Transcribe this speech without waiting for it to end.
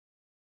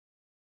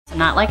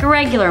Not like a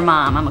regular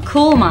mom. I'm a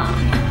cool mom.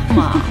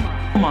 Mom.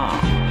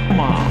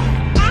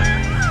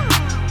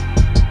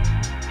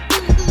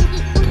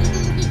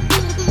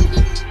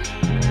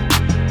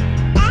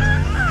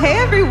 Hey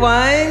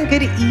everyone,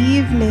 good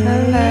evening.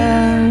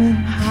 Hello.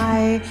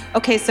 Hi.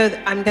 Okay, so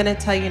I'm gonna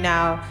tell you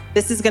now,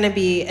 this is gonna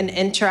be an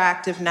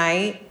interactive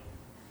night.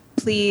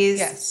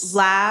 Please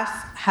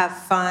laugh, have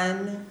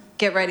fun,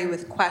 get ready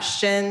with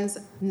questions.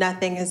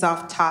 Nothing is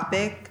off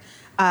topic.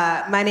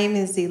 My name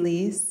is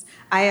Elise.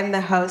 I am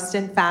the host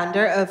and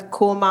founder of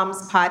Cool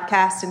Moms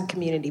podcast and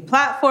community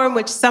platform,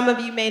 which some of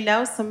you may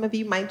know, some of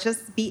you might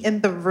just be in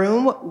the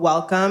room.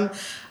 Welcome.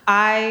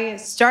 I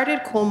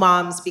started Cool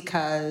Moms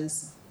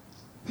because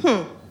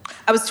I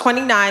was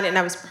 29 and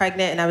I was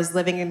pregnant and I was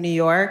living in New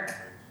York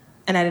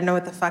and I didn't know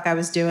what the fuck I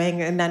was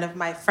doing, and none of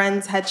my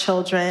friends had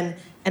children,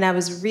 and I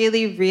was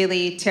really,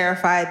 really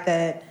terrified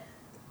that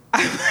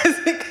I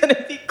wasn't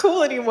gonna be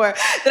cool anymore,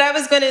 that I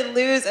was gonna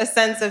lose a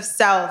sense of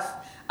self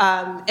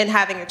in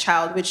having a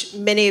child, which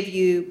many of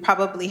you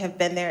probably have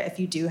been there if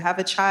you do have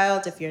a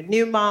child, if you're a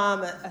new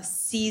mom, a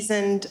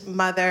seasoned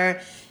mother.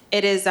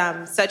 It is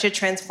such a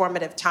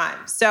transformative time.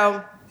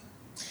 So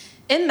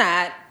in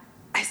that,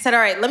 I said, all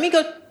right, let me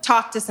go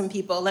talk to some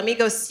people. Let me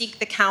go seek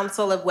the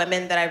counsel of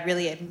women that I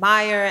really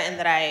admire and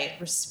that I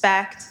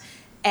respect.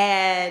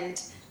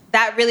 And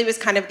that really was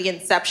kind of the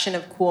inception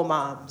of Cool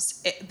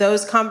Moms.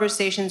 Those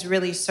conversations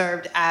really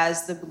served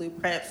as the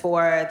blueprint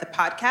for the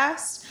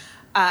podcast.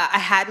 I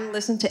hadn't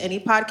listened to any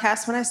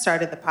podcast when I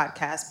started the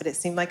podcast, but it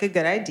seemed like a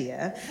good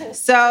idea.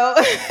 So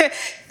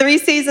 3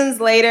 seasons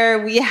later,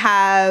 we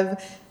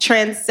have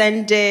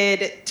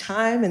transcended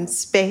time and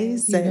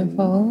space.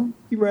 Beautiful.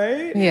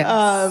 Right?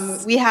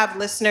 Yes. We have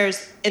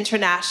listeners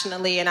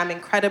internationally, and I'm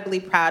incredibly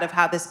proud of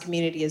how this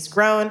community has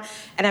grown.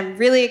 And I'm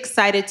really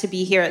excited to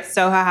be here at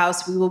Soho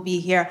House. We will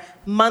be here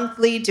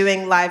monthly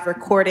doing live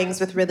recordings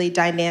with really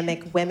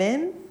dynamic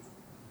women,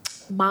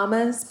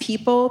 mamas,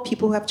 people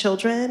who have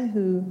children,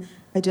 who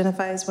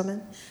identify as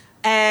women.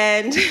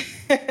 And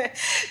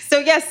so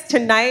yes,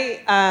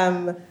 tonight,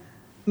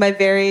 my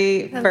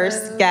very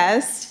first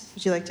guest,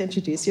 would you like to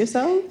introduce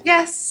yourself?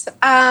 Yes.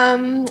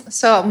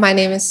 So my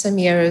name is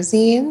Samia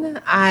Rosine.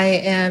 I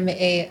am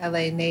a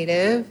LA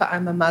native.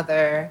 I'm a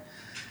mother.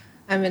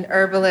 I'm an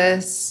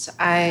herbalist.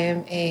 I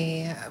am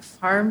a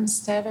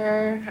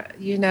farmsteader.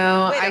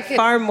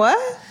 Farm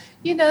what?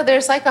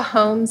 There's like a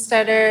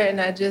homesteader, and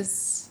I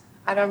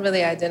don't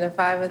really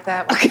identify with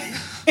that.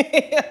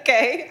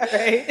 Okay, all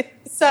right.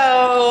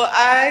 So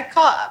I've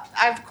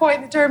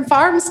coined the term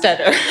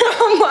farmsteader.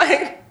 I'm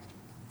like,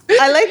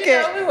 I like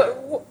it.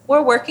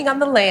 We're working on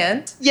the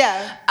land.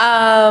 Yeah.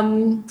 I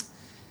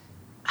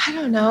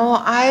don't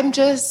know.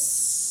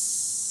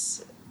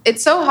 It's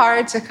so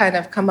hard to kind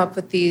of come up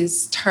with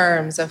these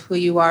terms of who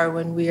you are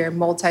when we are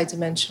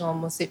multidimensional,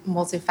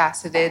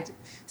 multifaceted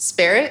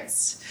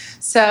spirits.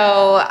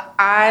 So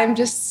I'm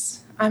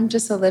just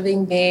a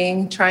living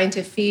being trying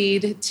to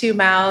feed 2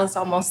 mouths,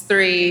 almost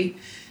 3,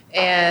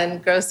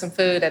 and grow some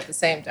food at the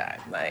same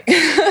time.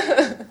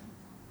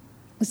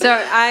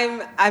 So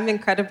I'm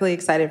incredibly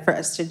excited for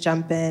us to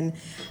jump in.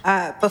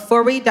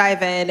 Before we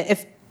dive in,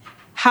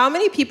 how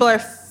many people are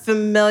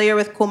familiar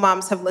with Cool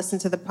Moms, have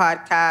listened to the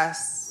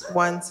podcast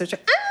once or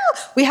twice?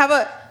 We have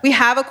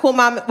a cool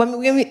mom.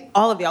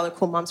 All of y'all are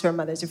cool moms who are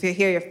mothers. If you're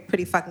here, you're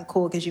pretty fucking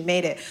cool because you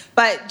made it.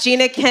 But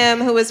Gina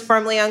Kim, who is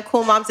formerly on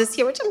Cool Moms, is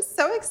here, which I'm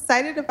so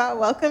excited about.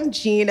 Welcome,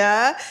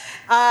 Gina.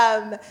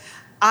 Every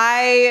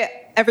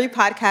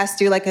podcast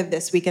do like a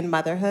This Week in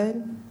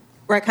Motherhood,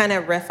 where I kind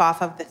of riff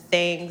off of the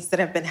things that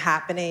have been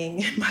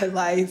happening in my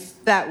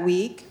life that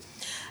week.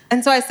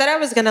 And so I said I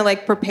was gonna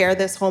prepare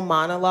this whole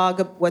monologue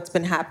of what's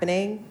been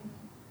happening,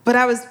 but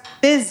I was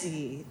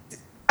busy.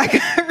 I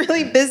got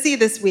really busy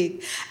this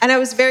week, and I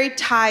was very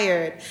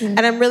tired, and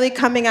I'm really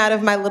coming out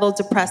of my little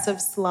depressive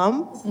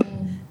slump.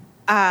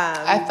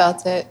 I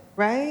felt it.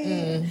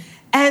 Right?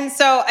 And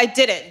so I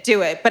didn't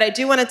do it, but I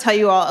do want to tell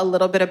you all a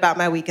little bit about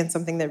my week and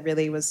something that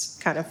really was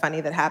kind of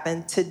funny that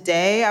happened.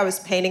 Today, I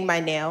was painting my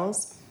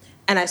nails,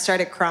 and I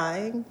started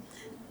crying.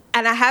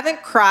 And I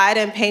haven't cried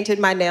and painted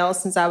my nails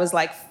since I was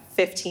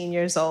 15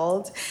 years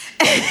old.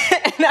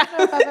 And I don't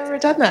know if I've ever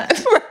done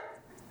that.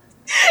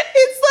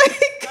 It's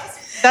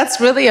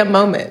that's really a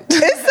moment.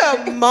 It's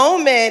a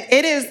moment.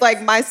 It is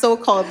my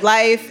so-called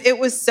life. It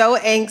was so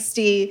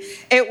angsty.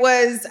 It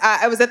was,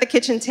 I was at the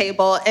kitchen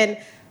table, and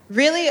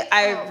really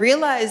I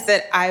realized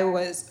that I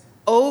was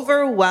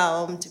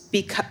overwhelmed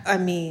because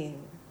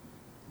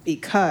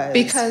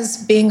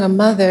being a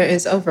mother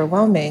is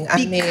overwhelming.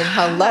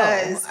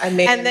 Hello.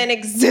 And then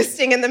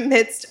existing in the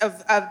midst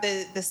of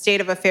the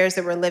state of affairs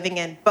that we're living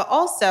in. But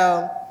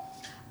also,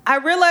 I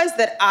realized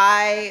that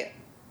I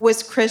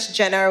was Kris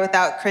Jenner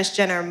without Kris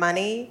Jenner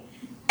money.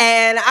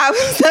 And I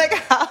was like,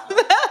 how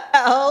the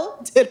hell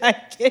did I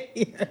get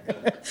here?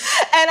 And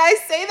I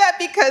say that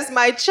because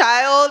my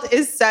child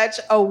is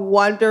such a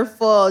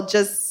wonderful,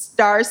 just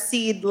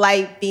starseed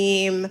light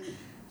beam,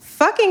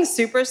 fucking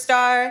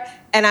superstar.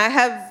 And I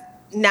have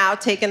now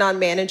taken on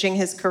managing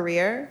his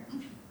career.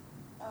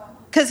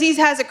 because he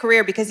has a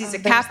career because he's a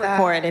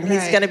Capricorn and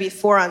he's going to be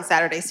 4 on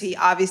Saturday. So he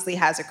obviously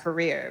has a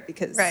career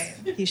because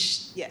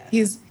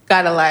he's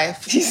got a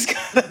life. He's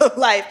got a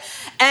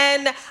life.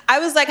 And I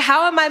was like,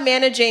 how am I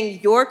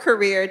managing your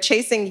career,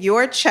 chasing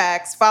your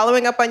checks,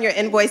 following up on your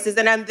invoices?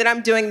 And then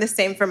I'm doing the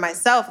same for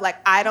myself. Like,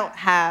 I don't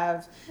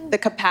have the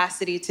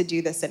capacity to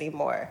do this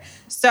anymore.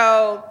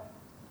 So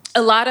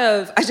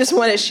I just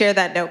want to share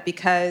that note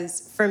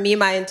because for me,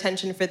 my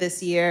intention for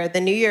this year, the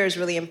new year is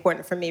really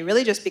important for me,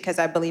 really just because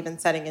I believe in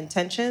setting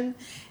intention.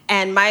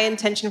 And my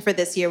intention for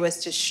this year was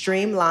to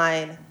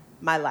streamline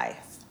my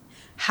life.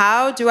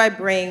 How do I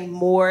bring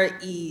more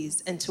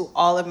ease into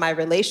all of my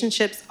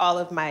relationships, all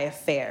of my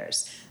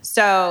affairs?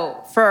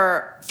 So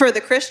for the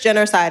Kris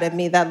Jenner side of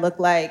me, that looked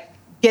like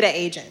get an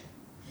agent.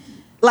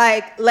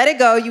 Like, let it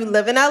go. You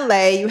live in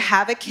LA. You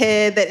have a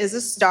kid that is a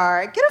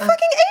star. Get a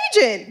fucking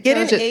agent. Get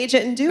an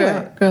agent and do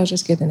it. Girl,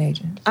 just get an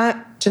agent.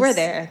 We're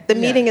there. The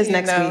meeting is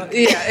next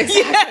week. Yeah,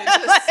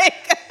 exactly.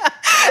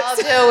 I'll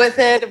deal with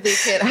it. We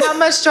can. How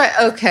much do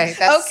I? Okay,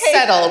 that's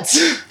settled.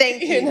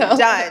 Thank you.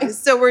 Done.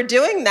 So we're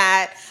doing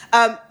that.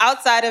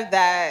 Outside of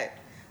that,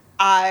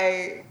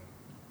 I'm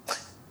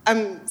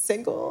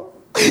single.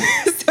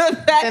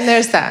 Then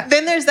there's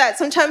that.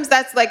 Sometimes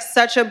that's like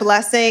such a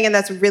blessing and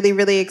that's really,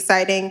 really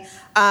exciting.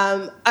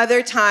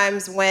 Other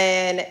times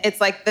when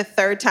it's like the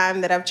 3rd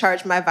time that I've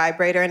charged my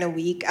vibrator in a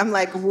week, I'm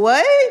like,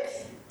 what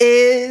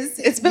is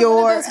one of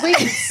those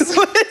weeks.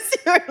 What is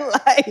your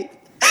life?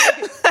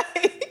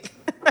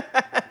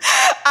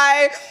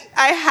 I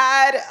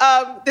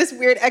had this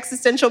weird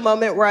existential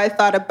moment where I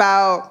thought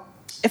about,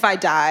 if I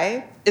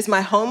die, is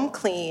my home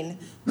clean?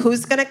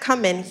 Who's going to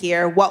come in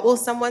here? What will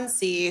someone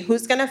see?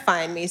 Who's going to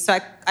find me? So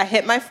I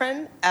hit my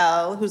friend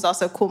Elle, who's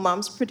also Cool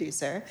Mom's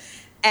producer,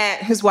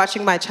 and who's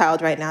watching my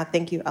child right now.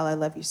 Thank you, Elle. I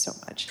love you so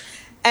much.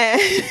 And,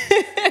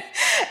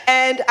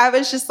 and I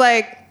was just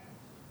like,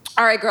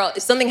 all right, girl,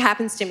 if something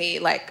happens to me,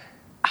 like,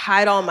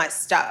 hide all my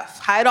stuff.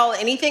 Hide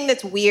anything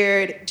that's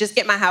weird. Just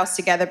get my house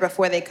together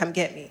before they come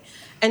get me.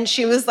 And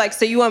she was like,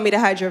 so you want me to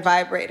hide your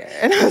vibrator?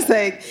 And I was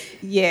like,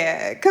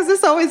 yeah, because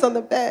it's always on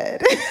the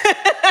bed.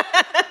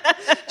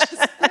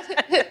 Just put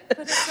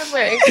it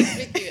somewhere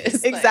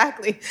inconspicuous.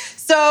 Exactly.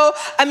 So,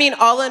 I mean,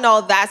 all in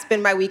all, that's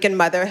been my week in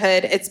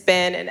motherhood. It's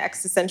been an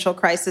existential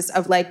crisis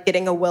of like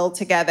getting a will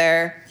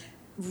together,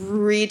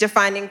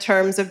 redefining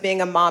terms of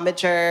being a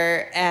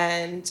momager,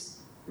 and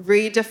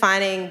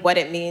redefining what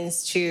it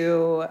means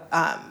to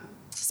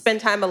spend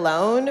time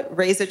alone,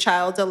 raise a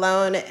child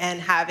alone,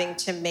 and having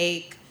to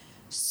make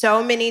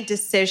so many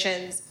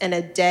decisions in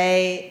a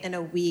day, in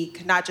a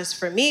week, not just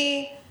for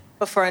me,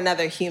 but for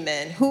another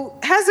human who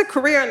has a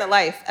career and a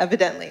life,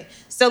 evidently.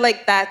 So,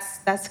 like,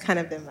 that's kind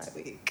of been my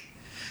week.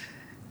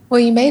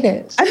 Well, you made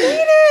it. I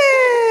made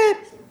it!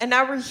 And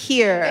now we're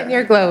here. And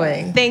you're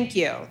glowing. Thank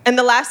you. And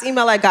the last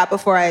email I got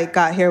before I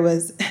got here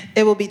was,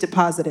 it will be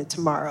deposited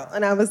tomorrow.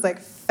 And I was like,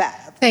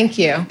 fab. Thank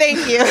you. Thank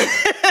you.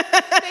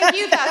 Thank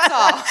you, that's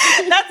all.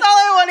 That's all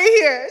I want to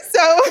hear.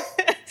 So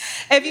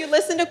if you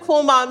listen to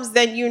Cool Moms,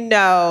 then you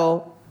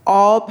know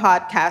all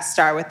podcasts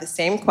start with the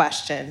same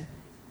question,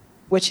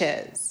 which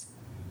is,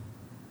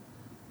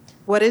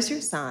 what is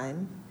your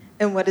sign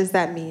and what does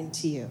that mean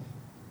to you?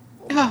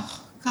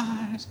 Oh,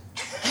 God.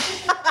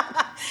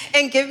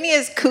 And give me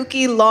as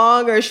kooky,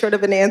 long, or short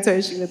of an answer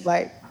as you would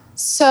like.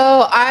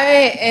 So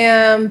I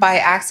am, by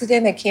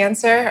accident, a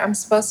Cancer. I'm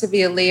supposed to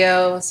be a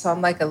Leo, so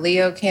I'm like a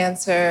Leo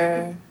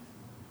Cancer.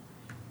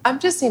 I'm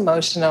just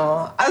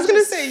emotional. I was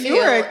going to say, you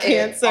are a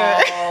Cancer.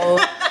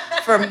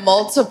 For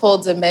multiple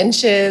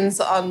dimensions,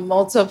 on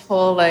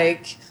multiple,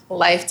 like,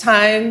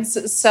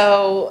 lifetimes.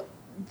 So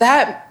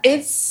that,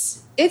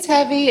 it's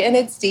heavy and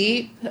it's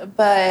deep,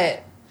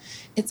 but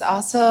it's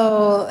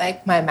also,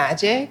 like, my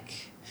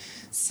magic.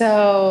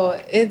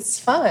 So it's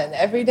fun.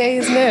 Every day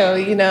is new.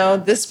 You know,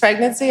 this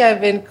pregnancy,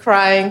 I've been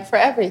crying for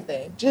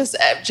everything.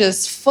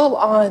 Just full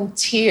on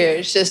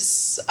tears.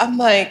 Just, I'm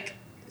like,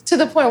 to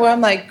the point where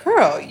I'm like,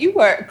 girl, you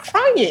are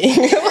crying.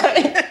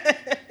 Like,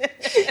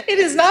 it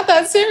is not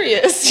that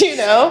serious, you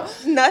know?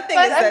 Nothing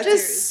is that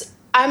serious.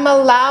 I'm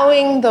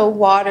allowing the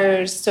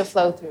waters to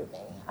flow through me.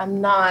 I'm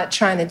not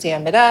trying to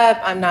dam it up.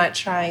 I'm not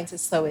trying to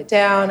slow it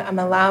down. I'm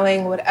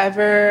allowing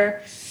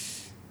whatever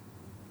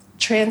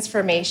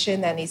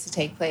transformation that needs to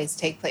take place,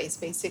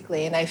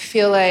 basically. And I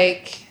feel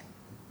like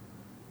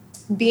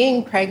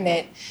being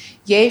pregnant,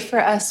 yay for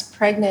us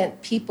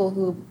pregnant people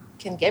who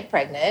can get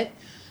pregnant,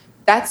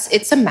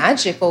 it's a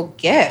magical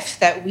gift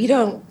that we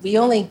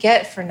only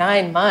get for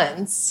 9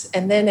 months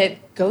and then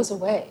it goes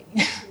away,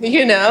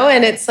 you know?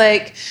 And it's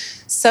like,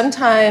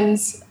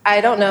 sometimes, I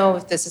don't know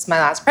if this is my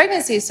last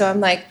pregnancy, so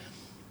I'm like,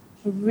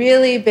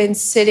 really been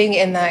sitting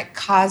in that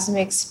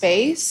cosmic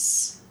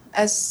space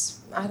as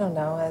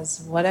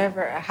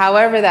whatever,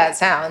 however that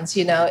sounds,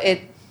 you know, it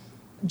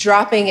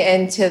dropping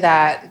into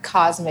that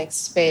cosmic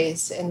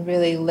space and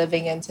really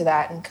living into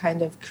that and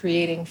kind of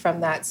creating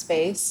from that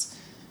space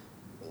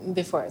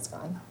before it's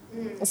gone.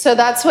 So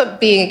that's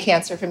what being a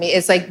Cancer for me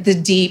is, like the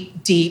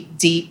deep, deep,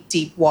 deep,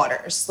 deep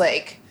waters.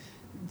 Like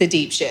the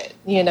deep shit,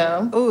 you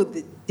know? Oh,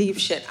 the deep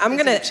shit. I'm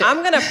gonna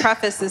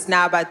preface this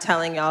now by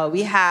telling y'all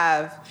we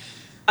have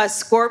a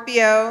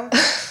Scorpio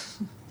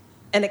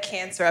and a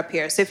Cancer up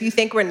here. So if you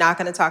think we're not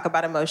gonna talk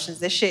about emotions,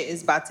 this shit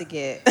is about to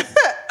get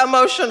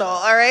emotional,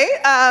 all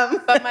right?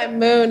 But my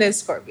moon is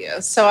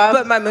Scorpio,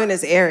 but my moon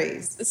is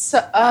Aries.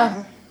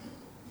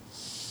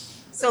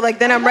 So like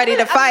then I'm ready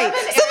to fight.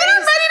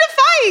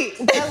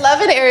 I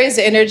love an Aries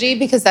energy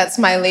because that's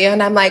my Leo,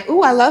 and I'm like,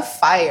 ooh, I love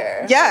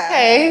fire. Yeah.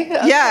 Okay,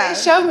 yeah.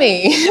 Show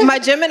me. My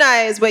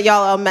Gemini is what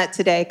y'all all met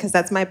today because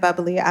that's my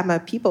bubbly. I'm a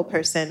people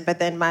person, but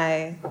then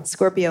my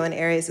Scorpio and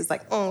Aries is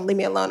like, leave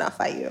me alone, I'll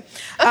fight you.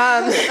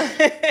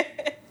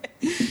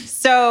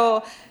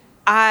 So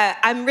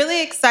I'm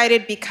really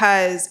excited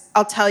because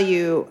I'll tell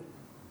you,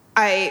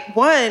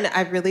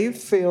 I really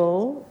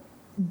feel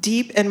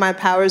deep in my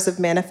powers of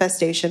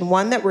manifestation.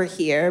 One, that we're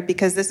here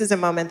because this is a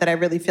moment that I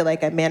really feel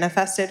like I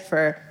manifested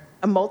for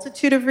a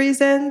multitude of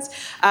reasons.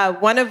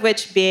 One of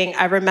which being,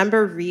 I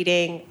remember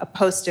reading a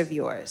post of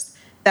yours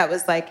that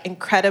was like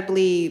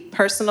incredibly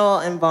personal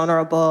and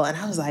vulnerable. And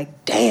I was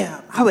like,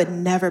 damn, I would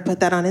never put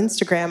that on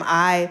Instagram.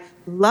 I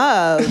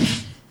love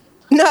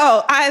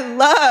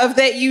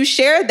that you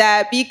shared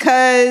that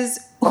because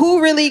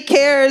who really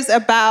cares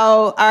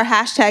about our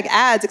hashtag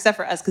ads except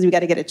for us because we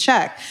got to get a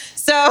check.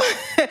 So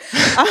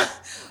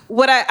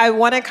what I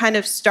want to kind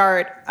of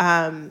start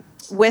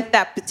with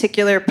that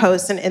particular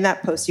post, and in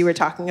that post you were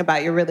talking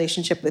about your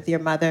relationship with your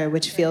mother,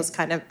 which feels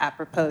kind of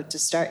apropos to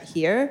start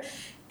here.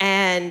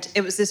 And it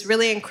was this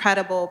really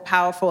incredible,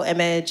 powerful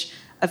image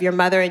of your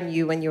mother and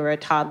you when you were a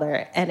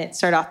toddler. And it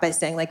started off by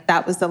saying, like,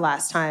 that was the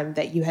last time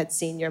that you had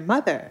seen your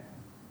mother.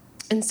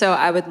 And so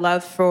I would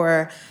love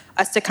for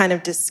us to kind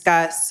of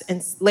discuss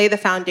and lay the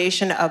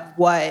foundation of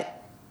what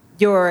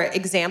your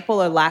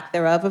example or lack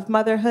thereof of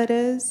motherhood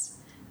is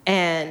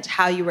and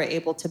how you were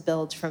able to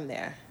build from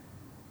there.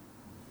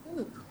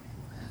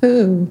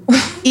 Ooh.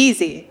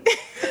 Easy.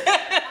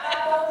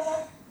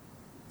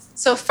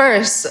 So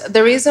first,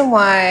 the reason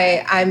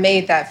why I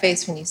made that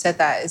face when you said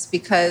that is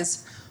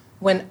because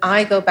when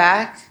I go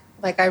back,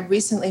 like I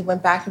recently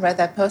went back and read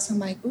that post, I'm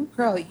like, ooh,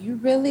 girl, you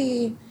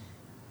really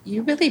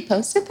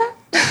posted that?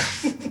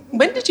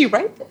 When did you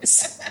write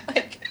this?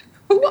 Like,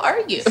 who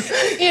are you?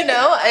 You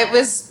know, it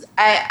was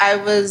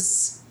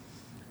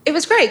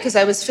great because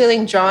I was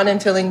feeling drawn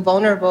and feeling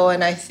vulnerable.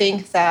 And I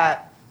think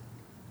that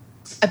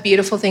a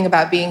beautiful thing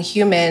about being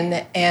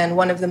human and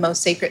one of the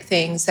most sacred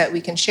things that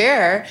we can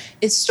share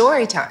is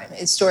story time,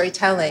 is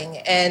storytelling.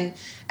 And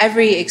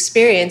every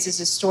experience is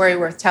a story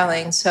worth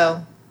telling.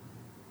 So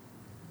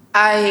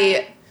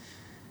I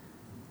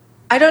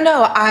don't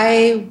know,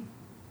 I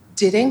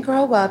didn't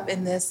grow up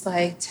in this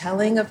like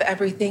telling of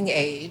everything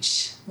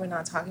age. We're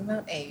not talking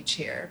about age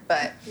here,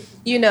 but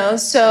you know,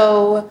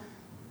 so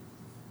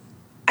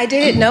I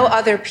didn't know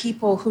other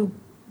people who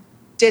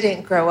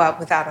didn't grow up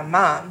without a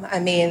mom. I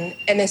mean,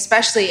 and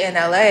especially in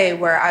LA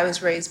where I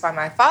was raised by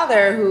my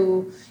father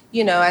who,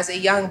 you know, as a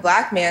young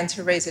Black man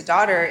to raise a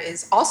daughter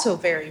is also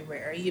very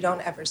rare. You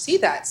don't ever see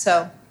that.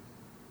 So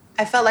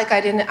I felt like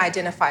I didn't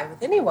identify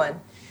with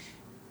anyone.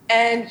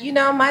 And, you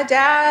know, my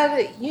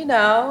dad, you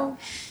know,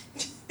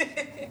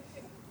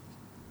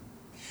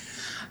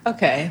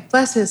 okay,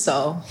 bless his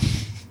soul.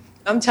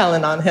 I'm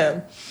telling on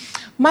him.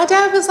 My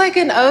dad was like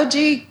an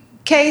OG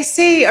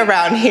KC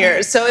around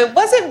here. So it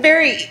wasn't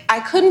I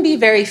couldn't be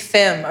very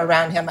femme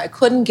around him. I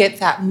couldn't get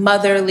that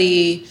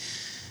motherly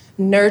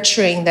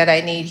nurturing that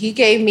I need. He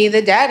gave me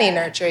the daddy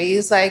nurture.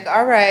 He's like,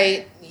 all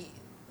right,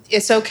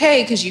 it's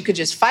okay because you could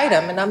just fight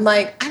him. And I'm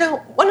like, I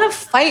don't want to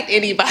fight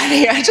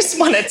anybody. I just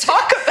want to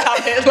talk about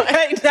it.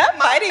 Like, that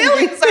my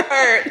feelings are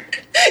hurt,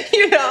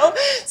 you know?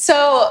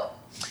 So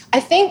I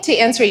think to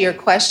answer your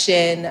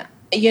question,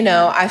 you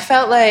know, I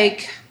felt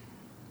like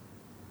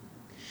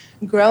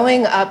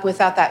growing up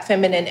without that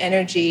feminine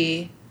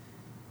energy,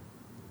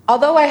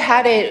 although I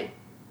had it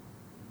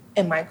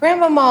in my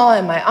grandmama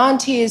and my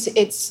aunties,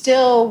 it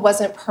still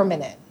wasn't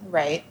permanent,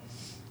 right?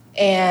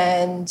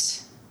 And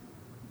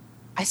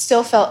I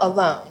still felt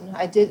alone.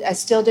 I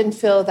still didn't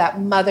feel that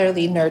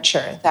motherly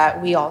nurture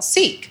that we all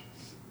seek.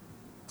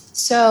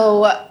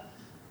 So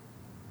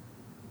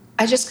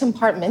I just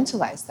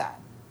compartmentalized that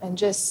and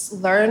just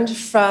learned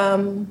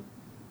from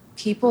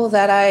people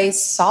that I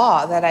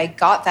saw, that I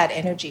got that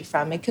energy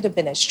from. It could have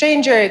been a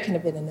stranger, it could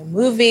have been in a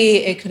movie,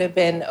 it could have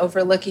been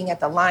overlooking at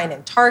the line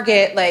in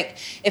Target. Like,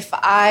 if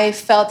I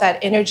felt that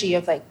energy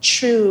of like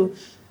true,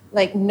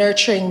 like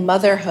nurturing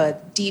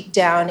motherhood deep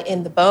down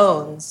in the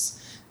bones,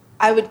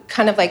 I would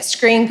kind of like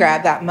screen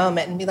grab that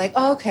moment and be like,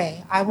 oh,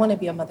 okay, I want to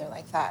be a mother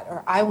like that,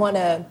 or I want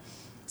to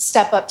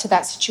step up to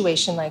that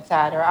situation like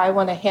that, or I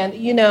want to handle,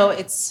 you know,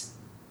 it's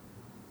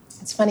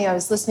funny, I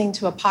was listening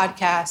to a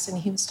podcast and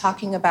he was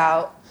talking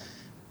about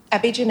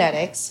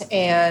epigenetics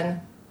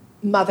and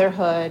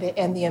motherhood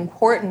and the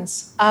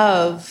importance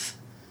of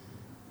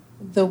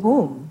the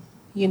womb.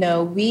 You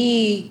know,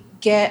 we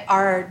get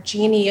our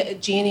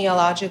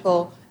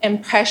genealogical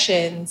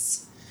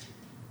impressions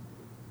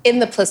in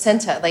the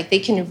placenta, like they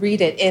can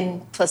read it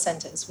in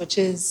placentas, which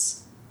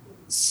is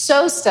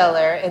so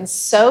stellar and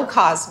so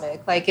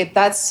cosmic. Like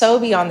that's so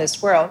beyond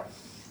this world.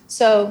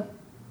 So,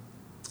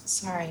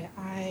 sorry,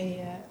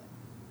 I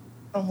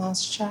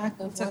lost track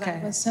of what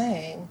I was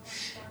saying.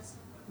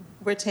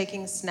 We're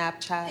taking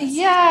snapshots.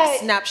 Yeah.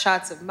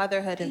 Snapshots of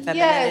motherhood and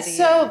femininity.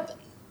 Yeah, so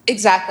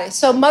exactly.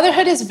 So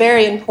motherhood is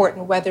very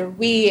important, whether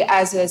we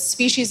as a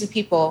species of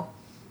people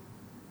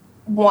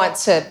want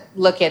to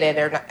look at it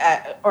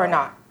or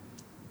not.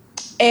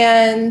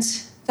 And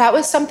that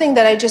was something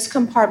that I just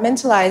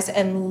compartmentalized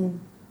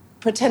and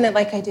pretended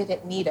like I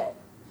didn't need it.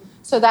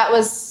 So that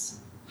was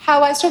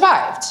how I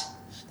survived.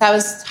 That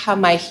was how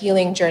my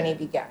healing journey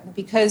began.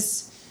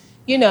 Because,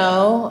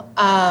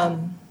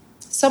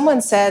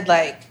 someone said,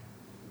 like,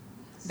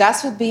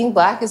 that's what being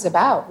Black is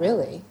about,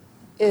 really,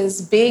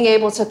 is being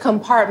able to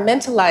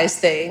compartmentalize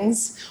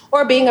things,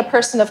 or being a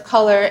person of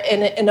color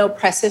in an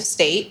oppressive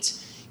state,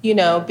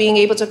 being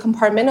able to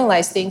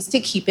compartmentalize things to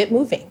keep it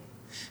moving.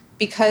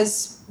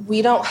 Because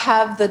we don't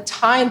have the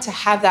time to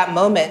have that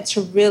moment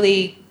to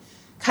really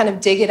kind of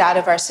dig it out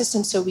of our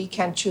system so we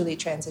can truly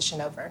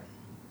transition over.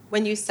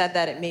 When you said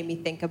that, it made me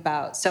think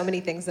about so many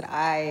things that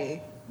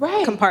I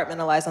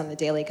compartmentalize on the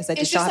daily because I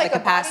just don't have the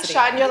capacity. It's just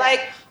like a body shot, and you're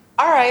like,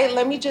 all right,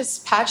 let me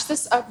just patch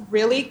this up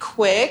really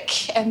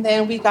quick, and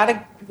then we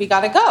gotta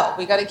go.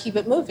 We gotta keep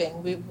it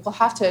moving. We'll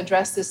have to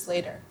address this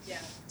later. Yeah.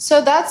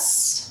 So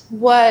that's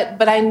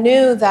but I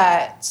knew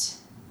that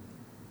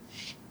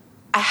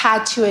I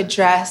had to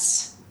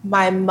address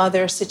my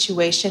mother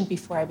situation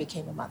before I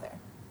became a mother.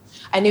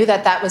 I knew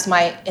that that was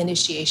my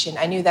initiation.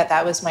 I knew that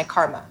that was my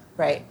karma,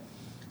 right?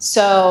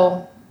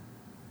 So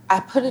I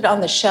put it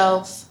on the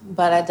shelf,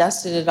 but I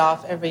dusted it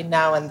off every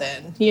now and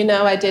then.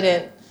 I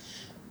didn't,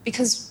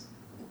 because.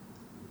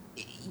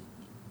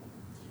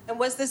 And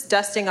was this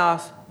dusting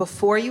off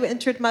before you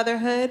entered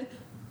motherhood?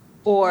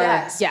 Or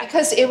yes,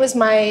 because it was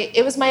my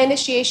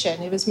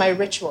initiation. It was my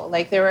ritual.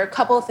 Like, there were a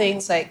couple of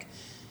things, like,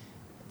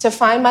 to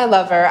find my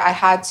lover, I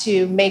had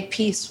to make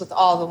peace with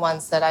all the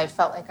ones that I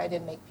felt like I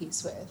didn't make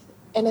peace with.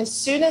 And as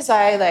soon as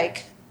I,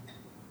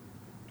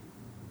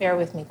 bear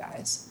with me,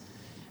 guys.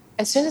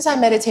 As soon as I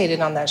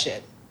meditated on that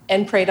shit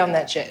and prayed on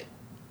that shit,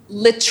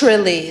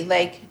 literally,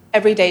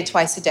 every day,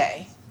 twice a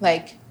day,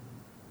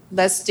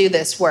 let's do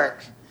this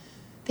work.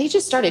 They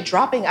just started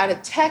dropping out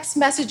of text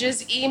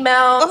messages,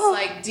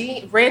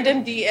 emails,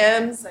 random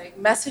DMs,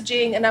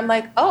 messaging. And I'm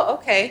like, oh,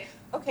 okay,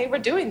 we're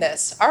doing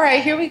this. All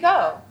right, here we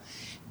go.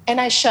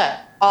 And I shut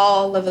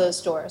all of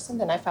those doors. And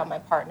then I found my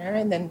partner,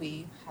 and then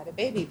we had a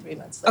baby 3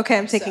 months later. Okay,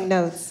 I'm taking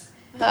notes.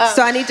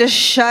 So I need to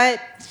shut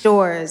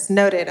doors.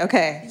 Noted,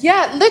 okay.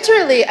 Yeah,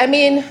 literally. I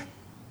mean,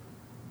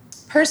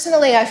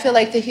 personally, I feel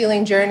like the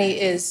healing journey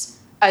is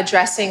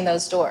addressing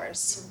those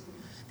doors.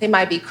 They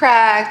might be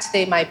cracked,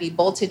 they might be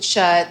bolted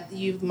shut,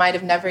 you might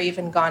have never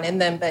even gone in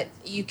them, but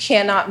you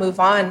cannot move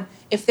on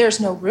if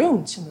there's no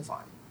room to move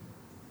on.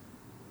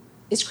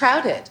 It's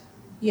crowded,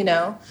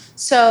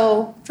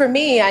 So for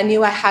me, I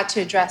knew I had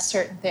to address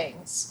certain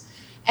things.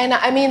 And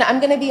I mean, I'm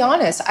going to be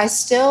honest, I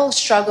still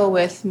struggle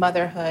with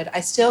motherhood.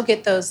 I still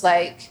get those,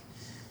 I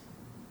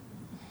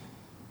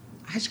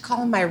should call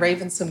them my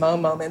Raven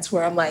Simone moments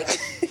where I'm like,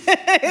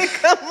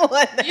 come on.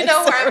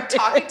 Where I'm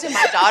talking to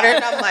my daughter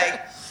and I'm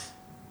like,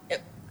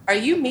 are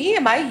you me?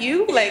 Am I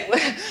you?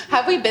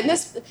 Have we been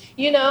this?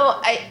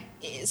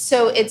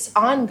 So it's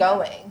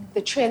ongoing.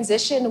 The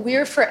transition,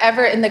 we're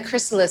forever in the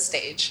chrysalis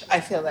stage,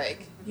 I feel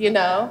like,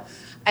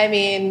 I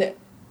mean,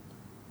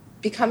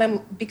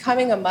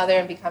 becoming a mother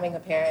and becoming a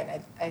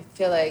parent, I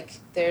feel like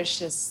there's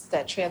just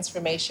that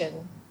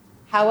transformation.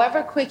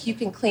 However quick you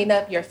can clean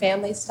up your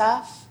family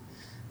stuff,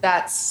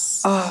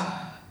 that's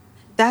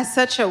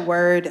such a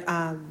word.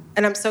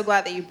 And I'm so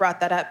glad that you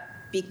brought that up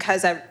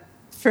because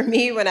for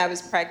me, when I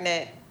was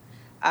pregnant,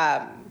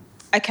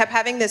 I kept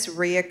having this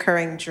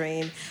reoccurring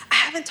dream.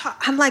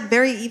 I'm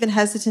very even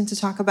hesitant to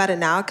talk about it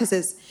now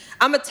because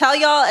I'm going to tell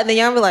y'all and then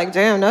y'all be like,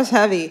 damn, that's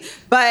heavy.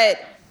 But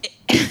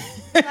I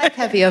like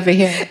heavy over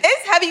here.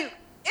 It's heavy.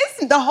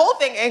 The whole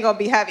thing ain't going to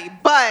be heavy,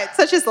 but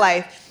such is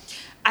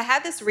life. I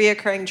had this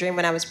reoccurring dream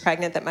when I was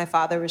pregnant that my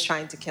father was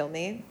trying to kill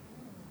me.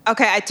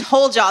 Okay, I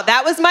told y'all.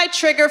 That was my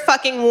trigger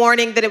fucking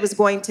warning that it was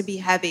going to be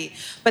heavy.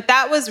 But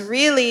that was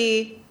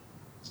really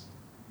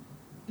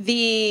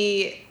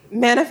the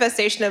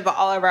manifestation of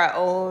all of our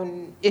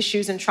own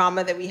issues and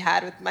trauma that we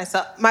had with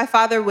myself. My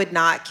father would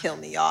not kill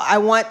me, y'all. I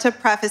want to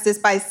preface this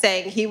by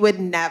saying he would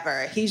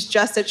never. He's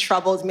just a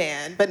troubled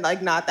man, but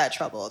not that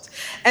troubled.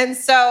 And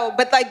so,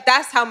 but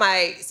that's how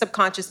my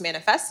subconscious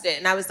manifested it.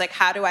 And I was like,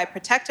 how do I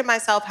protect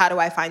myself? How do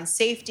I find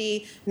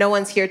safety? No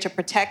one's here to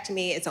protect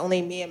me. It's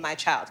only me and my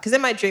child. Because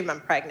in my dream,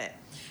 I'm pregnant.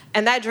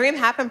 And that dream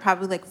happened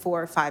probably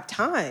 4 or 5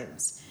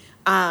 times.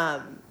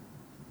 To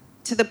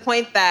the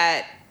point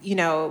that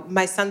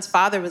my son's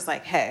father was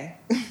like, hey,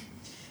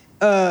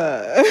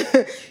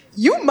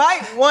 you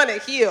might want to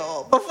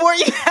heal before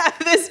you have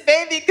this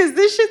baby because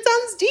this shit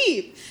sounds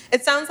deep.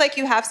 It sounds like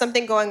you have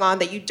something going on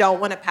that you don't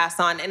want to pass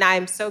on. And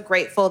I'm so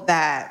grateful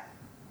that,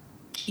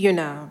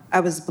 I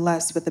was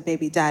blessed with the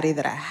baby daddy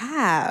that I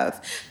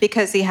have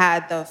because he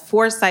had the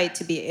foresight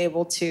to be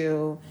able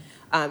to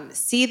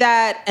see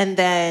that, and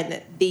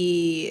then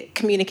the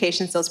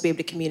communication skills to be able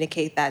to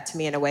communicate that to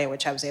me in a way in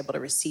which I was able to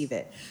receive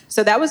it.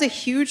 So that was a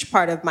huge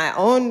part of my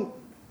own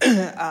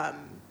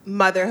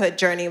motherhood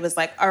journey, was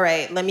like, all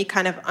right, let me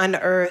kind of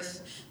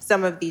unearth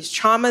some of these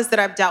traumas that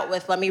I've dealt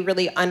with. Let me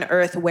really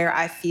unearth where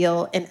I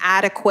feel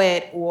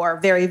inadequate or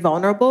very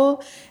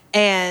vulnerable.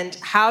 And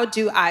how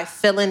do I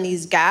fill in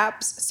these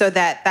gaps so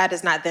that that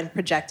is not then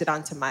projected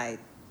onto my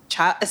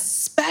child,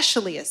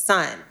 especially a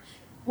son?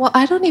 Well,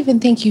 I don't even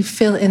think you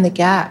fill in the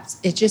gaps.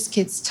 It just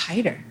gets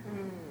tighter.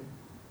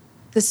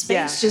 The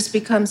space just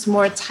becomes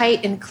more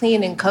tight and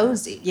clean and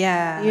cozy.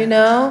 Yeah. You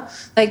know?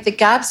 Like the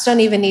gaps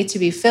don't even need to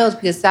be filled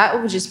because that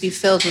will just be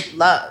filled with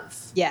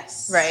love.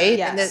 Yes. Right?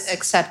 Yes. And the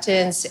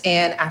acceptance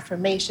and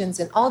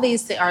affirmations and all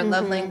these things, our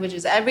love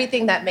languages,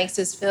 everything that makes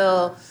us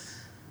feel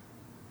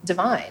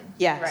divine.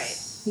 Yes.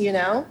 Right. You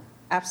know?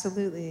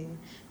 Absolutely.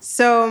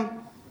 So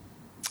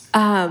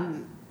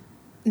now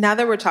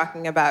that we're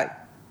talking about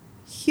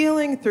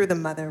healing through the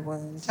mother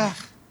wound,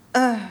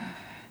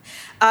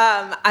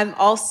 I'm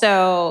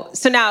also,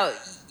 so now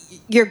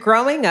you're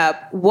growing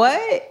up.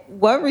 What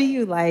were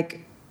you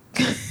like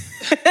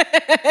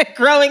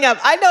growing up?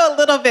 I know a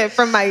little bit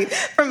from my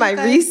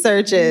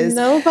researches.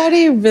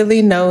 Nobody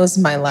really knows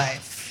my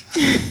life.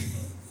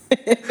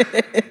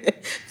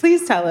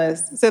 Please tell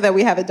us so that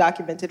we have it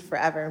documented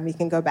forever and we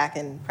can go back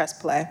and press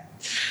play.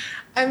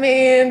 I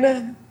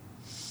mean,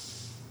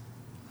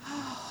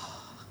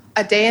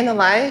 a day in the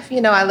life,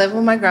 I live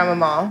with my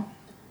grandmama.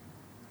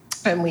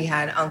 And we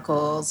had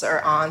uncles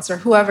or aunts or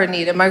whoever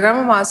needed. My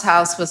grandmama's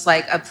house was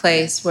like a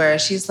place where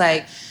she's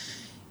like,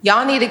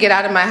 y'all need to get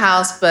out of my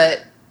house,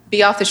 but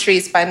be off the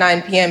streets by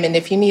 9 p.m. And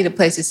if you need a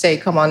place to stay,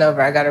 come on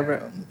over. I got a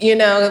room.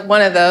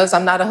 One of those.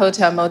 I'm not a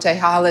hotel, motel,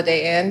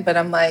 Holiday Inn, but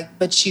I'm like,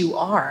 but you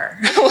are.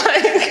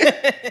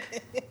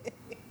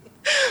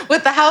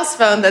 With the house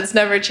phone that's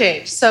never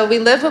changed. So we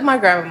lived with my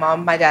grandma,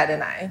 my dad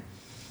and I.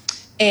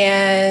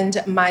 And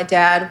my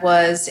dad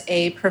was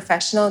a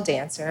professional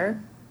dancer.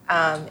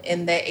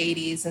 In the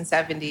 80s and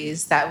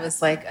 70s, that was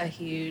like a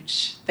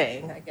huge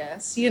thing, I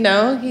guess. He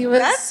was.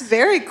 That's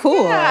very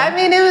cool.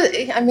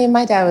 Yeah,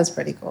 my dad was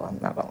pretty cool. I'm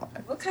not gonna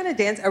lie. What kind of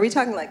dance? Are we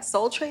talking like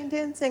Soul Train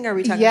dancing? Are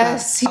we talking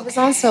Yes, he was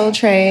on Soul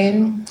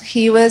Train.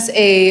 He was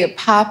a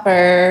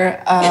popper,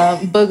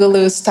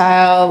 boogaloo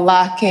style,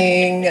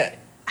 locking,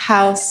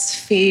 house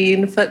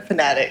fiend, foot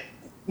fanatic.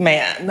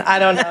 Man, I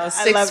don't know,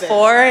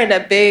 6'4" and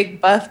a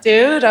big buff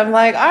dude. I'm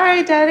like, all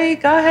right, daddy,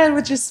 go ahead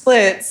with your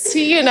splits.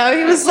 He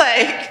was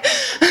like,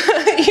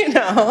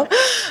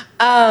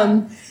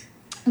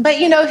 But,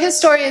 his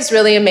story is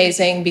really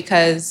amazing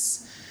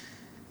because,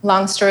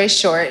 long story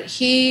short,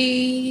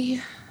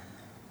 he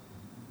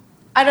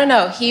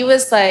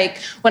was like,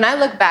 when I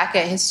look back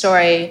at his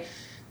story,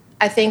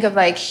 I think of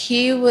like,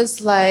 he was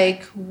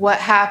like what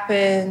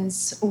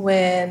happens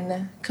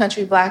when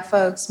country Black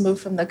folks move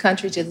from the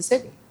country to the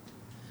city.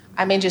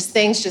 Just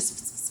things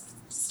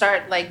just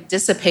start like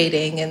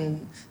dissipating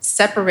and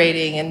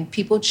separating and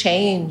people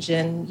change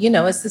and,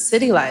 it's the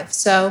city life.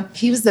 So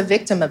he was the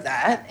victim of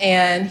that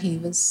and he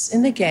was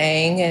in the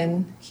gang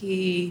and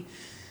he,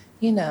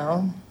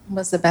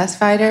 was the best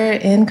fighter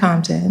in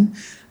Compton.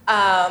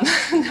 No,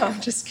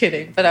 I'm just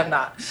kidding, but I'm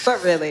not.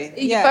 But really.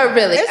 Yeah. But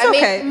really. It's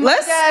okay.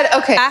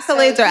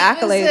 Accolades are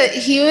accolades.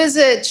 He was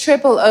a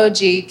triple OG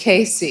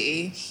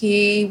KC.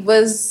 He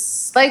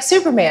was like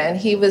Superman.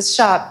 He was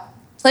shot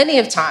plenty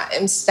of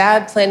times,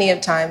 stabbed plenty of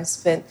times,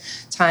 spent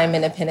time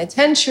in a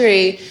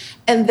penitentiary,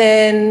 and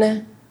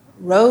then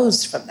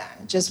rose from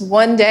that. Just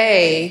one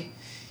day,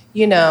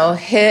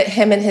 hit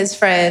him and his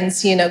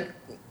friends,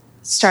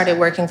 started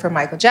working for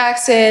Michael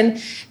Jackson,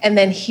 and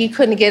then he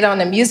couldn't get on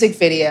a music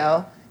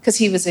video because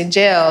he was in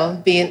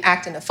jail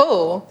acting a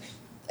fool.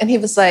 And he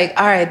was like,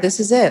 all right, this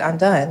is it. I'm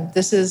done.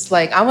 This is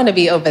like, I want to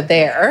be over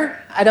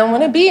there. I don't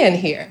want to be in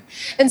here.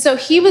 And so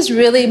he was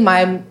really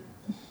my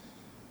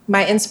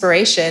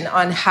inspiration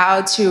on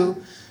how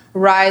to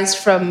rise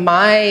from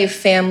my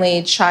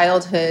family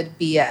childhood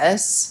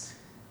BS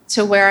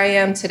to where I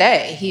am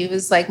today. He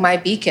was like my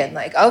beacon.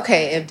 Like,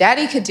 okay, if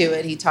daddy could do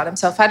it, he taught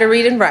himself how to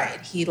read and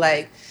write.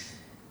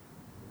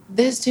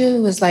 This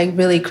dude was like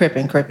really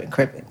crippin'.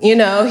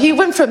 He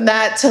went from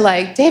that to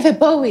like David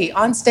Bowie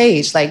on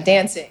stage, like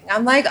dancing.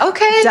 I'm like,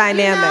 okay.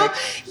 Dynamic.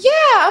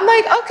 I'm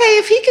like, okay,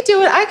 if he could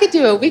do it, I could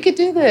do it. We could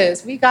do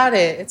this. We got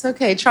it. It's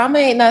okay. Trauma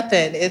ain't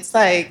nothing. It's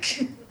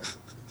like...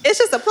 It's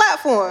just a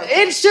platform.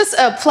 It's just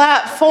a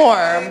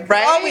platform,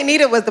 right? All we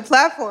needed was the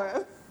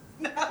platform.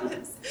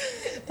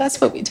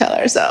 That's what we tell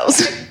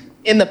ourselves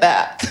in the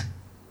bath.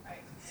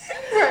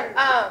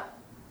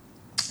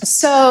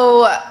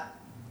 So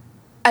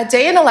a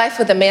day in the life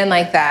with a man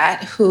like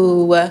that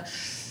who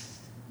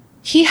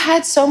he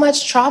had so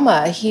much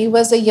trauma. He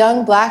was a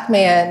young Black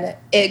man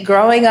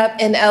growing up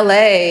in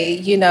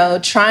LA,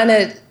 trying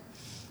to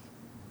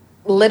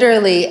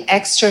literally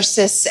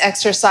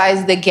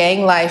exercise the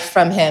gang life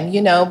from him,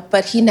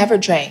 but he never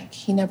drank.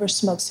 He never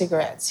smoked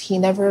cigarettes. He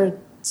never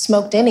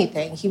smoked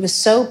anything. He was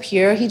so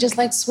pure. He just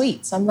liked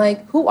sweets. I'm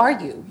like, who are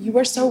you? You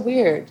were so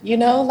weird, you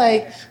know,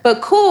 like,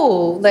 but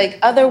cool, like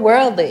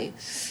otherworldly.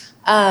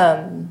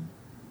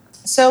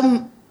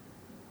 So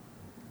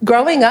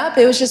growing up,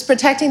 it was just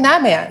protecting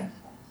that man.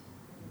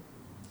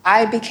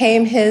 I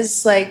became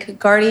his like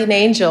guardian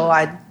angel.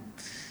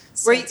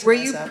 Were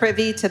you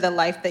privy to the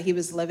life that he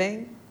was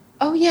living?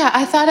 Oh yeah,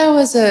 I thought I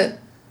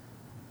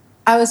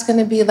was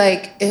gonna be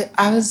like,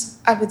 I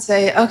would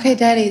say, okay,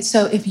 Daddy,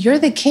 so if you're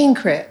the king,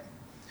 Crip,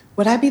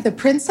 would I be the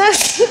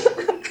princess?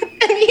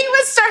 And he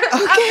would start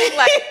laughing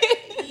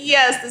like,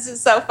 yes, this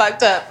is so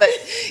fucked up, but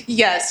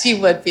yes, you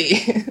would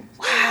be.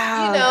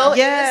 Wow. You know,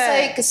 yeah.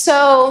 It was like,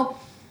 so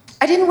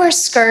I didn't wear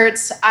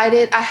skirts.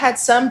 I had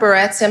some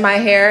barrettes in my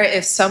hair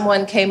if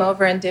someone came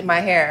over and did my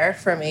hair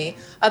for me.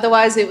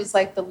 Otherwise, it was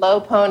like the low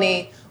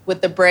pony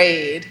with the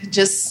braid,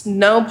 just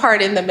no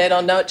part in the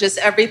middle, no, just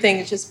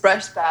everything just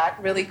brushed back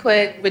really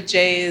quick with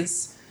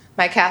J's,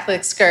 my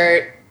Catholic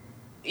skirt.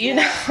 You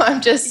know,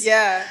 I'm just,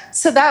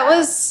 So that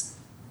was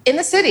in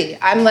the city.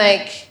 I'm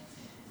like,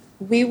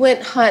 we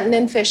went hunting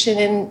and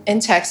fishing in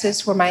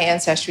Texas, where my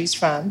ancestry's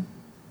from.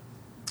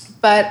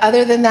 But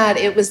other than that,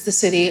 it was the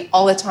city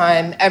all the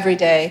time, every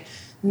day.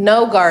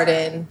 No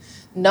garden,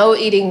 no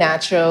eating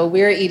natural.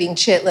 We're eating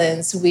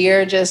chitlins.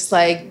 We're just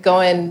like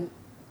going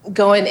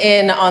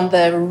in on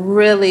the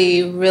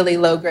really, really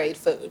low-grade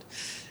food.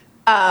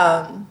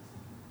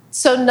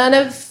 So none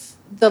of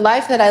the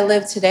life that I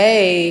live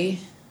today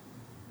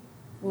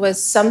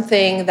was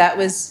something that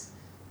was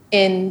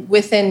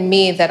within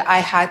me that I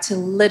had to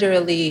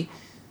literally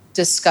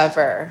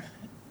discover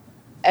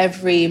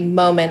every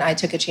moment I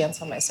took a chance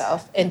on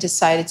myself and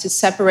decided to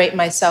separate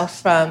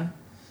myself from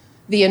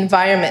the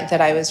environment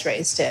that I was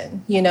raised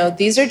in. You know,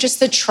 these are just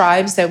the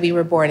tribes that we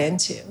were born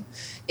into.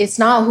 It's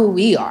not who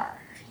we are,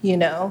 you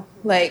know,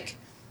 like,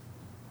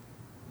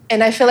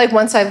 and I feel like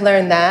once I've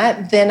learned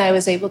that, then I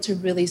was able to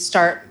really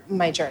start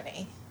my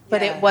journey.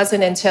 But it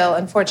wasn't until,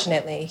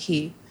 unfortunately,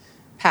 he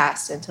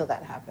passed until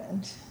that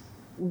happened.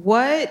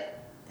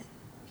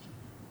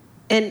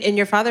 And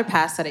your father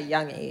passed at a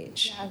young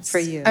age for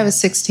you. I was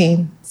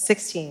 16.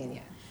 16. Yeah.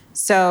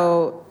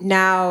 So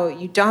now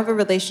you don't have a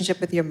relationship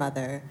with your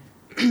mother.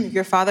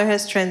 Your father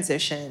has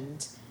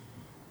transitioned.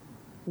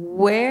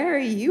 Where are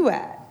you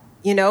at?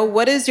 You know,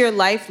 what does your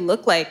life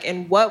look like?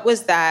 And what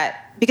was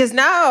that? Because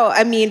now,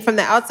 I mean, from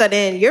the outside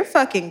in, you're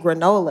fucking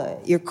granola.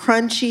 You're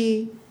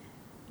crunchy.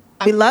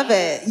 We love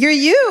it. You're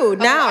you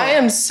now. I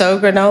am so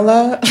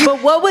granola.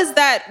 But what was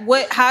that?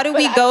 How do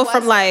we go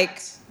from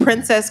like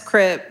Princess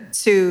Crip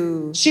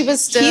to She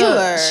was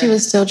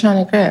still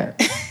trying to crip.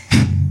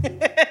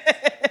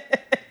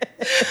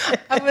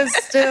 I was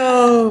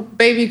still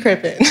baby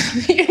cripping.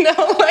 You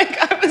know, like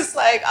I was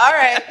like, all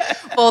right.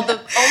 Well, the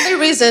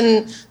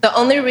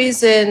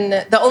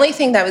only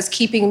thing that was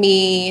keeping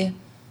me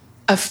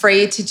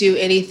afraid to do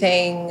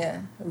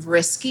anything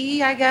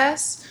risky, I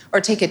guess, or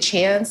take a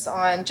chance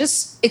on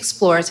just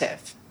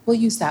explorative. We'll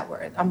use that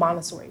word, a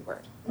Montessori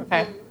word,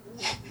 okay?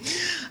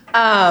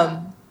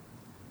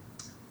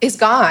 Is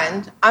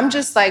gone. I'm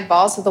just like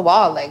balls to the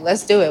wall, like,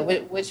 let's do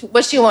it.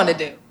 What you want to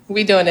do?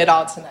 We doing it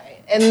all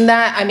tonight. And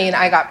that, I mean,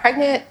 I got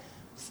pregnant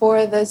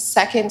for the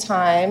second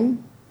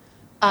time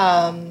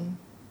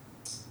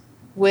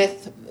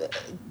with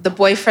the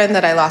boyfriend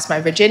that I lost my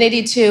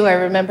virginity to. I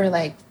remember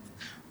like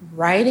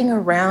riding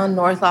around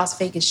North Las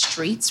Vegas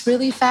streets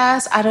really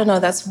fast. I don't know,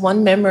 that's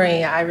one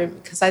memory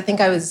because I think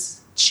I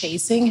was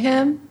chasing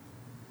him.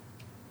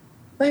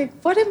 Like,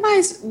 what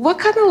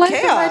kind of life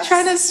am I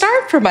trying to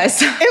start for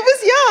myself? It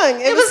was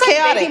young. It was like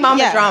chaotic. Baby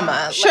mama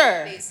drama. Sure.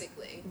 Like,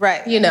 basically.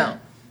 Right. You know.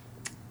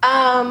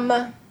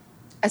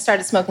 I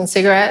started smoking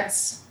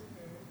cigarettes.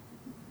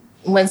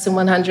 Winston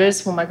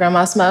 100s when my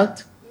grandma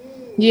smoked.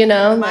 You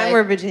know. Mine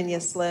were Virginia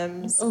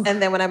Slims. Ooh. And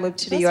then when I moved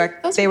to New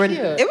York, they were cute.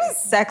 It was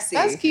sexy.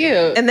 That's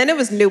cute. And then it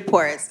was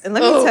Newports. And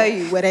let me tell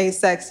you, what ain't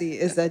sexy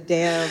is a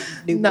damn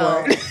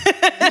Newport.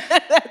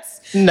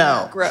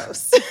 No. That's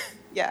gross.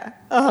 Yeah.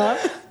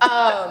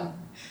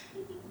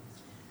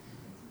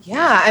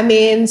 Yeah, I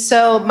mean,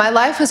 so my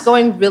life was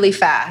going really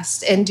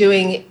fast and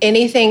doing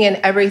anything and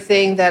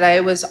everything that I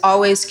was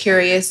always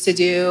curious to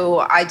do,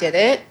 I did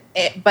it.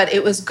 But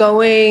it was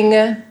going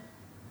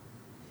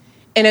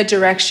in a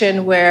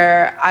direction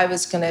where I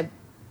was going to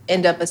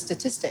end up a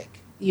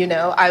statistic. You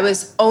know, I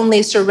was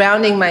only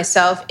surrounding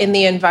myself in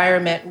the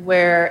environment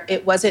where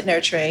it wasn't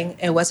nurturing,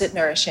 it wasn't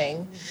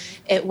nourishing,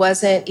 it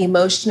wasn't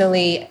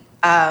emotionally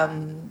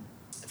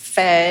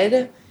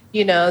fed,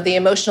 you know, the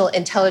emotional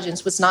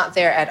intelligence was not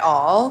there at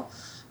all.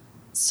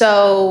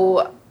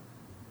 So,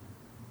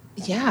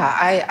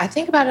 yeah, I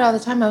think about it all the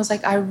time. I was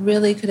like, I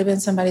really could have been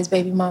somebody's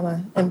baby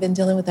mama and been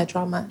dealing with that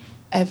trauma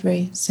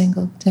every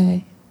single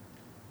day.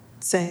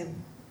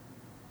 Same.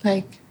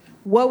 Like,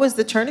 what was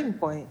the turning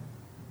point?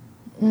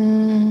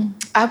 You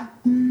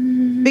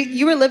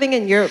were living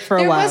in Europe for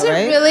a while, right? There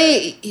wasn't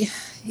really...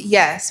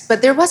 Yes,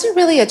 but there wasn't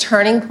really a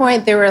turning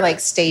point. There were like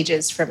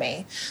stages for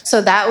me.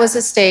 So that was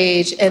a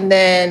stage. And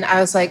then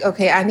I was like,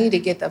 okay, I need to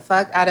get the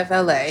fuck out of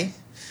LA.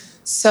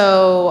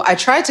 So I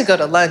tried to go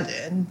to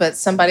London, but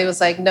somebody was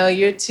like, no,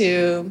 you're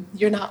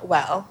not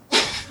well.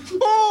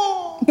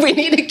 We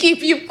need to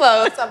keep you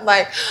close. I'm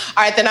like,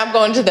 all right, then I'm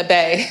going to the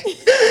Bay.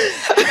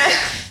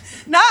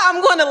 No,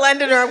 I'm going to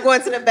London or I'm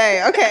going to the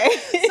Bay. Okay.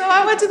 So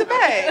I went to the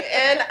Bay.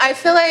 And I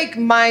feel like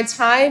my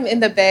time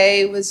in the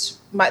Bay was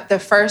the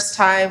first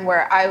time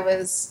where I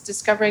was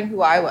discovering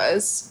who I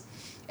was.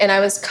 And I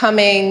was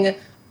coming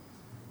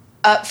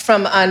up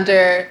from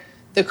under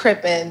the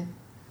Crippen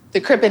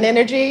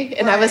energy.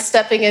 And I was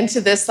stepping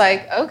into this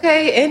like,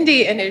 okay,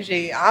 indie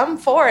energy. I'm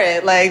for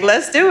it. Like,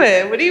 let's do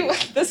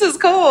it. This is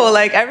cool.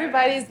 Like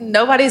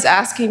nobody's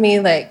asking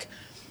me like,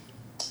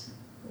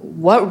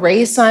 what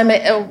race I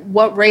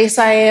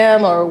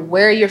am or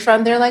where you're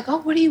from. They're like, oh,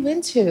 what are you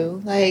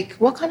into? Like,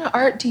 what kind of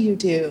art do you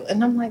do?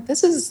 And I'm like,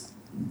 this is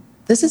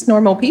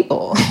normal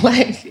people.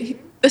 Like,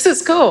 this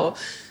is cool.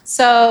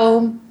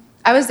 So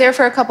I was there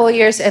for a couple of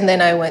years and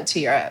then I went to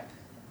Europe.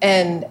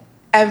 And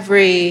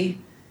every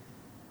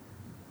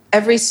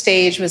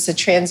stage was a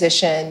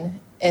transition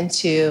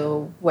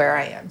into where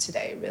I am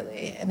today,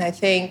 really. And I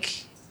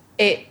think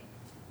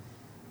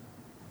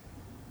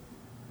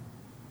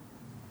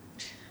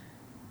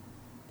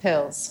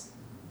Pills.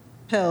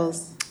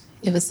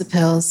 It was the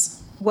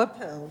pills. What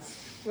pills?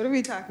 What are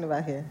we talking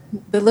about here?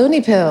 The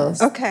loony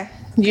pills. Okay.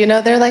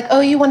 They're like, oh,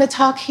 you want to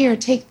talk? Here,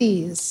 take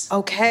these.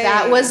 Okay.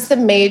 That was the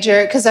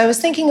major, because I was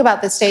thinking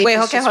about the stage. Wait,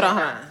 okay, hold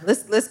on.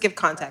 Let's give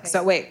context.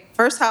 Okay. So wait,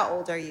 first, how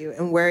old are you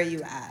and where are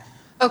you at?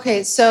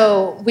 Okay,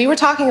 so we were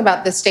talking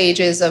about the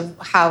stages of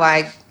how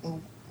I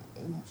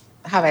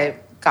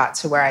got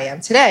to where I am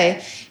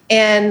today.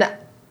 And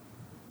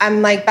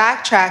I'm like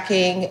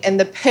backtracking, and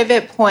the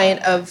pivot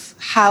point of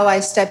how I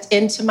stepped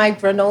into my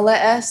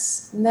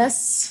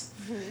granola-ness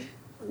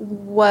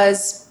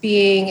was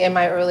being in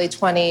my early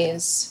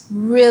 20s.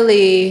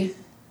 Really,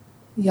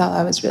 y'all,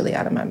 I was really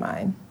out of my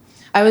mind.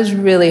 I was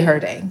really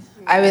hurting.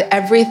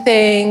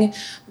 Everything,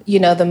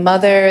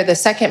 the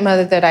second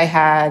mother that I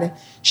had,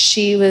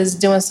 she was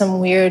doing some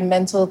weird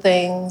mental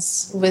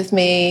things with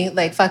me,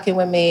 like fucking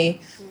with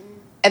me,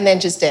 and then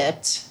just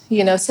dipped.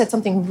 Said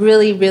something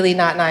really, really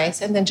not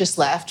nice, and then just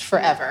left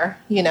forever,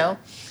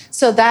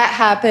 So that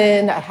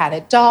happened. I had a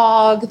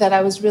dog that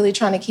I was really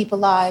trying to keep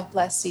alive.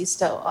 Bless you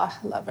still. Oh,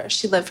 I love her.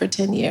 She lived for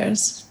 10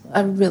 years.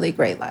 A really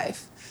great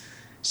life.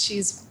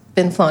 She's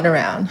been flown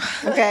around.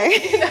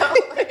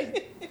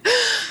 Okay.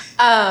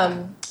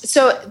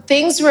 So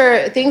things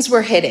were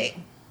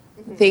hitting.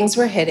 Things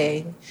were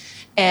hitting.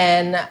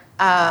 And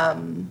I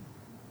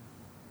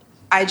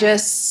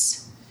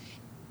just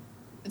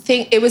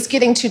think it was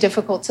getting too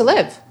difficult to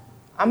live.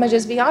 I'm going to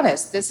just be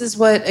honest. This is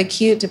what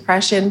acute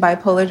depression,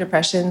 bipolar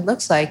depression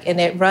looks like.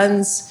 And it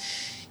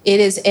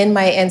is in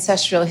my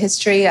ancestral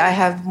history. I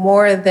have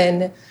more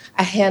than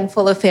a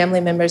handful of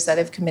family members that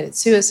have committed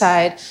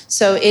suicide.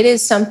 So it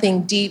is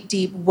something deep,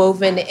 deep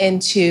woven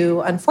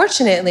into,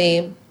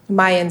 unfortunately,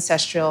 my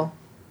ancestral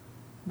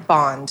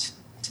bond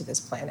to this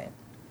planet.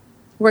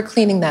 We're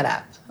cleaning that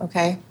up,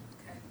 okay?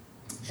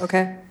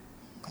 Okay.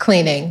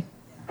 Cleaning.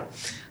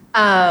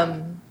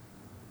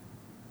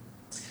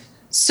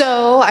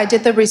 So I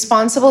did the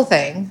responsible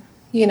thing.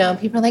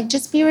 People are like,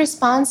 just be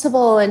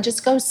responsible and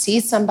just go see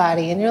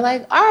somebody. And you're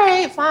like, all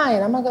right,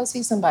 fine, I'm gonna go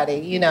see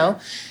somebody,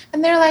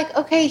 And they're like,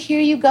 okay,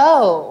 here you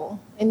go.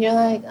 And you're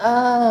like,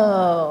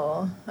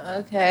 oh,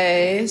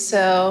 okay.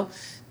 So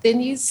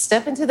then you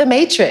step into the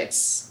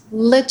matrix.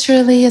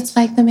 Literally, it's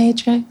like the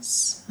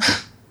Matrix.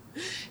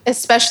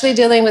 Especially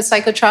dealing with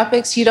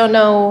psychotropics, you don't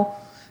know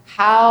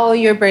how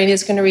your brain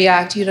is going to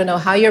react. You don't know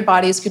how your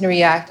body is going to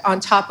react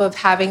on top of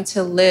having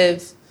to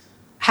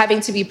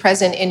be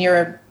present in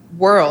your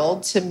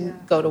world to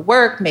go to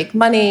work, make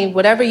money,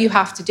 whatever you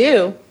have to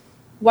do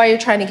while you're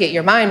trying to get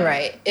your mind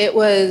right.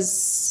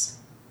 That's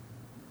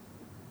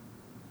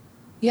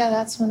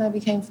when I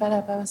became fed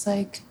up. I was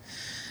like,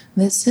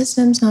 this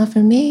system's not for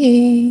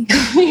me.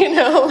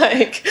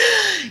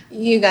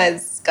 You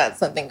guys got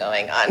something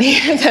going on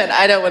here that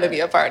I don't want to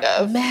be a part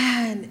of.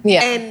 Man.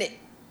 Yeah. And,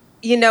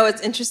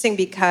 it's interesting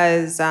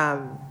because I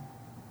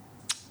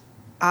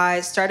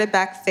started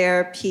back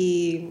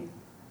therapy,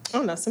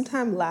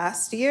 sometime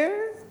last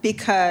year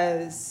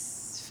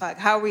because,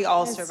 how are we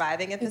all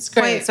surviving at this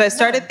point? So I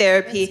started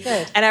therapy,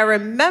 and I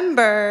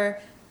remember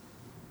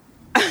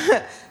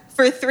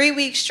for 3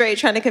 weeks straight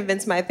trying to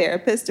convince my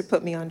therapist to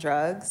put me on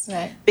drugs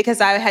because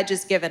I had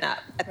just given up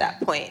at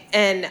that point.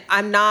 And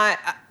I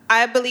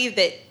believe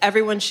that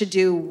everyone should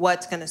do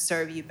what's going to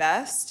serve you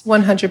best.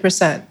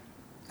 100%.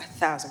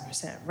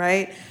 1,000%,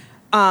 right?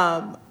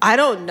 I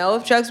don't know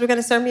if drugs were going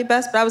to serve me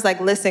best, but I was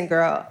like, listen,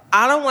 girl,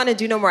 I don't want to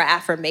do no more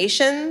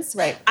affirmations.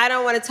 Right. I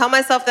don't want to tell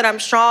myself that I'm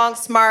strong,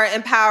 smart,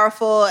 and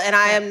powerful, and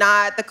I am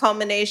not the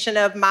culmination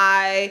of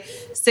my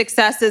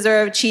successes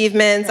or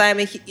achievements.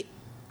 Right.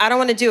 I don't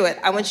want to do it.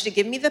 I want you to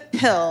give me the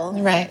pill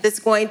that's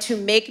going to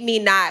make me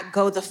not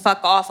go the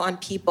fuck off on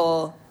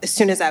people as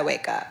soon as I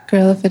wake up.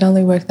 Girl, if it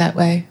only worked that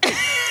way. And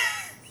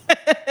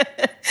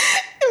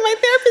my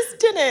therapist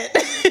didn't.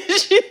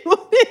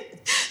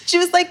 She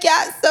was like,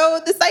 yeah,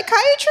 so the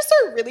psychiatrists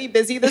are really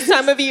busy this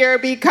time of year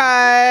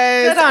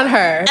because good on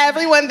her.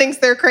 Everyone thinks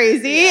they're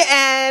crazy.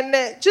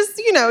 And just,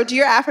 do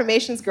your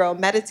affirmations, girl.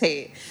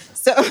 Meditate.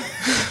 So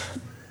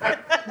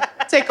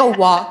take a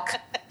walk.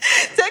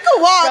 Take a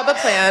walk. Rub a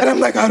plant. And I'm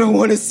like, I don't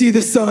want to see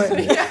the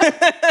sun.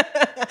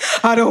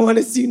 I don't want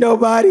to see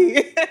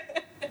nobody.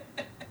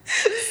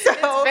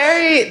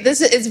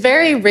 It's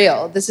very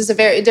real.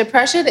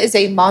 Depression is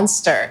a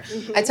monster.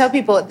 Mm-hmm. I tell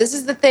people, this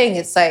is the thing.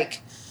 It's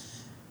like,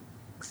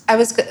 I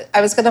was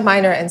going to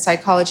minor in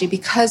psychology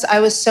because I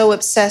was so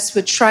obsessed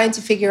with trying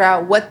to figure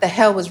out what the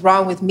hell was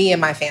wrong with me and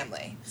my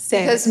family.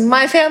 Same. Because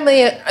my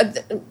family,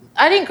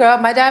 I didn't grow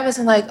up. My dad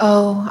wasn't like,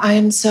 oh, I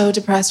am so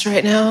depressed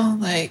right now.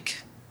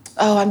 Like,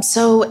 oh, I'm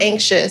so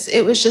anxious.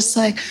 It was just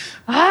like,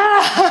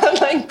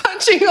 like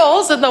punching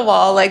holes in the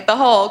wall, like the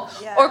Hulk,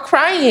 or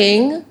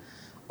crying,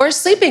 or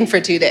sleeping for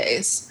 2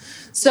 days.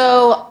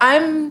 So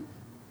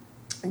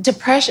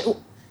depression.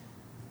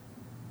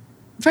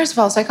 First of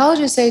all,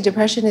 psychologists say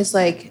depression is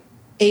like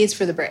AIDS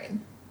for the brain.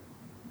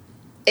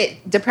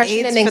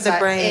 Depression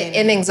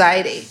and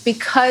anxiety,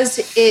 because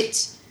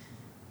it's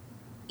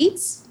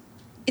eating.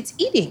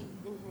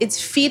 Mm-hmm. It's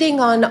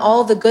feeding on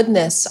all the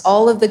goodness,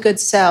 all of the good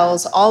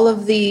cells, all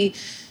of the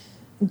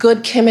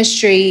good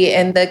chemistry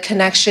and the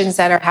connections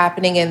that are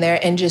happening in there,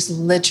 and just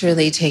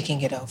literally taking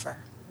it over.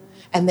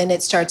 And then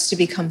it starts to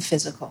become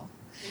physical.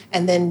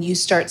 And then you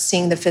start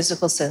seeing the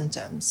physical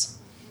symptoms.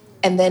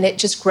 And then it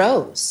just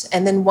grows.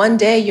 And then one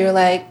day you're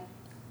like,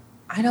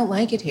 I don't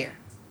like it here.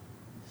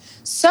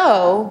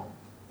 So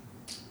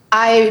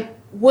I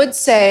would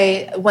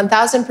say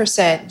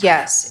 1,000%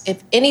 yes.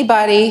 If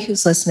anybody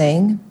who's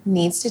listening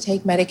needs to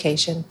take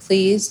medication,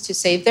 please, to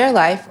save their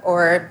life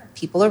or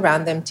people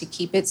around them to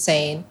keep it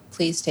sane,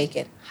 please take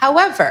it.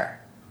 However,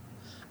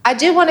 I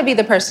do want to be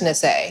the person to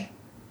say,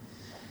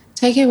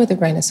 take it with a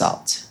grain of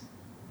salt,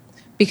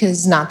 because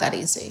it's not that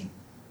easy.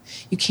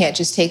 You can't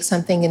just take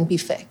something and be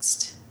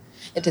fixed.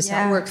 It does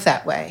not work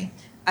that way.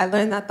 I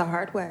learned that the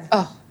hard way.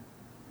 Oh.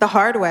 The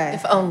hard way.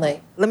 If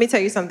only. Let me tell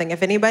you something.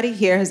 If anybody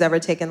here has ever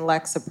taken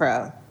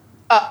Lexapro,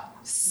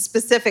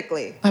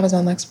 specifically. I was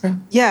on Lexapro.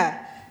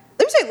 Yeah.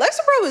 Let me tell you,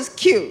 Lexapro was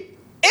cute.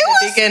 It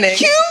was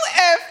cute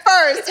at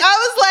first. I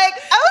was like,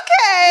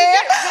 okay,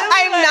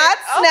 I'm not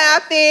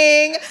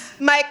snapping.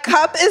 My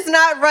cup is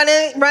not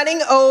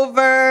running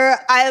over.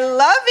 I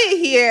love it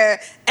here.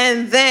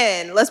 And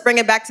then, let's bring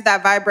it back to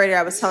that vibrator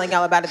I was telling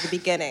y'all about at the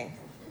beginning.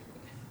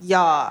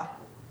 Y'all,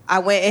 I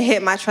went and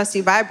hit my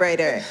trusty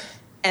vibrator,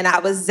 and I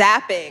was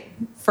zapping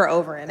for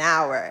over an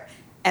hour,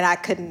 and I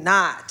could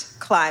not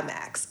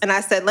climax. And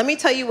I said, let me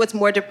tell you what's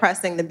more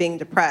depressing than being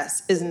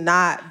depressed is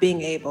not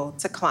being able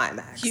to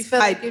climax. You feel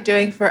like you're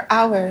doing for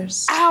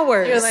hours.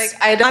 Hours. You're like,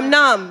 I'm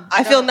numb.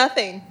 I feel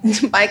nothing.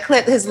 My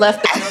clit has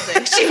left the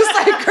building. She was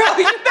like, girl,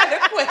 you better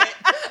quit.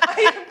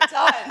 I am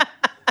done.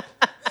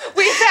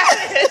 We've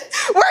had it.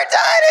 We're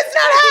done. It's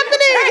not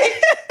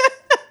happening.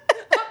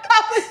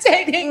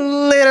 Palpitating.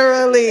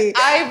 Literally.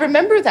 I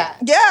remember that.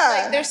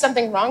 Yeah. Like, there's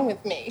something wrong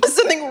with me. There's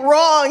something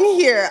wrong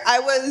here. I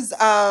was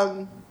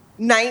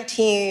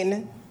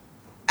 19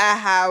 at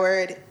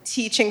Howard,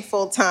 teaching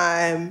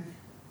full-time.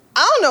 I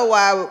don't know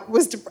why I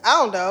was,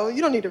 I don't know.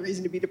 You don't need a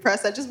reason to be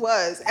depressed. I just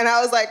was. And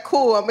I was like,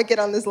 cool, I'm going to get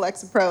on this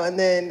Lexapro. And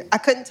then I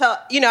couldn't tell,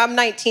 I'm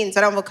 19, so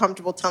I don't feel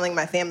comfortable telling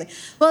my family,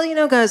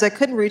 well, guys, I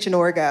couldn't reach an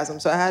orgasm,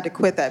 so I had to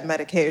quit that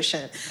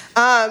medication.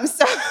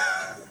 So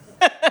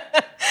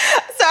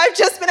I've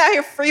just been out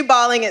here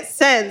freeballing it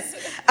since.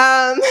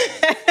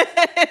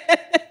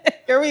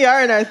 Here we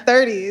are in our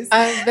 30s.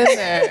 I've been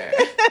there.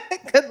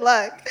 Good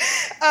luck.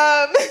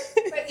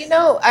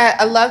 But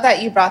I love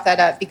that you brought that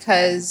up,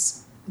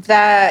 because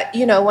that,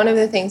 one of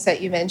the things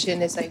that you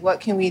mentioned is like, what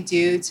can we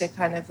do to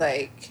kind of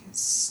like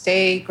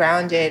stay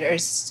grounded or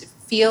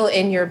feel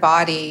in your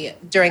body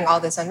during all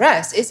this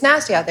unrest? It's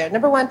nasty out there.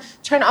 Number one,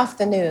 turn off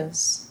the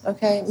news,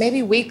 okay?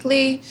 Maybe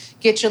weekly,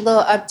 get your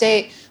little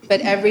update,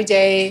 but every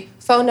day,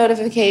 phone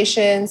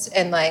notifications,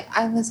 and like,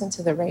 I listen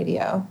to the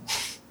radio.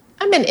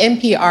 I'm an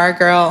NPR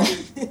girl.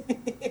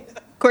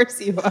 Of course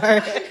you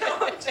are.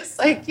 Just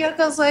like,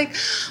 Yoko's like,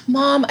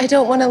 Mom, I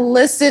don't want to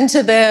listen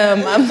to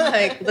them. I'm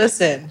like,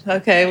 listen,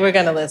 okay, we're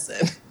going to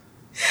listen.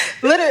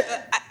 Literally,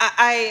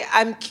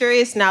 I'm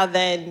curious now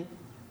then,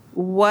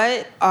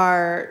 what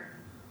are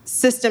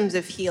systems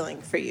of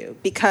healing for you?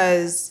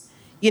 Because,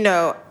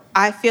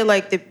 I feel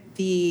like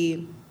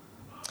the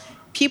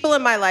people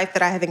in my life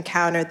that I have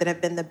encountered that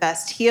have been the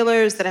best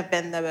healers, that have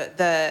been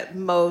the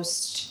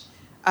most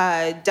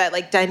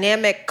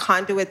dynamic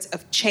conduits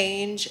of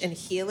change and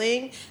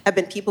healing have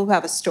been people who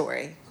have a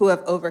story, who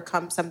have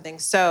overcome something.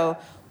 So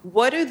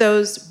what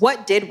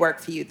did work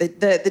for you?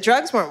 The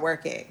drugs weren't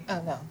working.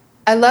 Oh, no.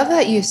 I love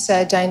that you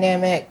said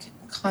dynamic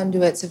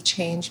conduits of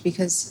change,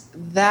 because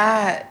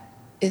that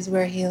is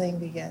where healing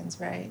begins,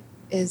 right?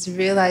 Is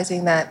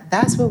realizing that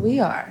that's what we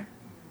are.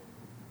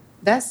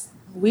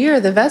 We are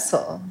the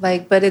vessel,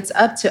 but it's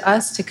up to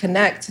us to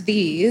connect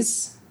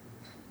these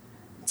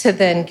to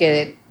then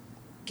get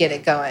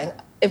it going.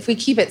 If we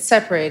keep it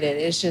separated,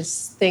 it's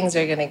just, things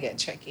are going to get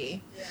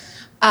tricky. Yeah.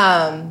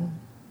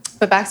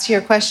 But back to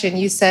your question,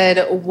 you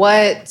said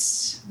what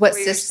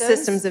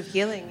systems of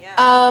healing?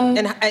 Yeah.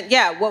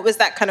 And what was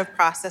that kind of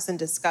process in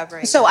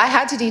discovering? So I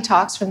had to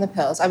detox from the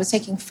pills. I was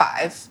taking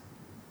 5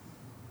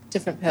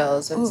 different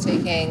pills. I was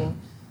taking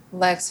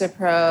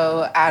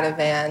Lexapro,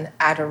 Ativan,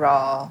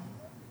 Adderall,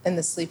 and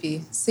the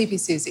Sleepy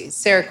Susie,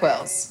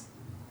 Seroquels.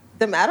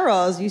 The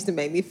Adderalls used to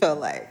make me feel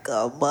like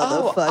a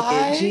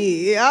motherfucking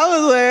G. I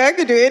was like, I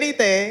could do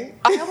anything.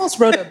 I almost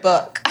wrote a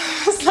book.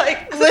 I was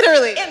like,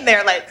 literally in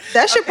there, like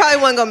that shit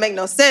probably wasn't gonna make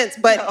no sense.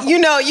 But you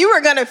know, you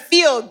were gonna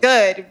feel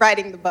good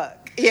writing the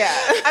book. Yeah,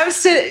 I was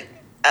sitting.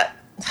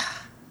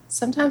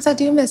 Sometimes I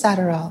do miss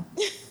Adderall.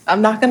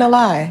 I'm not gonna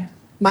lie.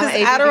 Because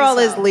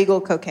Adderall is legal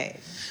cocaine.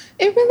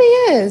 It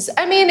really is.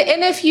 I mean,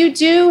 and if you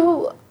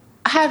do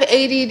have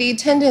ADD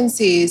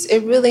tendencies,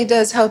 it really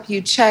does help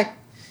you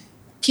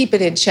keep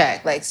it in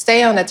check. Like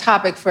stay on a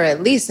topic for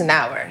at least an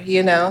hour,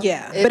 you know?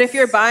 Yeah. But if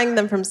you're buying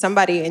them from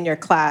somebody in your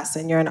class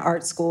and you're in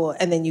art school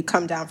and then you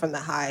come down from the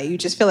high, you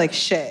just feel like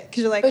shit.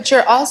 Because you're like... But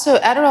you're also,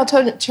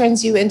 Adderall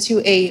turns you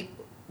into a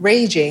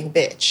raging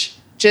bitch.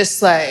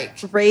 Just like...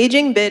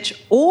 Raging bitch,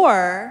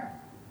 or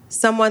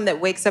someone that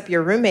wakes up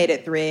your roommate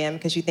at 3 a.m.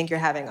 because you think you're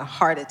having a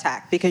heart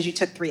attack because you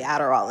took 3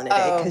 Adderall in a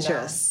day because you're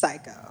a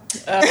psycho.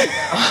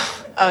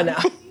 Oh, no.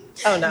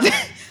 Oh, no.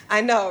 I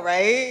know,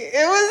 right?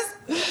 I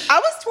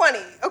was 20.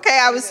 Okay,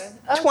 I was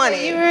 20.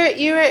 Okay,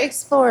 you were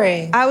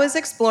exploring. I was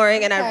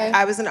exploring, and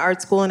I was in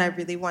art school, and I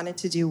really wanted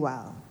to do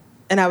well.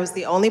 And I was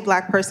the only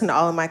Black person in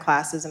all of my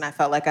classes, and I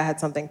felt like I had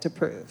something to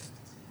prove.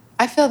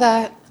 I feel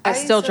that. I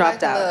still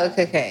dropped out.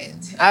 Cocaine.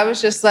 I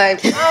was just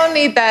like, I don't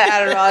need that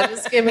Adderall.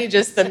 Just give me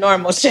just the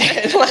normal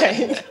shit.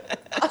 Like,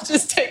 I'll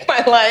just take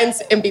my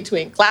lines in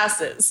between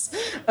classes.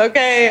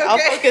 Okay? I'll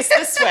focus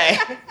this way.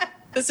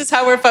 This is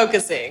how we're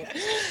focusing.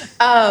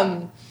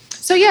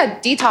 So yeah,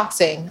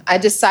 detoxing.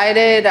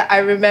 I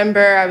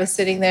remember I was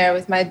sitting there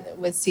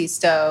with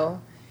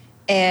Sisto,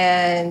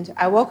 and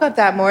I woke up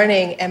that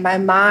morning and my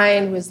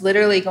mind was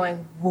literally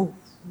going woof,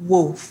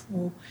 woof,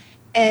 woof.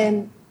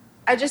 And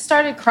I just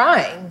started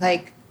crying.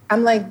 Like,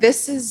 I'm like,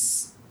 this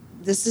is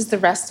the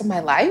rest of my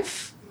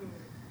life?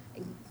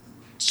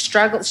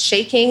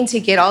 Shaking to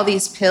get all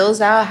these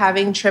pills out,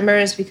 having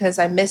tremors because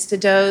I missed a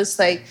dose,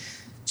 like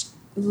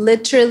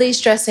literally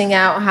stressing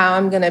out how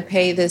I'm gonna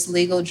pay this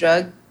legal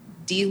drug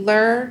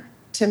dealer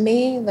to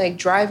me, like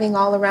driving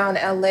all around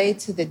LA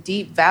to the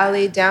Deep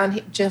Valley down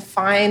here to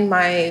find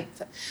my,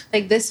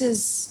 like this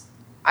is,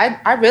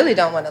 I really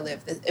don't want to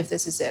live if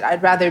this is it.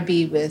 I'd rather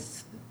be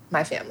with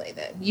my family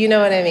then. You know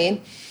what I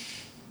mean?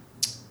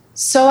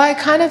 So I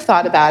kind of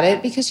thought about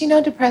it because, you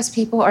know, depressed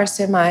people are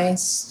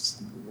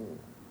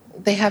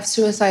they have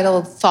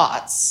suicidal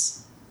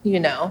thoughts, you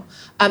know,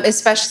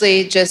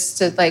 especially just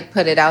to like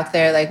put it out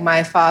there, like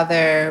my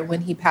father,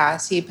 when he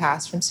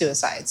passed from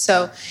suicide.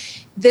 So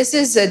this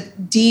is a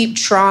deep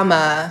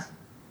trauma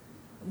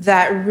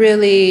that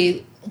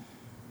really,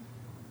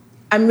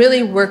 I'm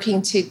really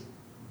working to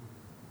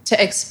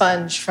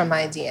expunge from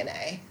my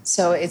DNA.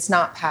 So it's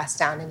not passed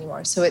down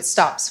anymore. So it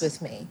stops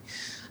with me.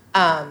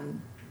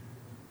 And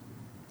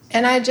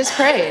I just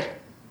prayed.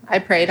 I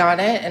prayed on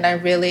it, and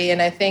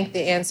I think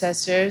the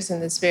ancestors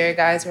and the spirit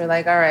guides were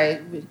like, all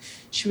right,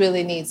 she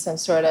really needs some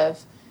sort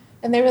of,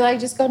 and they were like,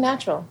 just go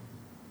natural.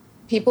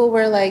 People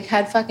were like,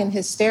 had fucking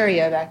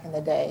hysteria back in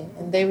the day,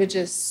 and they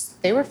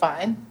were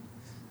fine.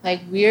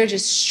 Like, we're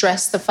just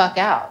stressed the fuck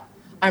out.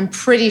 I'm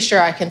pretty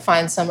sure I can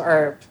find some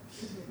herb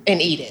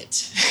and eat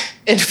it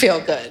and feel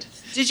good.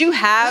 Did you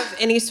have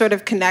any sort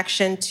of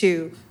connection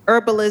to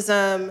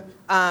herbalism,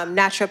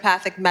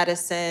 naturopathic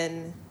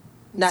medicine?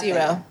 Nothing.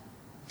 Zero.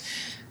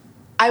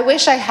 I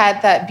wish I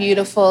had that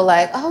beautiful,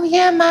 like, oh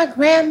yeah, my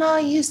grandma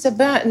used to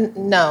burn.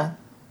 No.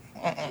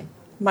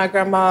 My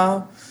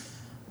grandma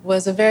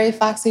was a very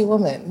foxy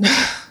woman.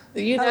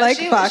 You know, I like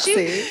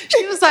foxy.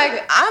 She was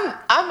like, I'm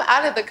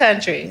out of the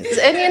country.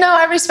 And you know,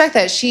 I respect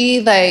that. She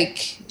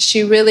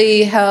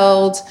really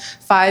held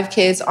 5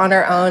 kids on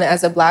her own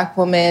as a Black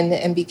woman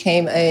and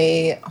became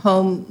a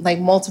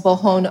multiple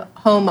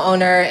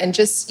homeowner, and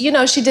just, you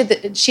know, she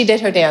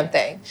did her damn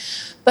thing.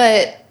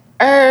 But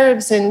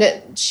herbs,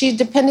 and she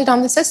depended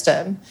on the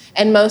system.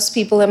 And most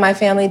people in my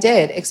family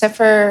did, except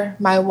for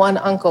my one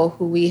uncle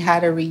who we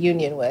had a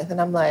reunion with.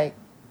 And I'm like,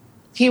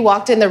 he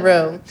walked in the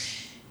room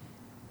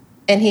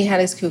and he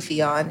had his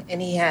kufi on and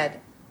he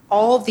had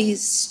all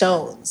these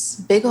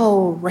stones, big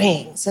old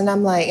rings. And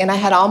I'm like, and I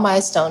had all my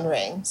stone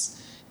rings.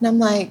 And I'm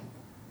like,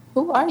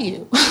 who are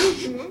you?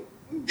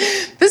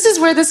 This is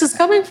where this is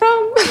coming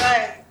from?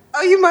 Right.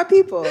 Oh, you my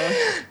people.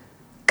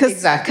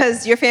 Exactly.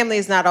 Because your family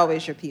is not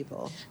always your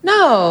people.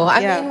 No,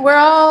 I mean, we're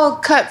all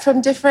cut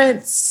from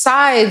different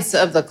sides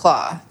of the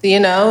cloth, you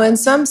know, and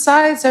some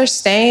sides are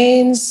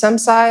stained, some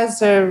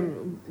sides are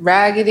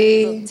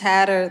raggedy, a little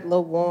tattered, a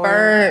little worn,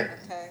 burnt,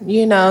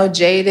 you know,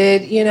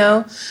 jaded, you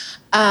know.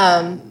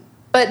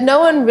 But no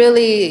one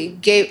really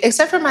gave,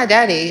 except for my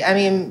daddy. I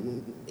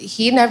mean,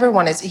 he never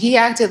wanted to. He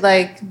acted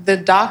like the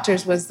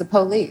doctors was the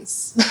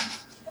police.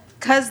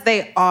 Because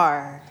they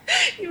are.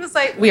 He was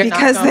like, we are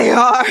because not going. they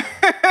are.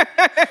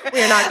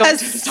 We are not going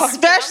to talk.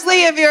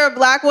 Especially if you're a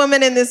Black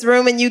woman in this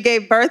room and you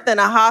gave birth in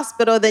a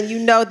hospital, then you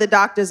know the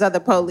doctors are the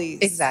police.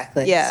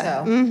 Exactly.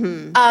 Yeah.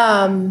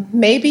 So,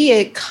 maybe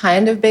it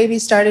kind of baby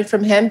started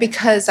from him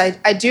because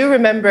I do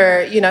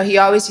remember, he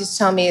always used to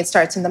tell me it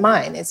starts in the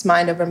mind. It's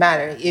mind over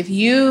matter. If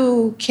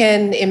you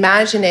can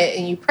imagine it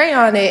and you pray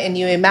on it and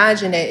you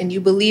imagine it and you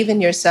believe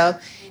in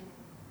yourself,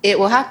 it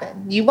will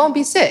happen. You won't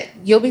be sick.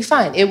 You'll be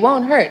fine. It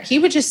won't hurt. He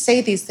would just say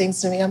these things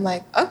to me. I'm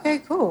like, okay,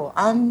 cool.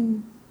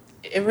 I'm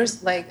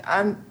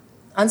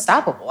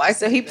unstoppable.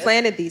 So he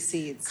planted these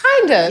seeds.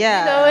 Kind of,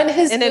 yeah. In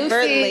his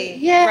inadvertently.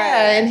 Goofy, yeah,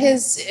 right.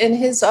 in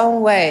his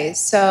own way.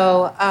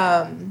 So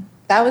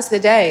that was the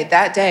day.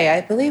 That day,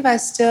 I believe I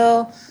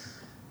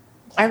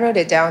wrote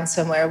it down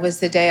somewhere, was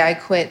the day I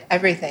quit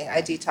everything.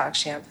 I detoxed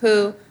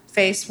shampoo,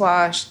 face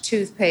wash,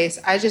 toothpaste.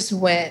 I just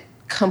went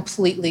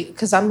completely,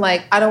 because I'm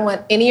like, I don't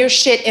want any of your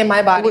shit in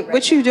my body.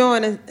 What you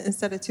doing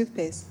instead of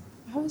toothpaste?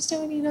 I was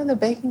doing, the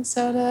baking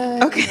soda.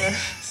 Okay.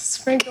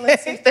 Sprinkling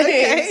some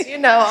things,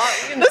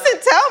 Listen,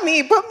 tell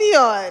me, put me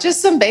on.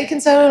 Just some baking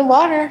soda and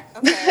water.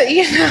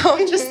 Okay.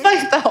 Just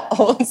like the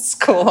old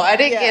school. I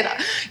didn't get,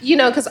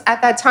 because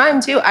at that time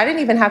too, I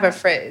didn't even have a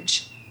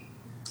fridge.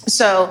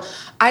 So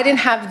I didn't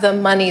have the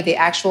money, the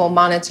actual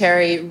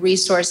monetary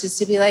resources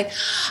to be like,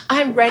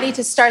 I'm ready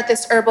to start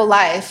this herbal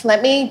life.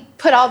 Let me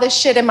put all this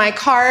shit in my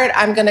cart.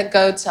 I'm going to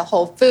go to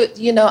Whole Foods.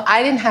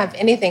 I didn't have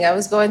anything. I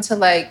was going to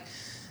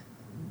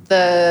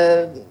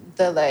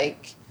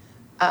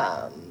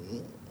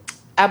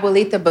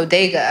Abuelita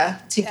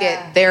Bodega to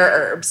get their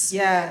herbs.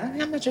 Yeah. I'm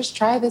going to just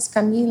try this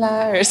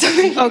Camila or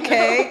something.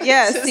 Okay.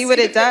 Yeah. See what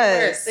it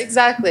does.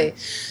 Exactly.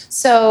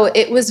 So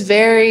it was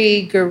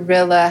very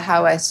guerrilla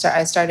how I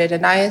started a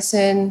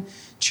niacin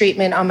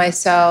treatment on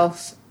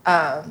myself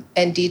and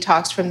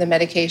detoxed from the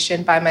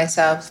medication by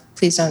myself.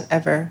 Please don't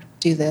ever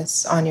do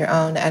this on your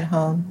own at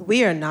home.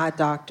 We are not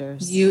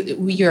doctors.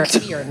 We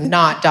are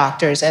not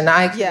doctors. And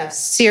I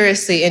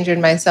seriously injured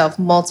myself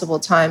multiple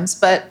times.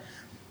 But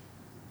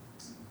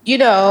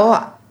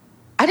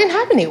I didn't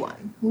have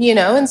anyone,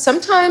 and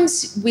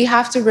sometimes we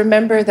have to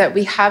remember that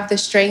we have the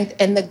strength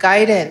and the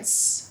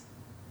guidance.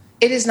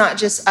 It is not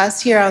just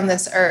us here on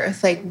this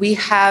earth. We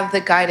have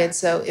the guidance.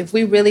 So if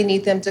we really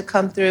need them to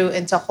come through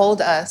and to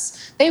hold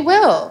us, they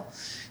will.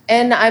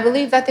 And I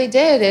believe that they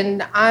did.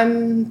 And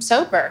I'm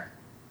sober.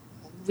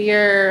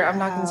 I'm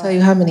not going to tell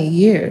you how many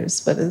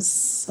years, but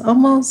it's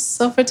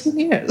almost over 10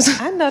 years.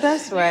 I know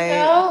that's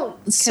right.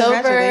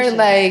 Sober,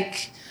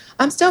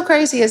 I'm still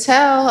crazy as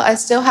hell. I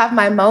still have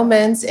my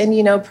moments. And,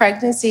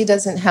 pregnancy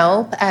doesn't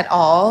help at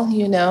all.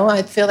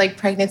 I feel like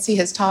pregnancy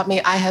has taught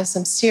me I have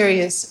some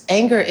serious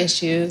anger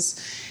issues.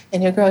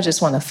 And your girl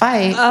just want to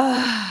fight.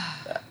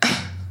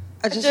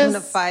 I just want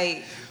to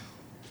fight.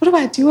 What do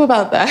I do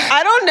about that?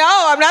 I don't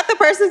know. I'm not the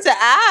person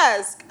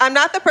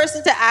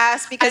to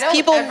ask. Because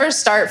people never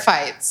start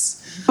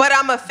fights. But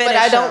I'm a finisher.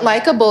 But I don't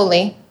like a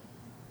bully.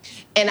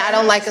 And I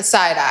don't like a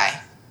side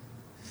eye.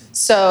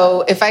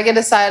 So if I get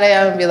a side eye,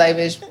 I'm going to be like,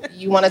 bitch,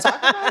 you want to talk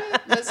about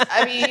it? It's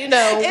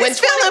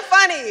feeling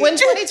funny. When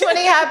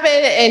 2020 happened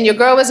and your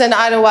girl was in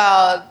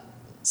Idlewild,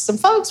 some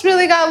folks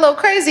really got a little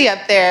crazy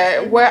up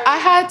there where I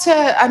had to,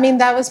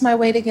 that was my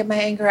way to get my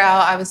anger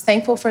out. I was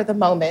thankful for the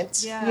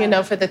moment,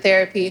 for the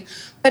therapy.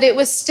 But it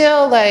was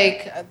still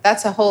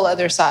that's a whole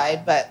other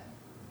side. But,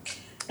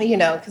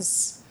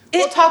 because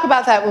we'll talk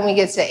about that when we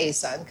get to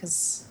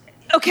ASUN.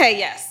 Okay,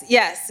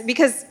 yes,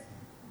 because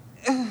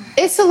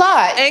it's a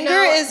lot.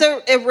 Anger is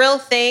a real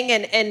thing.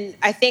 And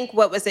I think,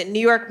 what was it, New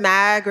York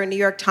Mag or New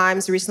York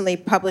Times recently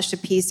published a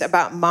piece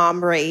about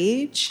mom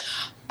rage.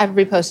 I've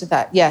reposted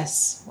that,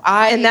 yes.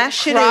 I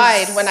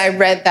cried when I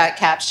read that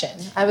caption.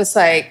 I was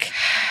like,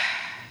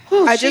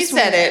 she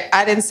said it.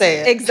 I didn't say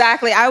it.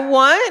 Exactly. I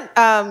want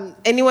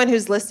anyone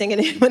who's listening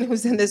and anyone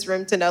who's in this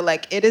room to know,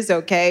 it is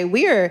okay.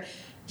 We are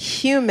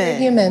human. We're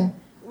human.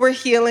 We're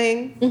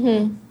healing.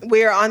 Mm-hmm.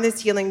 We're on this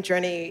healing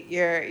journey.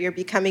 You're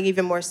becoming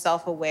even more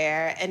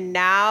self-aware. And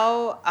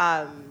now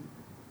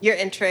you're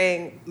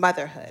entering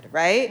motherhood,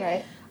 right?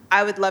 Right.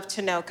 I would love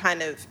to know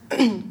kind of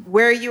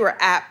where you were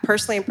at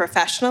personally and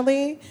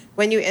professionally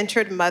when you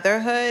entered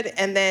motherhood.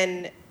 And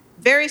then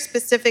very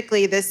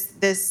specifically,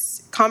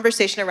 this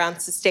conversation around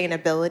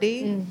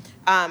sustainability.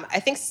 I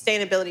think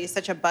sustainability is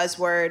such a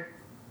buzzword.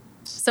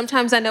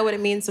 Sometimes I know what it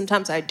means,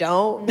 sometimes I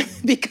don't,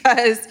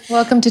 because...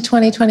 Welcome to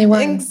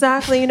 2021.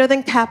 Exactly.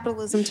 Then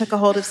capitalism took a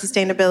hold of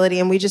sustainability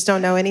and we just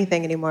don't know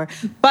anything anymore.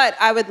 But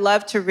I would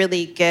love to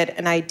really get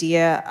an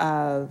idea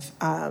of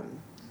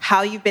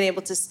how you've been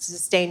able to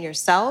sustain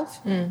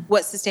yourself,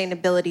 what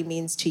sustainability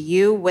means to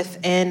you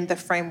within the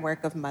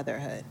framework of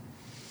motherhood.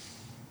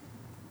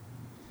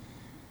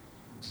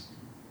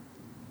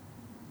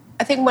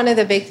 I think one of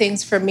the big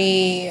things for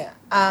me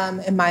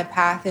in my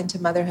path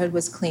into motherhood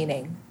was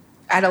cleaning.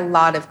 I had a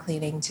lot of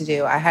cleaning to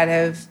do.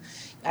 I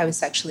was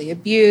sexually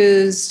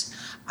abused.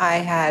 I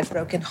had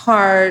broken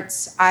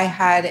hearts. I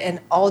had an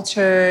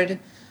altered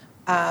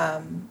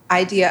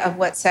idea of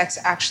what sex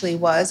actually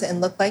was and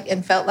looked like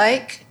and felt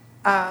like.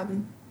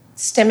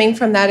 stemming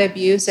from that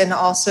abuse and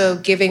also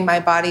giving my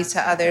body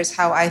to others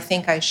how I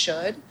think I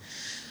should.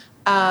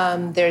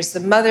 There's the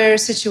mother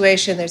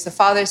situation, there's the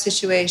father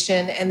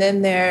situation, and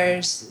then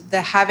there's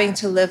the having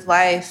to live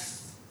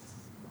life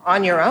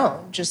on your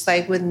own, just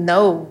like with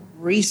no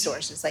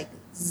resources, like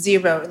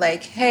zero.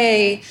 Like,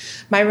 hey,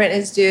 my rent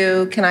is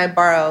due, can I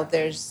borrow?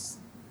 There's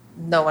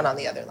no one on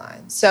the other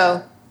line.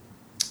 So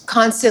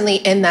constantly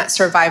in that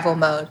survival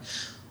mode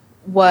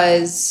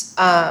was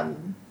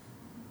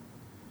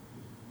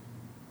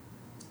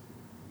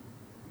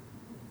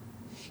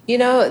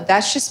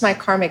that's just my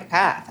karmic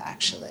path,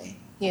 actually.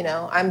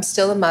 I'm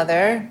still a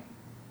mother,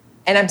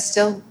 and I'm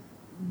still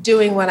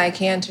doing what I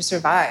can to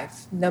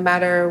survive, no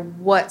matter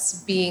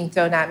what's being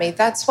thrown at me.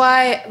 That's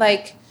why,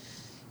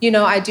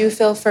 I do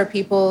feel for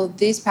people.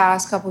 These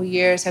past couple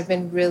years have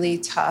been really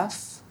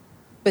tough.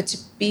 But to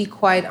be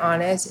quite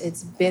honest,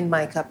 it's been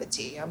my cup of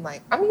tea. I'm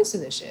like, I'm used to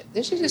this shit.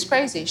 This shit is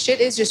crazy. Shit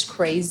is just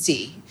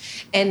crazy.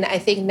 And I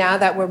think now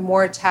that we're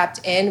more tapped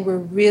in, we're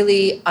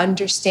really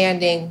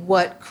understanding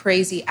what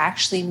crazy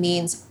actually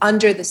means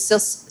under the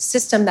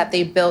system that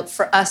they built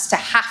for us to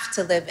have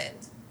to live in,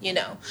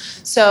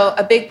 So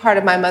a big part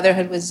of my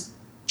motherhood was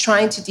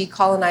trying to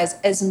decolonize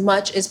as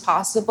much as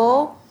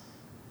possible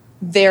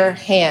their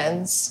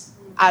hands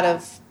out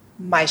of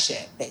my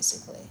shit,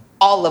 basically.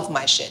 All of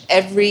my shit,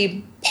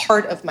 every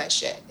part of my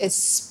shit,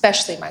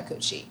 especially my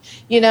coochie.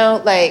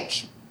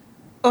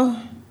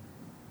 Oh,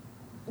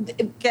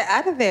 get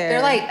out of there.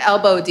 They're like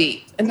elbow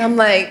deep. And I'm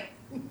like,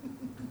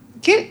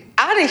 get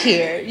out of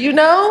here,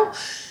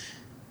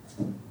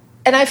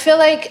 And I feel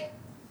like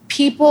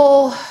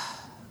people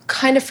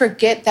kind of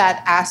forget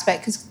that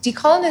aspect because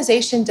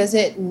decolonization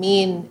doesn't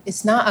mean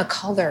it's not a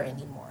color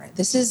anymore.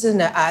 This is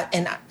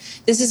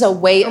this is a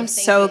way of thinking. I'm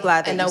so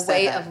glad that and you a said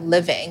way that. of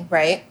living,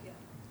 right?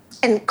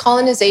 And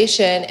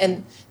colonization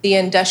and the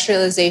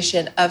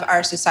industrialization of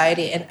our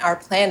society and our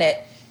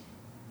planet,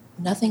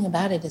 nothing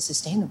about it is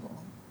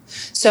sustainable.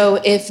 So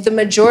if the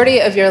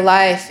majority of your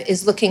life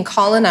is looking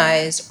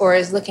colonized or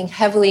is looking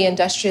heavily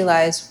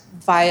industrialized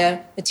via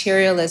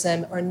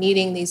materialism or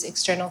needing these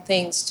external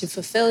things to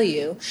fulfill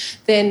you,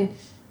 then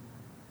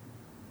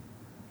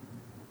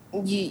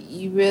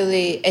you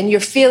really, and you're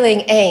feeling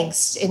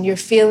angst and you're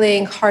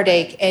feeling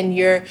heartache and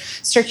your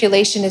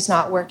circulation is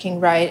not working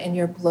right and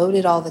you're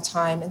bloated all the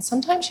time. And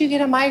sometimes you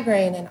get a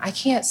migraine and I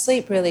can't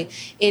sleep really.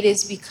 It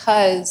is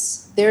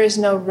because there is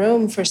no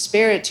room for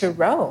spirit to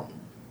roam.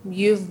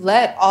 You've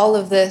let all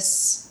of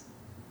this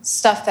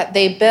stuff that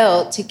they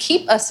built to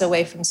keep us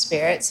away from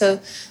spirit.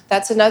 So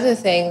that's another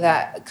thing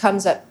that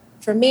comes up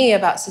for me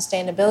about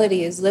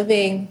sustainability is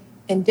living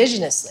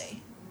indigenously,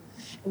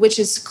 which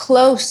is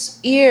close,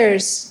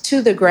 ears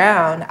to the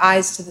ground,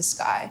 eyes to the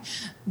sky.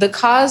 The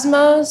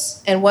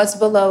cosmos and what's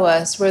below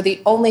us were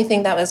the only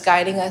thing that was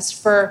guiding us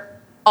for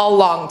a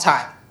long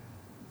time.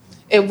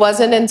 It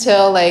wasn't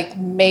until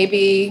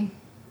maybe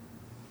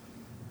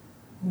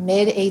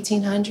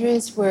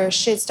mid-1800s where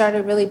shit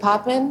started really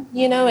popping,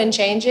 and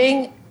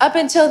changing. Up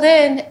until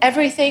then,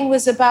 everything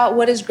was about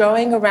what is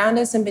growing around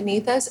us and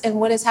beneath us and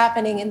what is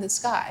happening in the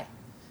sky.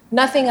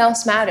 Nothing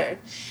else mattered.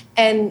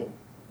 And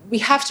we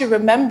have to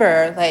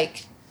remember,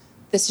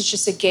 this is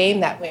just a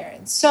game that we're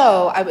in.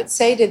 So I would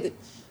say to the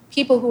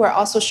people who are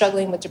also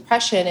struggling with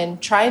depression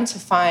and trying to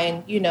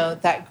find,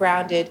 that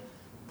grounded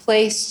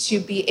place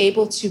to be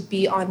able to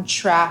be on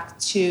track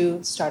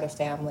to start a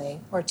family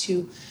or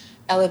to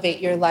elevate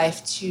your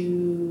life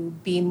to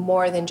be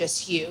more than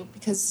just you.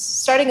 Because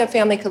starting a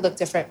family could look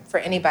different for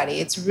anybody.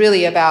 It's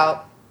really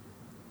about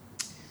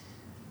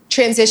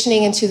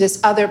transitioning into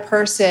this other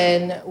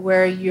person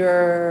where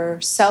you're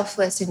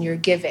selfless and you're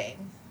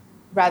giving,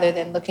 rather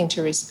than looking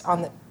to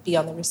be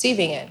on the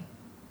receiving end,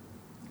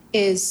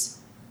 is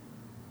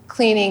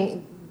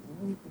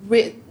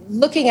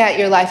looking at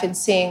your life and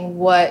seeing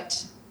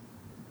what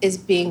is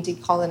being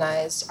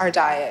decolonized, our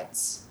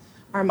diets,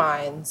 our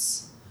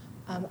minds,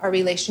 our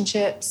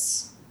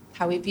relationships,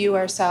 how we view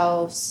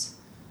ourselves,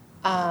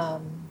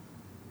 our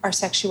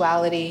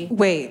sexuality.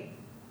 Wait,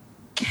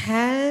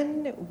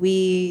 can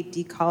we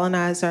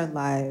decolonize our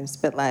lives,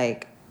 but I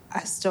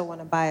still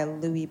want to buy a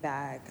Louis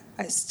bag.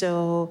 We're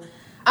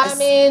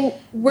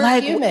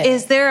human.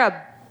 Is there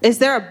a,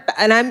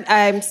 and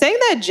I'm saying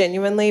that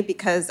genuinely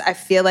because I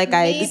feel like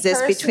I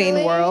exist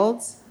between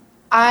worlds.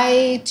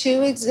 I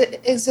too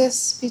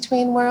exist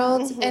between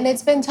worlds, and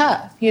it's been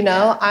tough.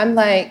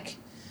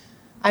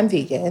 I'm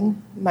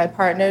vegan. My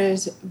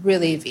partner's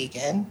really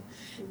vegan,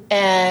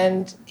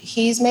 and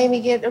he's made me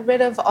get rid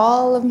of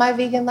all of my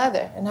vegan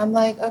leather. And I'm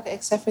like, okay,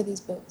 except for these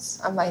boots.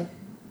 I'm like,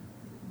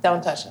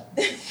 don't touch them.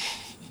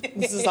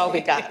 This is all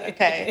we got,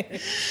 okay?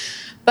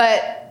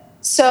 But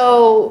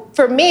so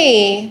for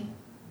me,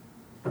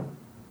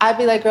 I'd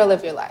be like, girl,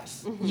 live your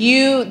life.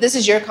 Mm-hmm. This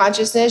is your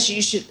consciousness.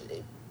 You should,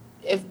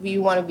 if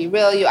you want to be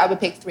real, I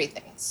would pick 3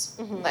 things.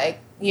 Mm-hmm.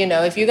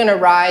 If you're going to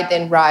ride,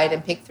 then ride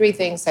and pick 3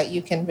 things that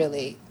you can't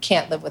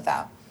live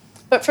without.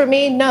 But for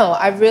me, no,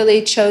 I've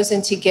really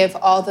chosen to give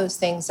all those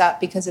things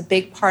up because a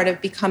big part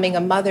of becoming a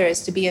mother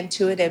is to be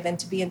intuitive. And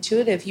to be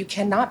intuitive, you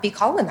cannot be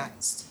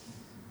colonized.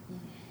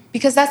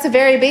 Because that's the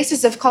very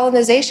basis of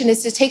colonization,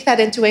 is to take that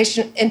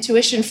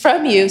intuition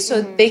from you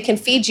so they can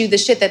feed you the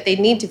shit that they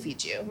need to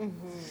feed you.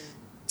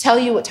 Tell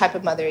you what type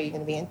of mother are you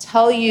going to be, and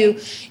tell you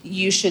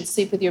you should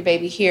sleep with your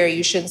baby here,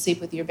 you shouldn't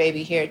sleep with your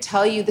baby here.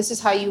 Tell you this is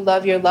how you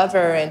love your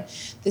lover, and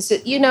this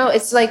is,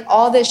 it's like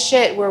all this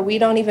shit where we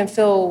don't even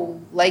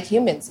feel like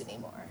humans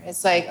anymore.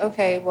 It's like,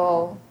 okay,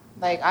 well,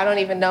 like I don't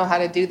even know how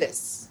to do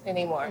this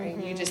anymore.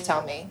 You just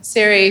tell me,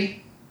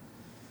 Siri,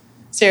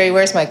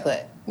 where's my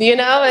clit?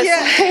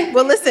 It's like,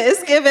 well, listen,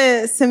 it's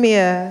given,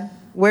 Samia,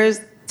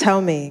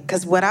 tell me,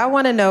 because what I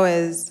want to know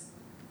is,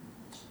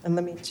 and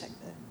let me check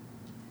that.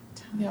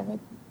 Tell me what.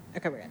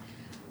 Okay, we're good.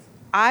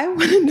 I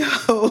want to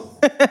know,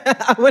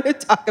 I want to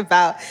talk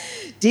about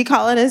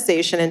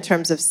decolonization in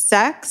terms of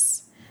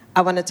sex.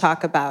 I want to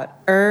talk about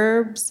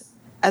herbs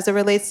as it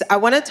relates to, I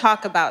want to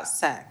talk about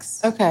sex.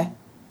 Okay.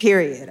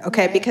 Period.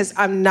 Okay, right. Because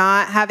I'm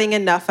not having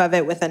enough of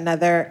it with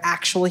another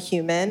actual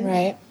human.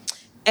 Right.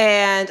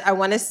 And I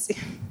want to see.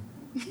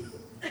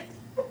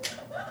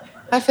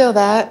 I feel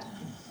that.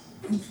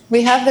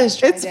 We have those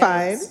dry It's days.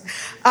 fine.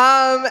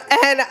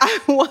 And I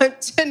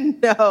want to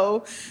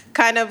know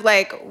kind of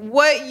like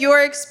what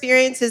your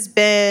experience has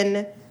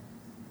been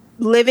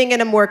living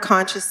in a more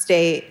conscious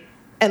state,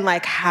 and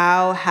like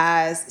how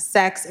has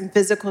sex and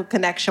physical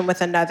connection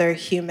with another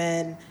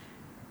human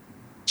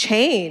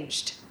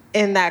changed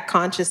in that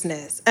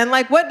consciousness? And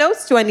like what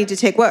notes do I need to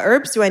take? What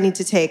herbs do I need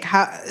to take?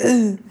 How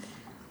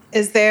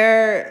is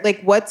there,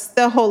 like, what's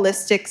the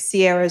holistic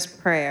Sierra's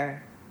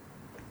prayer?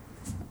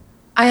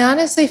 I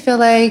honestly feel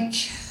like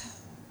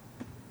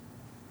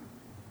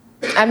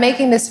I'm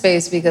making this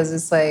face because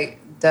it's like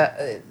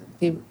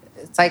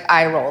it's like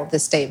eye roll. The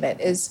statement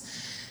is,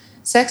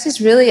 sex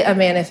is really a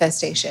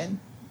manifestation,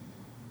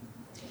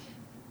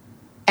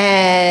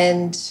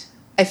 and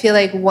I feel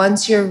like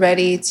once you're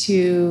ready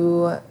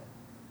to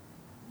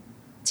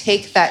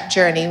take that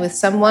journey with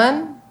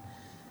someone,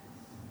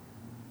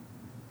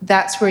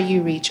 that's where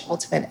you reach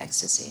ultimate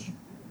ecstasy.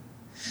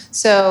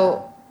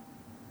 So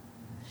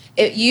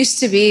it used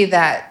to be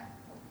that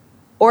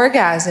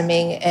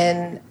orgasming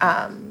and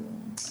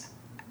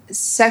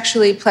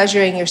sexually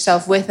pleasuring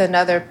yourself with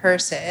another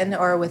person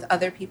or with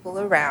other people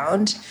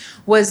around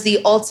was the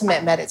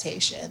ultimate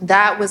meditation.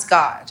 That was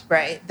God,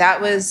 right? That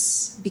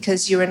was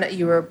because you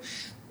were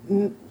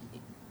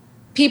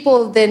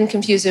people then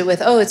confuse it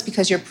with, it's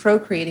because you're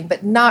procreating,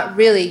 but not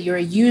really. You're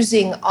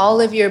using all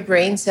of your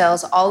brain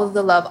cells, all of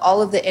the love,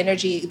 all of the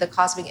energy, the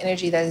cosmic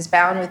energy that is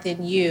bound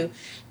within you,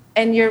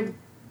 and you're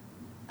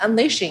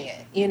unleashing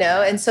it,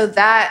 And so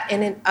that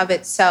in and of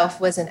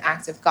itself was an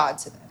act of God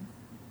to them,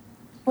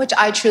 which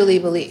I truly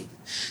believe.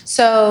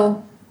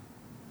 So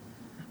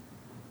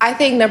I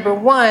think, number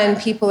one,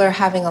 people are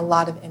having a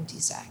lot of empty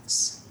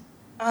sex.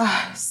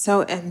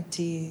 So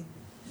empty.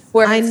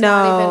 Where it's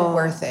not even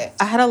worth it.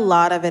 I had a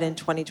lot of it in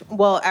 2020.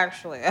 Well,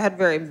 actually, I had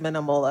very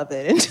minimal of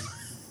it in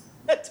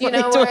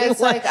 2021. Where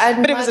it's like, I'd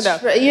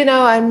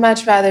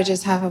much rather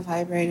just have a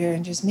vibrator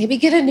and just maybe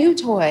get a new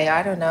toy.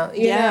 I don't know.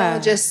 You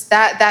know, just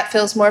that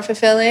feels more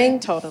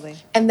fulfilling. Totally.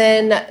 And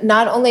then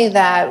not only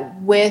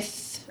that,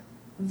 with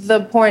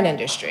the porn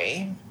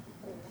industry,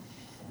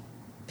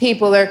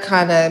 people are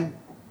kind of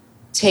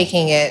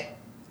taking it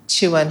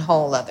to a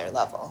whole other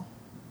level.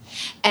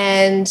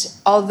 And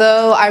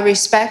although I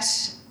respect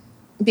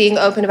being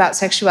open about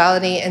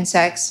sexuality and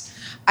sex,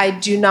 I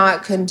do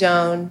not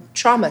condone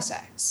trauma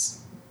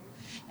sex.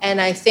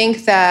 And I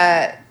think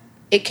that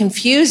it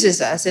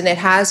confuses us, and it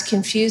has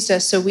confused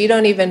us, so we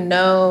don't even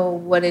know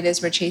what it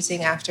is we're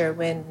chasing after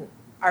when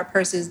our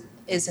purse is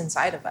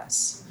inside of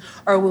us,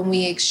 or when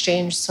we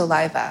exchange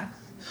saliva,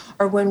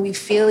 or when we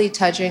feel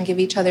each other and give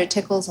each other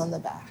tickles on the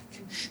back.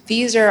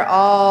 These are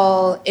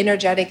all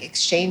energetic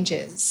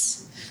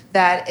exchanges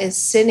that is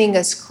sending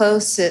us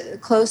closer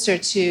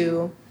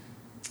to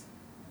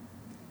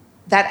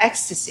that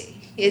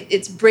ecstasy.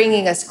 It's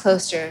bringing us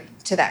closer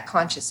to that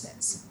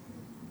consciousness.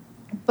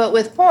 But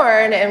with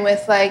porn and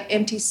with like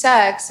empty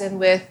sex and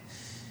with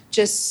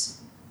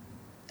just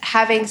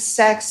having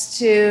sex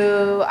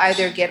to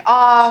either get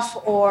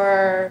off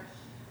or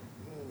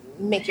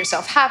make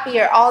yourself happy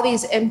or all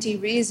these empty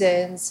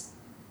reasons,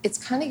 it's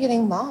kind of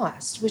getting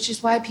lost, which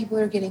is why people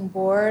are getting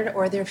bored,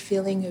 or they're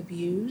feeling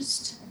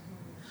abused,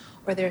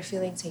 or they're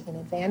feeling taken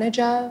advantage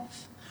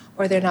of,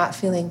 or they're not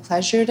feeling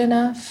pleasured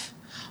enough,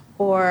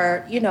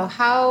 or,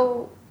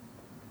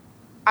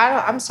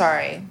 I'm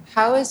sorry,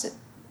 how is it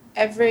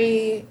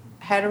every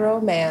hetero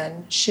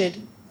man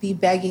should be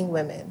begging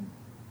women?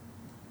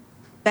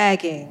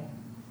 Begging.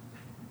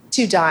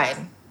 To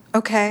dine.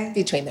 Okay.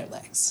 Between their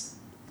legs.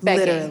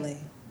 Begging. Literally.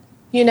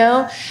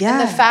 Yeah.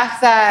 And the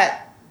fact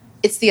that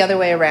it's the other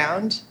way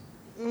around,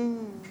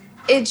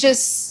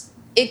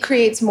 it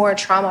creates more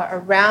trauma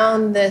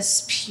around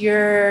this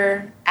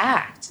pure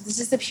act. This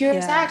is the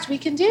purest act we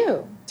can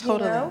do.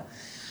 Totally.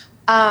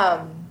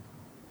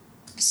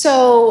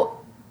 So,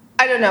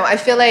 I don't know. I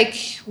feel like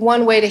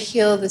one way to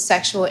heal the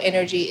sexual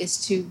energy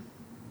is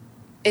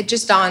it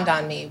just dawned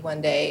on me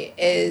one day,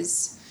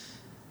 is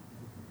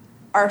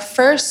our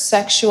first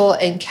sexual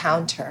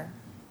encounter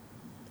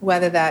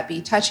whether that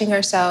be touching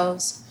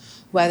ourselves,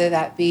 whether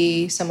that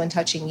be someone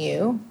touching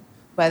you,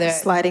 whether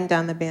Sliding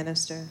down the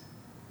banister.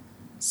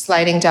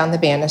 sliding down the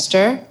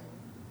banister.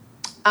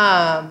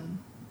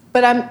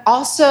 But I'm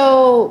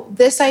also,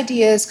 this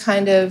idea is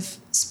kind of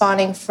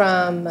spawning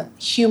from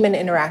human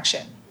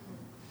interaction.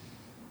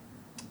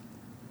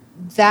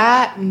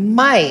 That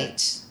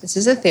might, this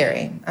is a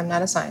theory, I'm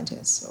not a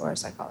scientist or a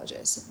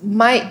psychologist,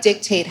 might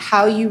dictate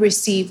how you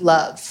receive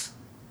love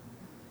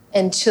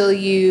until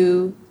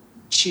you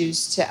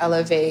choose to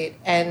elevate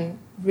and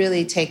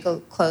really take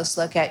a close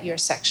look at your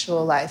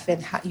sexual life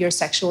and your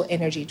sexual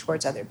energy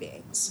towards other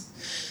beings.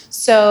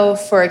 So,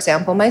 for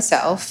example,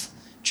 myself,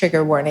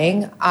 trigger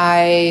warning,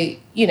 I,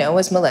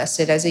 was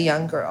molested as a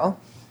young girl.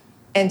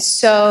 And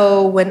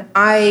so when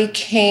I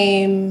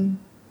came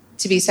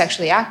to be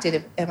sexually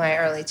active in my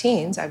early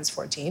teens, I was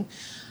 14,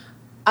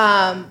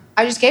 I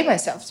just gave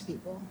myself to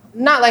people.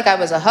 Not like I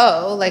was a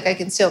hoe, like I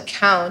can still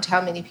count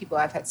how many people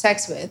I've had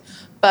sex with,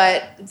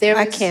 but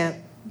I can't.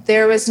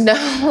 There was no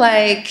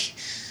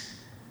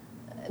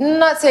I'm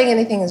not saying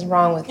anything is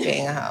wrong with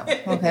being a hoe.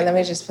 Okay, let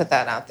me just put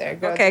that out there.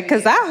 Okay,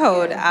 because I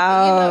hoed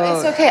out.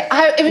 It's okay.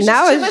 It was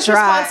Now just too it's much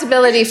dry.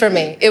 responsibility for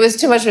me. It was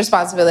too much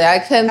responsibility. I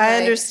couldn't. I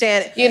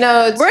understand. We're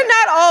not We're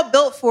not all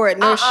built for it,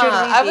 nor should we be.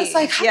 I was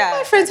like, how do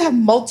my friends have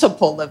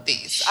multiple of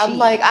these? I'm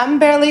like, I'm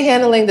barely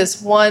handling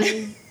this one.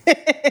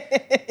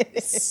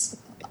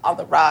 All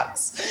the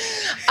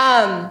rocks.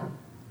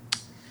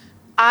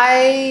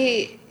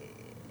 I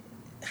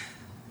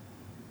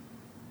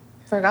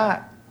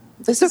forgot.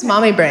 This is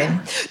mommy brain.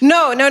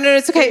 No,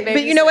 it's okay. It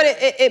But you know what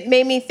it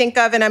made me think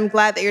of, and I'm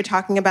glad that you're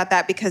talking about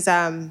that because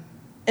in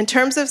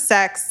terms of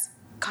sex,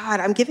 God,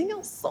 I'm giving you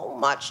so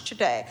much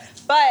today.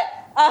 But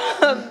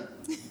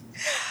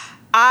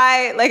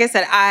like I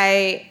said,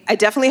 I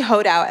definitely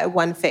hoed out at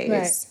one phase.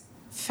 Right.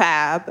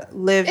 Fab,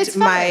 lived It's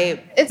my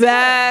fun. It's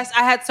best.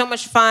 I had so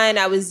much fun.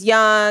 I was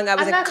young. I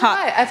was I'm a not cop.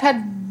 gonna lie. I've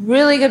had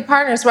really good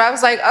partners where I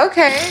was like,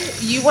 okay,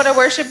 you want to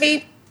worship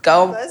me?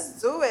 Go.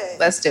 Let's do it.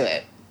 Let's do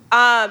it.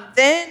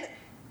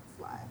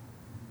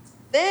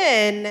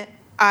 Then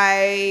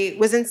I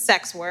was in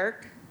sex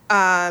work. So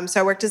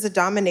I worked as a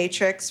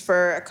dominatrix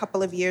for a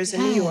couple of years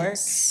in New York.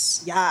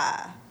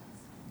 Yeah.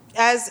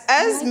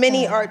 As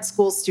many art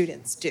school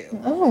students do.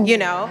 Oh.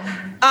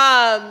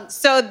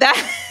 So that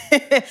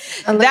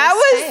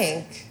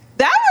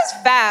was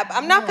fab.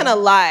 I'm not gonna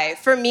lie.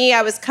 For me,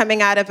 I was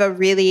coming out of a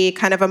really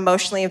kind of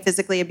emotionally and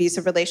physically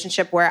abusive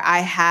relationship where I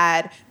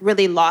had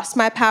really lost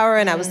my power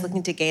and I was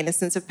looking to gain a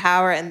sense of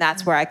power, and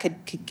that's where I could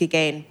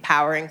gain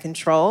power and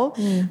control.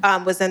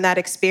 Was in that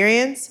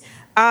experience,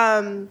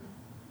 and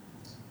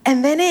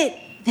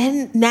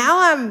then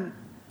now I'm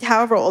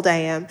however old I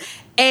am,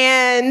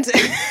 and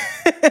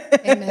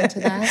Amen to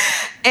that.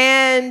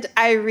 and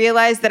I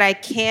realized that I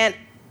can't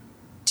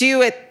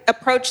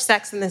approach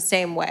sex in the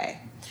same way.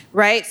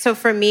 Right? So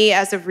for me,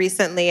 as of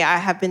recently, I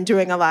have been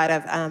doing a lot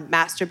of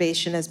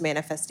masturbation as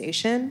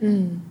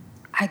manifestation.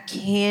 I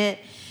can't,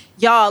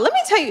 y'all, let me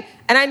tell you,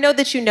 and I know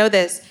that you know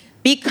this,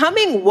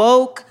 becoming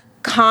woke,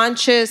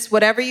 conscious,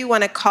 whatever you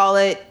want to call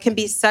it, can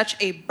be such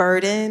a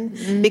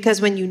burden because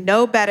when you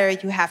know better,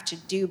 you have to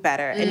do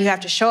better and you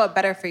have to show up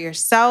better for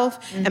yourself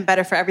and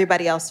better for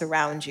everybody else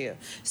around you.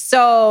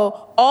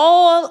 So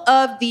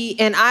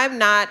and I'm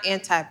not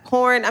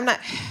anti-porn, I'm not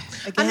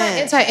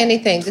anti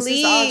anything. This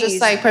is all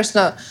just like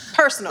personal.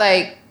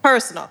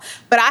 Personal.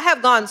 But I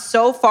have gone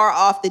so far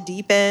off the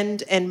deep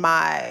end in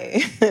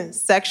my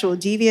sexual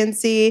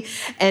deviancy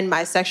and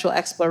my sexual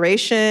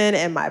exploration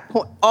and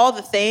all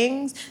the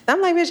things that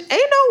I'm like, bitch,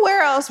 ain't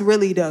nowhere else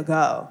really to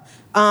go.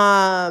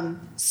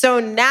 So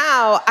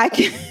now I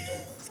can.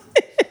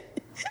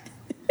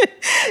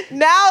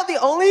 Now the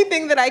only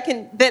thing that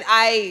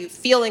I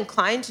feel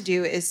inclined to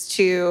do is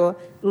to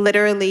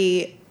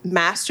literally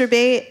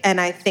masturbate,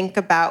 and I think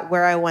about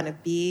where I want to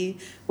be,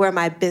 where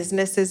my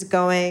business is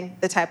going,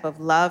 the type of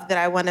love that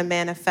I want to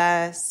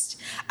manifest.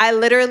 I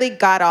literally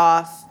got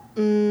off,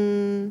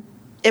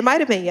 it might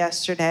have been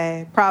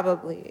yesterday,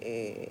 probably.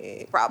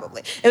 It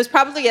was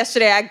probably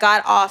yesterday I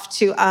got off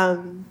to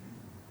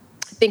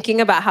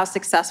thinking about how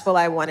successful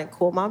I wanted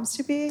Cool Moms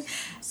to be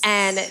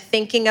and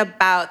thinking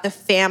about the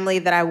family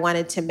that I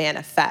wanted to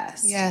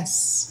manifest.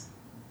 Yes.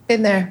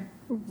 Been there.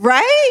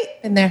 Right?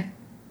 Been there.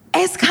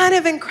 It's kind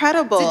of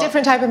incredible. It's a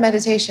different type of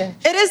meditation.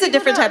 It is a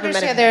different type of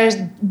meditation. There's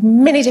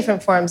many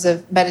different forms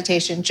of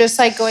meditation. Just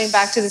like going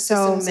back to the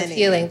systems of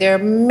healing, there are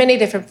many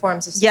different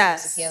forms of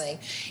systems of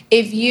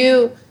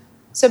healing.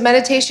 So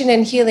meditation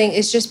and healing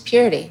is just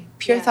purity,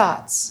 pure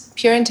thoughts,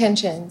 pure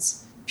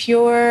intentions,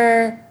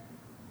 pure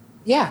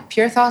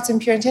thoughts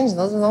and pure intentions.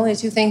 Those are the only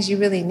two things you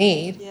really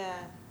need. Yeah.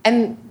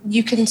 And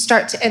you can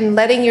and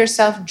letting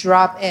yourself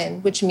drop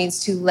in, which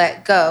means to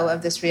let go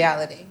of this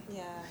reality.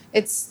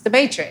 It's the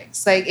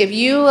matrix. Like if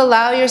you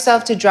allow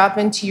yourself to drop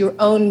into your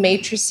own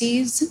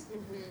matrices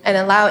and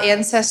allow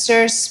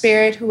ancestors,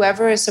 spirit,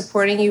 whoever is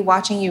supporting you,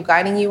 watching you,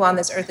 guiding you on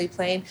this earthly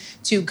plane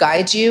to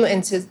guide you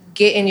and to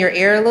get in your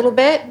ear a little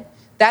bit,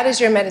 that is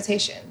your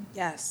meditation.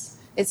 Yes.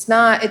 It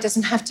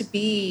doesn't have to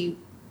be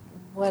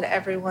what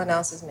everyone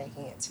else is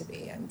making it to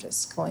be. I'm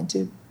just going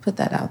to put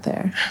that out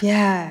there.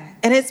 Yeah.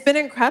 And it's been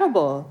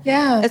incredible.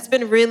 Yeah. It's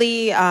been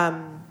really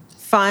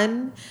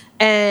fun.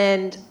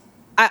 And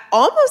I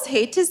almost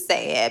hate to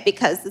say it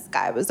because this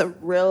guy was a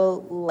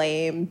real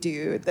lame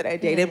dude that I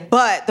dated. Mm-hmm.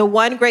 But the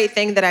one great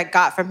thing that I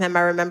got from him,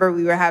 I remember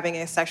we were having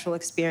a sexual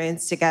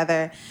experience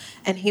together,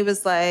 and he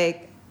was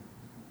like,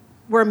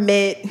 we're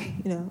mid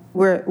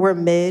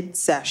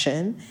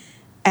session.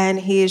 And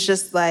he's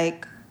just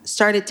like,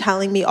 started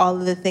telling me all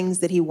of the things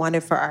that he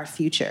wanted for our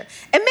future.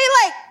 It made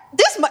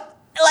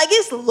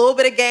it's a little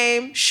bit of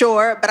game,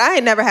 sure, but I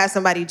ain't never had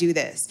somebody do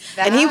this.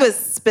 And he was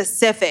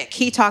specific.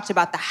 He talked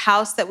about the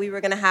house that we were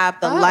going to have,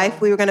 the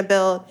life we were going to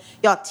build.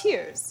 Y'all,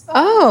 tears.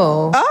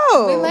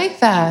 Oh. We like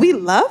that. We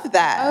love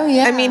that. Oh,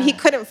 yeah. I mean, he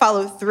couldn't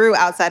follow through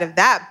outside of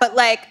that. But,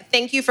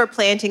 thank you for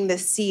planting the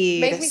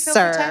seed, Make me feel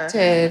sir.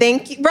 Protected.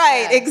 Thank you.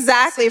 Right, yes,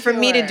 exactly. secure. For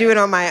me to do it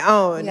on my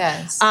own.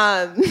 Yes.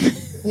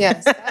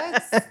 Yes,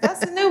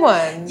 that's a new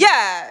one.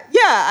 Yeah,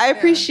 I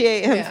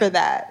appreciate him for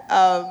that.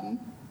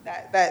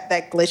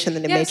 That glitch in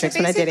the Matrix so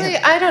when I dated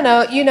him. I don't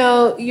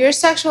know, your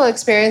sexual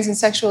experience and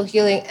sexual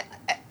healing,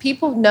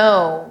 people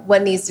know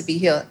what needs to be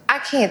healed. I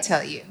can't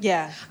tell you.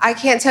 Yeah. I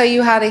can't tell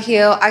you how to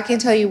heal. I can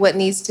tell you what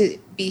needs to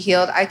be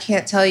healed. I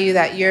can't tell you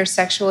that your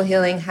sexual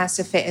healing has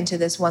to fit into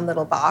this one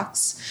little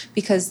box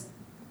because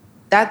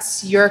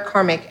that's your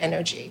karmic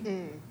energy.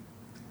 Mm.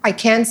 I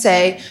can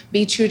say,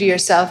 be true to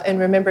yourself and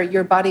remember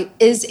your body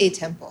is a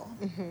temple.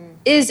 Mm-hmm.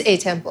 Is a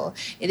temple.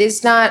 It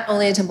is not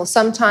only a temple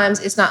sometimes.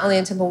 It's not only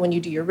a temple when you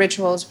do your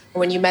rituals or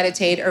when you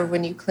meditate or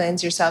when you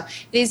cleanse yourself.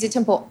 It is a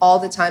temple all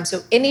the time.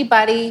 So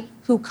anybody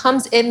who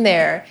comes in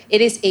there,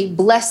 it is a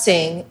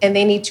blessing and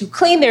they need to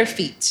clean their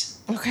feet.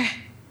 Okay.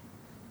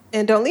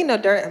 And don't leave no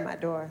dirt in my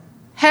door.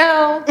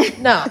 Hell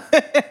no.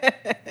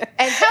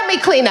 And help me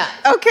clean up.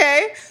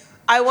 Okay.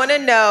 I want to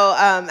know,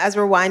 as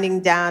we're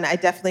winding down, I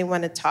definitely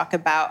want to talk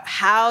about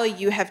how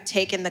you have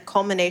taken the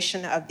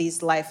culmination of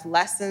these life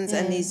lessons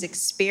and these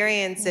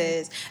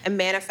experiences and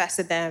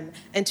manifested them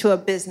into a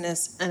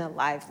business and a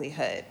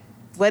livelihood.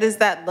 What does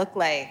that look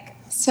like?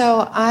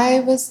 So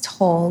I was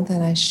told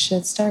that I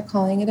should start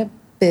calling it a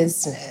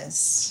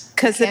business.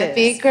 Because it can't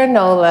be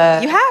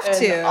granola. You have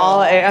to.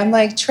 I'm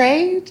like,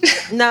 trade?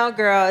 No,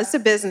 girl, it's a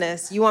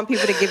business. You want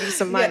people to give you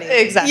some money. Yeah,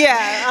 exactly.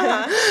 Yeah.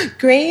 Uh-huh.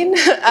 Green.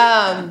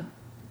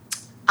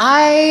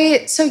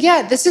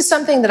 This is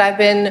something that I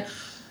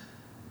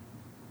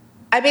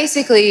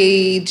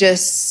basically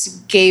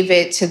just gave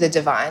it to the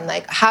divine.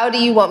 Like, how do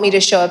you want me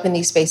to show up in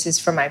these spaces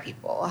for my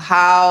people?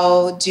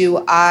 How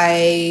do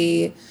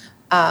I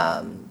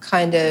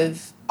kind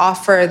of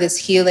offer this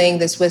healing,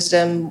 this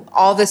wisdom,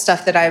 all the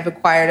stuff that I've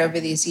acquired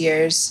over these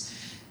years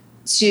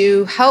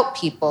to help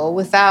people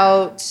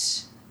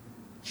without...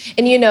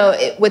 And,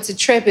 what's a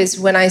trip is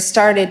when I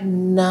started,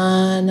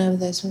 none of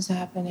this was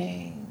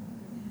happening.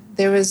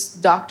 There was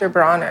Dr.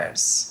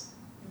 Bronner's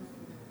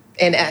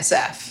in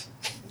SF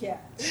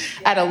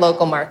at a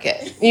local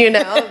market.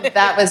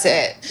 That was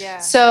it. Yeah.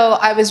 So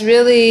I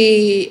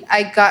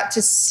got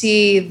to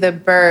see the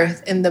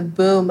birth and the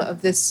boom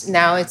of this.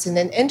 Now it's in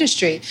an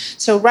industry.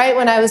 So right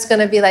when I was going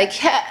to be like,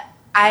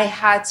 I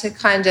had to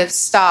kind of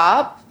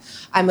stop.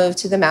 I moved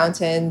to the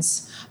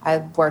mountains. I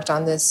worked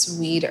on this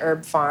weed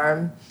herb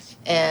farm,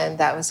 and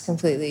that was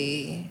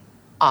completely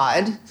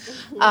odd.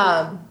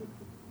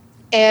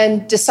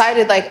 And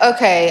decided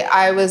okay,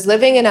 I was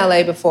living in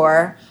LA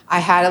before. I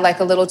had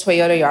a little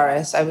Toyota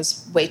Yaris. I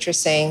was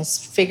waitressing,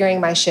 figuring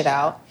my shit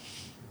out.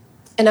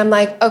 And I'm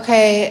like,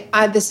 okay,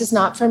 this is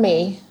not for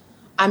me.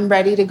 I'm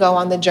ready to go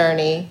on the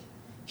journey.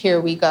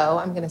 Here we go.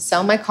 I'm going to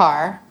sell my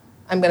car.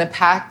 I'm going to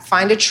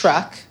find a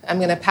truck. I'm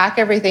going to pack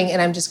everything, and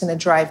I'm just going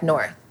to drive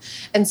north.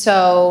 And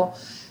so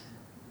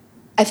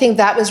I think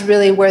that was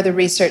really where the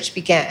research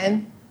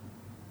began.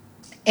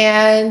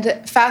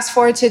 And fast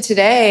forward to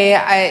today,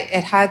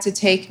 it had to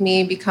take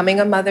me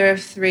becoming a mother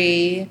of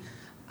 3.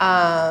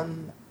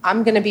 I'm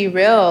going to be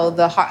real.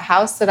 The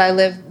house that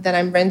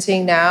I'm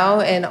renting now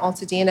in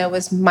Altadena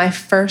was my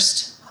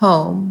first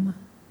home.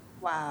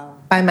 Wow.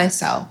 By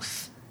myself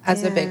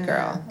as a big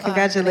girl.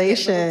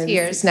 Congratulations.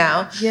 Tears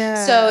now.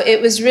 Yeah. So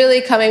it was really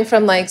coming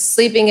from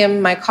sleeping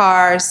in my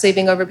car,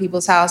 sleeping over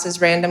people's houses,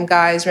 random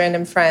guys,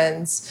 random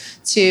friends,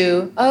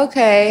 to,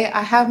 okay,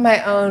 I have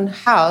my own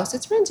house.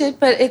 It's rented,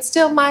 but it's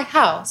still my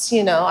house.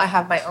 I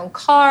have my own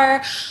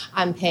car.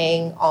 I'm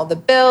paying all the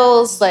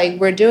bills.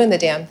 We're doing the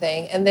damn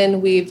thing. And then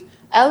we've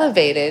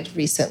elevated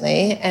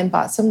recently and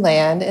bought some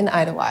land in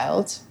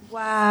Idlewild.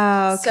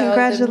 Wow, so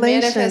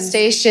congratulations. The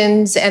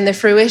manifestations and the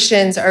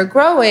fruitions are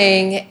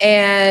growing,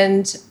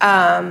 and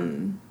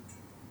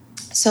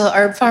so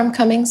herb farm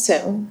coming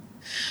soon.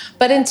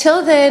 But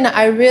until then,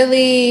 I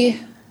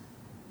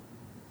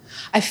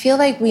feel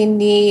like we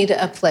need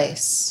a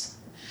place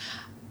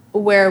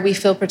where we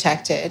feel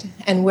protected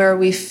and where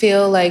we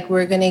feel like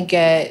we're going to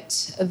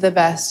get the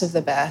best of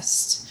the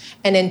best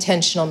and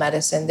intentional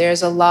medicine.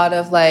 There's a lot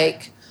of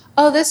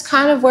oh, this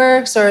kind of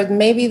works, or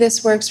maybe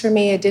this works for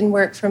me, it didn't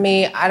work for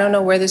me. I don't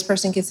know where this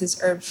person gets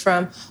this herb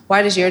from.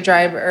 Why does your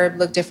dried herb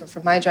look different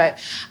from my dried?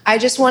 I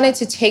just wanted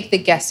to take the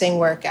guessing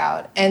work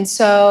out. And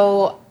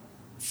so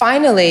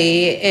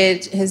finally,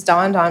 it has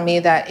dawned on me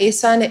that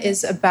ASUN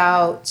is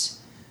about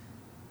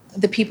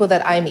the people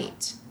that I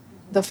meet,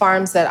 the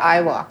farms that I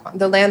walk on,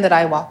 the land that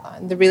I walk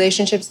on, the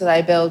relationships that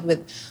I build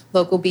with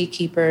local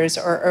beekeepers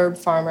or herb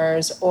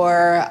farmers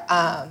or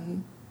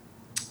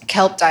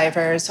kelp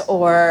divers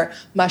or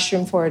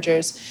mushroom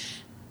foragers.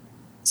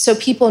 So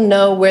people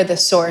know where the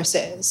source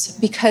is,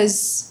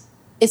 because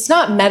it's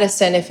not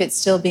medicine if it's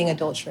still being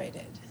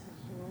adulterated.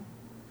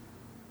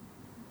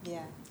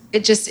 Yeah.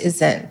 It just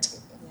isn't,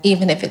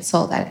 even if it's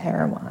sold at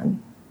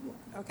Erewhon.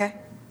 Okay.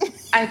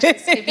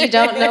 If you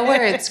don't know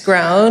where it's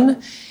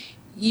grown,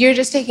 you're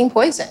just taking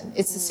poison.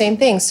 It's the same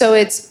thing. So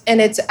it's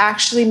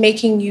actually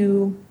making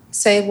you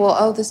say, well,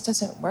 oh, this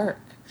doesn't work.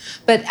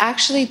 But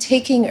actually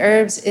taking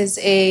herbs is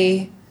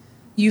a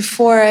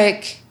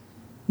euphoric,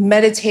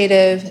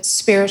 meditative,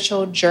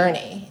 spiritual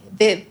journey.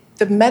 The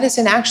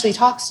medicine actually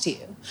talks to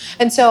you.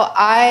 And so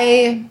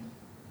I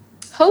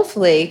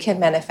hopefully can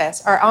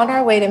manifest, are on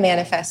our way to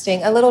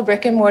manifesting a little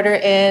brick and mortar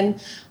in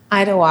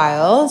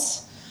Idlewild,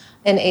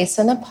 an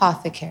ASUN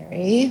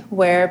apothecary,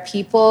 where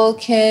people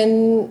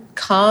can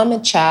come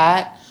and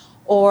chat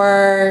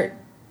or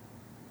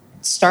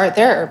start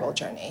their herbal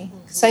journey.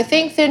 So I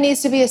think there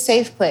needs to be a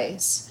safe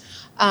place.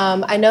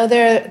 I know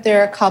there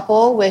are a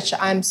couple, which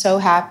I'm so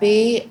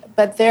happy,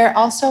 but there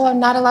also are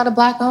not a lot of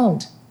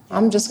Black-owned.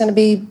 I'm going to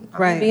be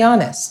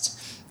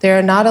honest. There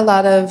are not a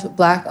lot of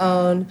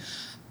Black-owned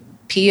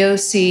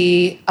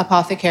POC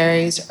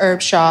apothecaries,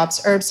 herb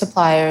shops, herb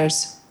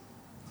suppliers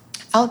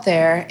out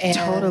there. And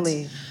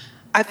totally.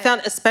 I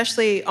found,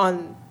 especially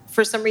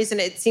for some reason,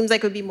 it seems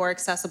like it would be more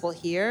accessible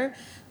here.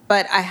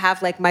 But I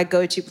have like my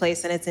go-to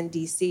place, and it's in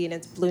DC, and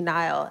it's Blue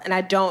Nile, and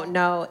I don't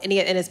know and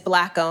it's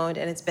Black-owned,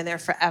 and it's been there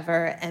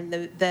forever, and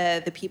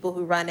the people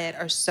who run it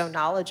are so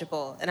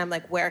knowledgeable, and I'm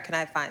like, where can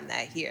I find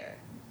that here?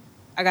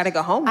 I got to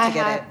go home to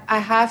get it. I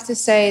have to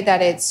say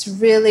that it's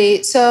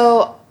really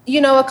so.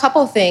 A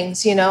couple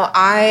things.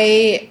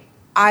 My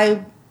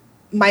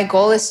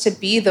goal is to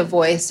be the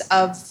voice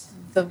of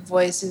the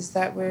voices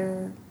that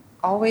were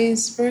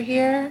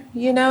here.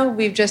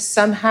 We've just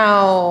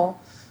somehow.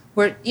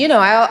 We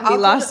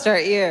lost our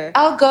ear.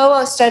 I'll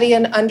go study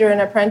under an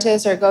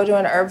apprentice or go to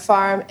an herb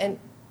farm, and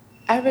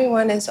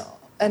everyone is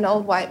an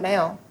old white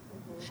male.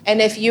 Mm-hmm.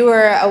 And if you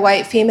were a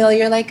white female,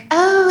 you're like,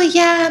 oh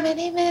yeah, my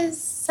name is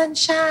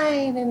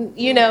Sunshine, and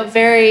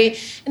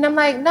and I'm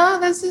like, no,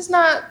 this is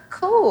not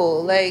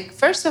cool. Like,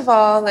 first of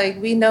all, like,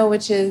 we know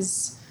which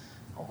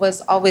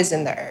was always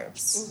in the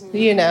herbs,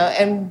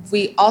 and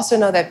we also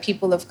know that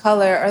people of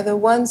color are the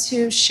ones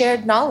who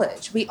shared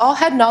knowledge. We all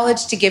had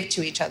knowledge to give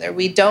to each other.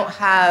 We don't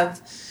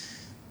have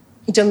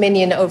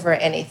dominion over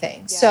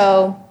anything. Yeah.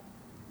 So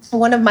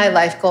one of my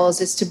life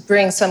goals is to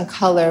bring some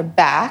color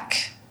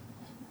back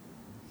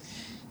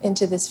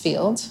into this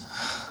field,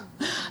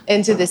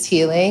 into this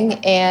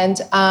healing, and,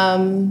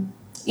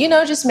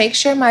 just make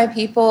sure my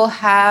people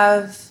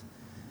have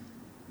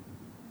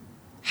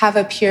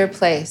a pure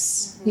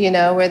place,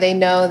 where they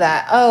know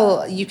that,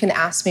 oh, you can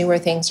ask me where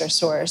things are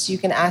sourced. You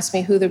can ask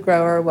me who the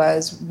grower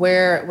was,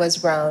 where it was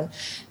grown.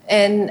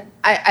 And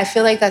I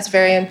feel like that's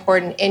very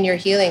important in your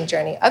healing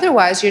journey.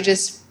 Otherwise, you're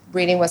just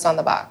reading what's on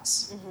the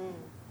box.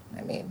 Mm-hmm.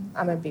 I mean,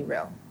 I'm going to be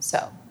real.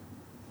 So.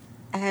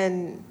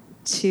 And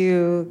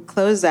to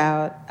close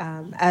out,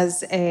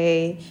 as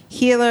a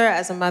healer,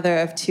 as a mother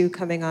of two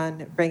coming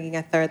on, bringing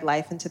a third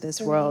life into this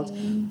world,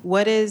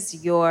 what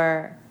is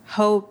your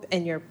hope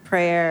and your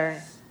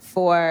prayer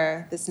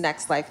for this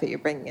next life that you're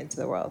bringing into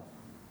the world?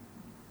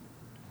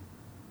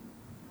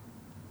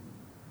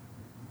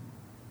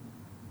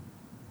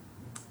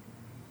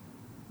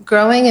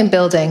 Growing and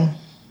building.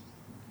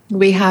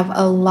 We have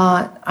a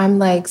lot. I'm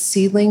like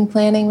seedling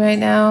planning right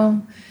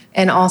now,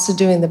 and also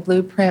doing the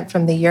blueprint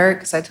from the yurt,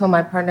 because I told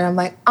my partner, I'm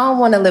like, I don't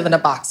want to live in a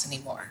box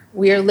anymore.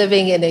 We are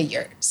living in a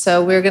yurt.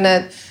 So we're going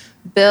to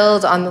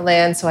build on the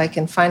land so I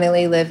can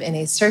finally live in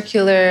a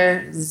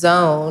circular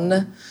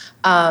zone.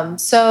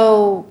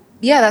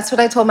 That's what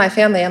I told my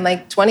family. I'm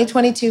like,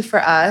 2022 for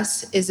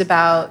us is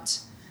about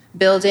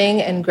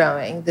building and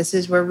growing.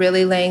 We're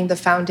really laying the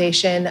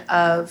foundation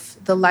of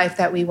the life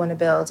that we want to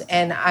build.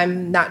 And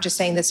I'm not just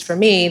saying this for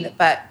me,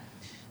 but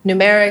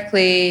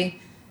numerically,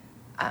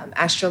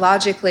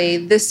 astrologically,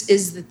 this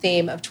is the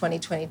theme of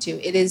 2022.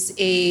 It is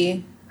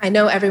I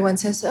know everyone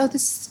says, oh,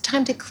 this is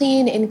time to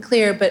clean and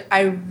clear, but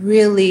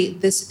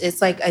this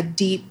is like a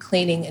deep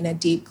cleaning and a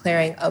deep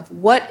clearing of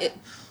what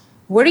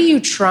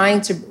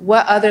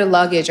other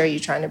luggage are you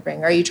trying to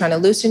bring? Are you trying to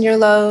loosen your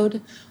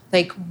load?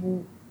 Like,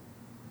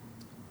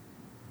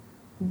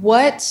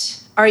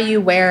 what are you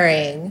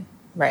wearing,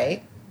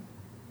 right?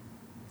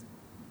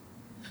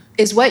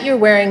 Is what you're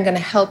wearing going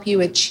to help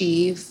you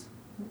achieve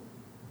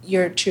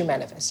your true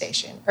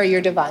manifestation or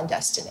your divine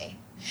destiny?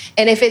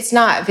 And if it's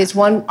not, if it's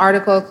one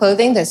article of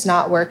clothing that's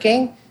not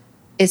working,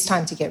 it's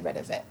time to get rid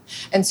of it.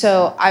 And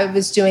so I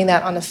was doing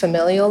that on a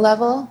familial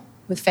level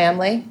with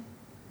family.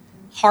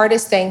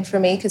 Hardest thing for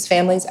me, because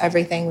family's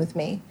everything with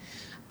me.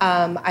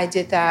 I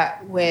did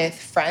that with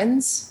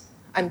friends.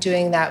 I'm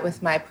doing that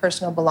with my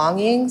personal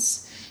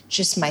belongings,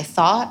 just my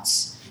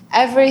thoughts,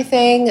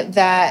 everything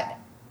that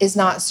is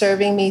not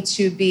serving me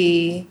to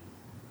be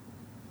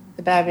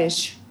the bad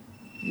bitch,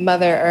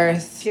 Mother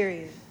Earth.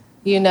 Period.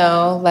 You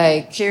know,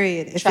 like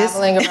period.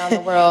 Traveling around the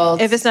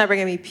world. If it's not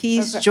bringing me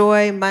peace,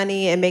 joy,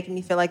 money, and making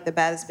me feel like the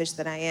baddest bitch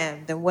that I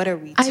am, then what are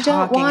we talking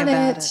about? I don't want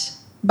it.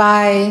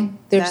 Bye.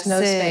 There's no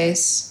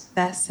space.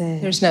 That's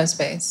it. There's no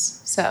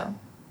space. So,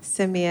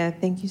 Simia,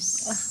 thank you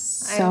so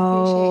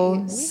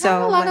much. We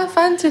had a lot of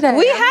fun today.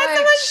 We had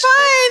so much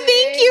fun.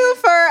 Thank you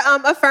for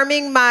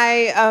affirming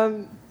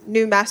my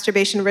new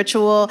masturbation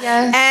ritual.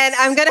 Yes. And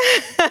I'm going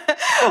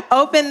to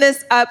open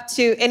this up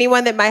to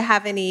anyone that might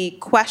have any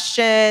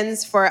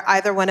questions for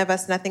either one of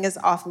us. Nothing is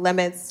off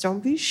limits. Don't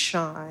be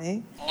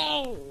shy.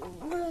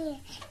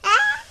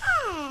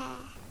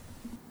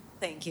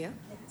 Thank you.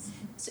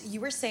 So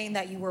you were saying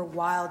that you were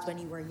wild when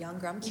you were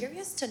younger. I'm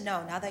curious to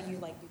know, now that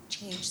you've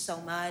changed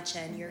so much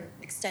and you're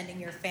extending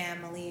your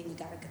family and you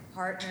got a good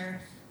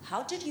partner,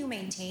 how did you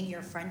maintain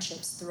your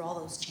friendships through all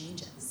those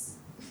changes?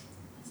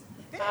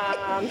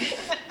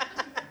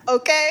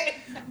 Okay.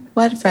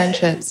 What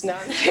friendships? No,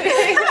 I'm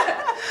kidding.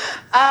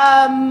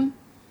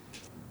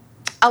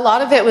 A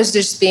lot of it was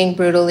just being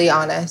brutally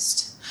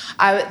honest.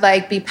 I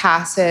would be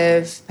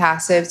passive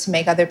to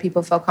make other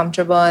people feel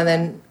comfortable,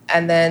 and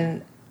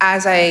then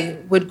as I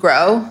would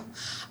grow,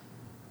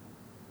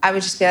 I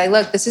would just be like,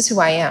 look, this is who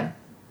I am.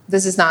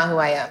 This is not who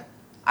I am.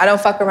 I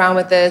don't fuck around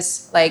with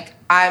this.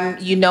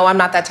 I'm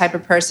not that type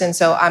of person,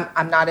 so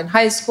I'm not in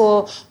high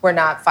school. We're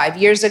not 5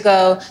 years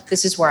ago.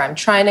 This is where I'm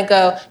trying to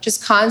go.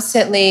 Just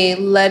constantly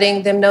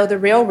letting them know the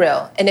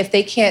real. And if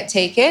they can't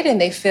take it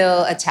and they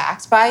feel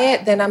attacked by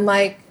it, then I'm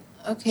like,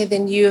 okay,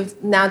 then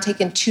you've now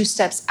taken 2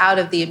 steps out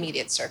of the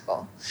immediate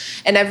circle.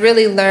 And I've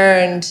really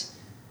learned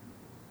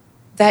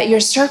that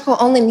your circle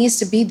only needs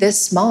to be this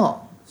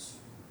small,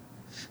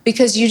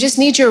 because you just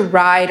need your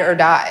ride or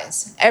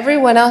dies.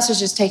 Everyone else is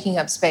just taking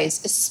up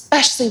space,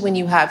 especially when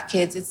you have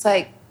kids. It's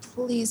like,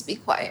 please be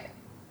quiet.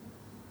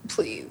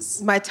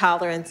 Please. My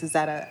tolerance is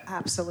at an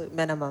absolute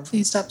minimum.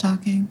 Please stop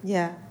talking.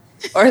 Yeah.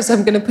 Or else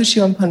I'm going to push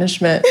you on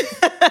punishment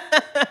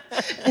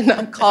and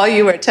I'll call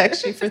you or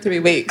text you for 3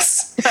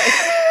 weeks.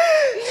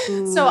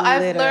 So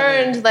I've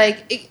learned,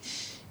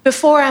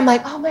 before I'm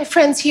like, oh, my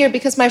friend's here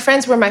because my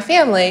friends were my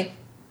family.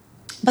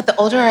 But the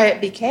older I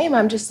became,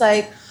 I'm just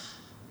like,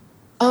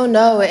 oh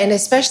no, and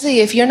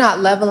especially if you're not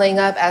leveling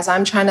up as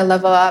I'm trying to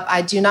level up,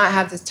 I do not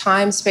have the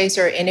time, space,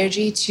 or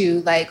energy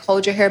to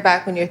hold your hair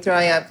back when you're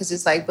throwing up, because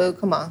it's like, boo,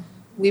 come on.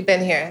 We've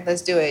been here.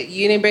 Let's do it.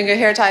 You didn't bring your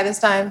hair tie this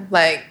time?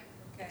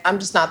 I'm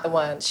just not the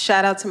one.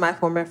 Shout out to my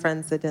former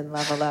friends that didn't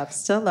level up.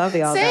 Still love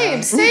y'all.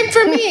 Same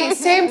for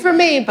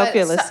me. But hope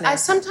you're listening.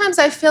 Sometimes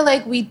I feel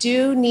like we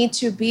do need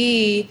to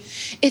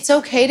it's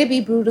okay to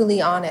be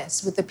brutally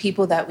honest with the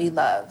people that we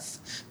love,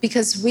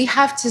 because we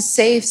have to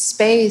save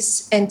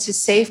space and to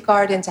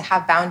safeguard and to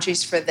have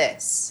boundaries for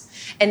this.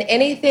 And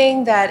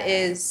anything that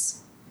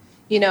is,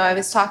 I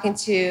was talking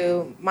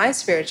to my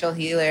spiritual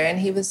healer, and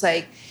he was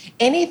like,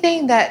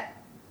 anything that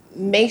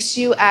makes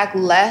you act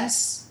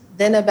less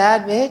than a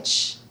bad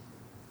bitch,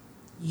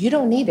 you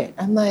don't need it.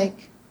 I'm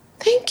like,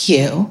 thank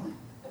you.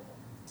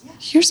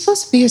 You're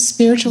supposed to be a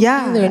spiritual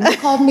healer, and you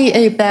called me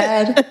a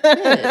bad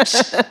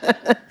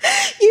bitch.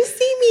 You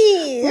see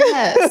me.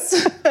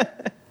 Yes.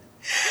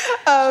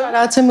 Shout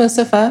out to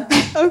Mustafa.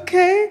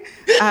 Okay.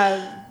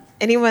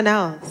 Anyone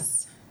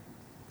else?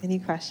 Any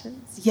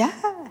questions? Yeah.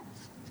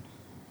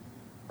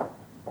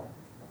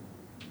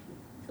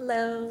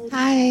 Hello.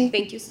 Hi.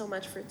 Thank you so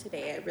much for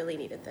today. I really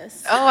needed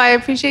this. Oh, I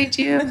appreciate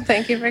you.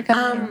 Thank you for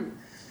coming.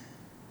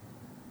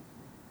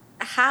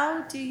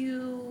 How do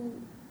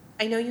you,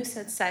 I know you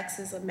said sex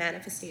is a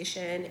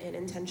manifestation and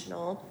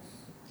intentional.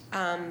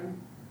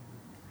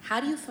 How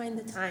do you find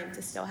the time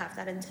to still have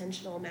that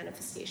intentional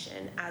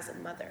manifestation as a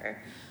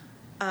mother?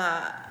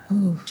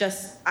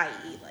 Just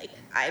i.e.,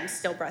 I'm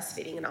still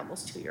breastfeeding an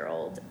almost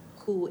 2-year-old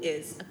who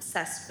is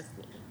obsessed with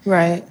me.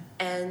 Right.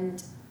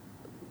 And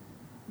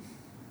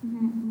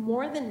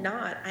more than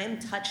not, I'm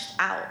touched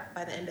out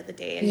by the end of the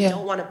day and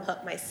don't want to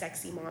put my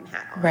sexy mom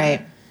hat on.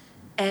 Right.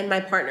 And my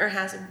partner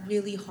has a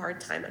really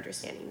hard time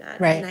understanding that.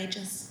 Right. And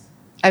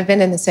I've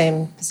been in the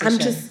same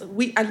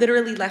position. I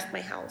literally left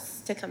my house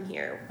to come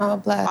here. Oh,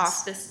 bless.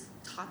 Off this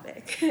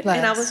topic. Bless.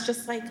 And I was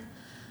just like,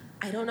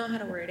 I don't know how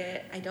to word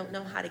it. I don't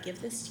know how to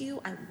give this to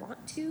you. I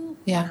want to,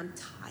 but I'm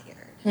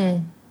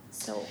tired.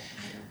 So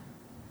I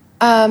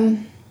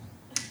don't.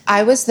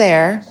 I was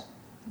there.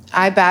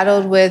 I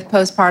battled with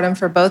postpartum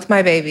for both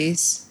my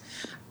babies.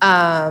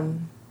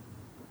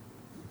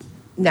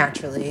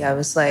 Naturally, I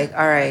was like,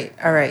 all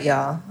right,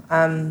 y'all.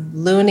 I'm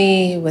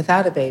loony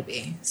without a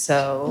baby.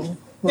 So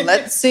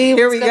let's see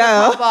Here what's we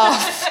gonna go. pop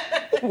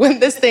off when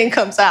this thing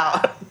comes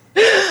out.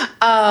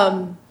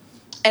 And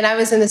I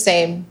was in the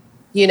same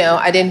You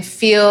don't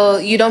feel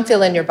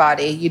in your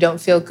body. You don't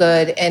feel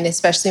good. And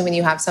especially when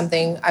you have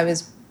something, I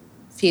was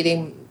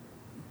feeding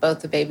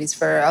both the babies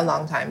for a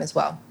long time as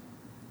well.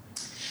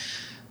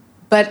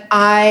 But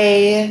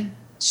I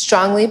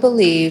strongly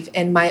believe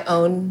in my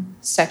own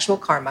sexual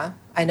karma.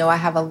 I know I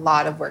have a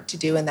lot of work to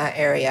do in that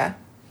area.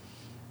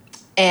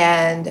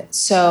 And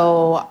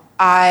so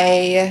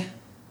I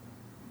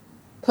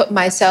put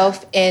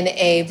myself in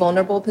a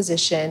vulnerable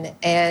position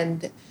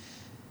and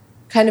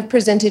kind of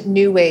presented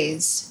new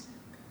ways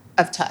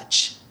of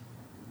touch.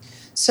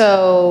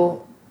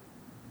 So,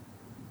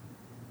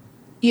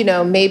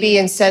 maybe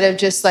instead of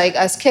just like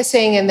us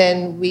kissing and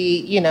then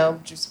we,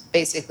 just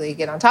basically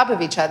get on top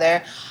of each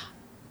other,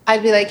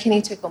 I'd be like, can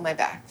you tickle my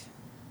back?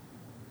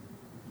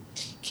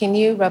 Can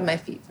you rub my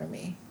feet for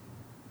me?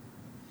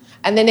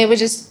 And then it would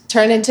just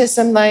turn into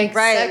some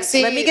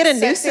sexy, let me get a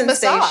new sensation.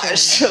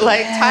 Massage,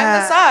 Thai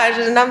massage.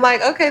 And I'm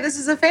like, okay, this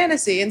is a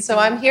fantasy. And so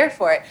I'm here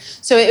for it.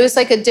 So it was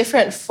like a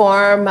different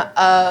form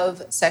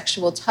of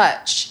sexual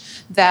touch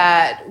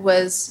that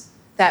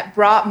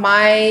brought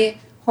my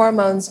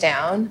hormones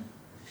down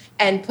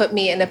and put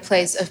me in a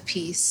place of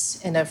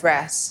peace and of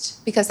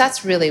rest. Because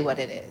that's really what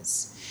it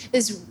is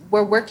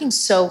we're working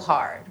so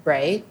hard,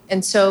 right?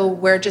 And so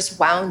we're just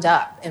wound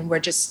up and we're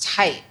just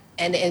tight.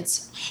 And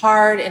it's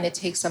hard and it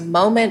takes a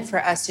moment for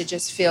us to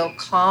just feel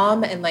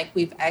calm and like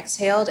we've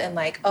exhaled and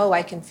like, oh,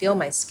 I can feel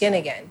my skin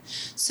again.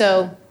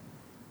 So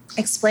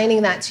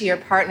explaining that to your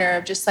partner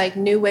of just like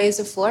new ways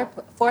of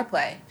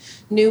foreplay,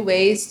 new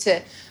ways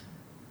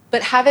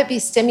but have it be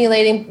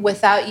stimulating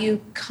without you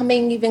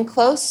coming even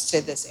close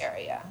to this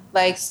area.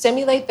 Like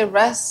stimulate the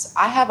rest.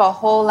 I have a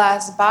whole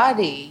ass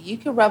body. You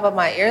can rub up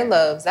my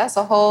earlobes. That's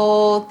a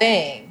whole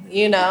thing,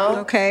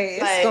 Okay,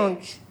 it's going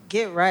to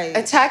get right.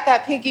 Attack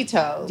that pinky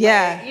toe.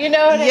 Yeah. Like, you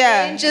know what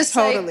I mean? Just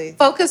totally.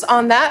 Focus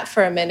on that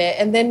for a minute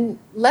and then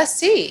let's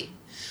see.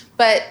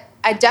 But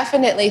I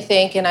definitely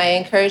think, and I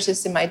encourage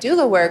this in my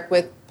doula work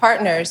with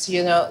partners,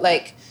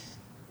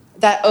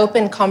 that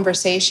open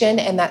conversation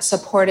and that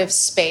supportive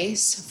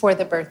space for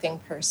the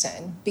birthing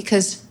person.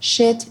 Because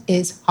shit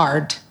is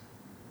hard.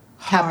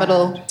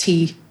 Capital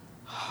T.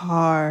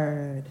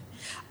 Hard.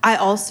 I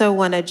also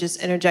want to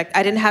just interject.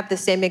 I didn't have the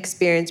same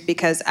experience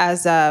because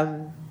as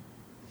a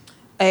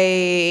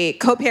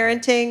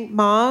co-parenting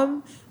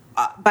mom,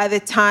 by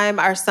the time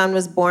our son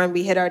was born,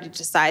 we had already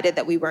decided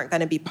that we weren't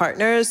going to be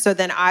partners. So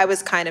then I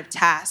was kind of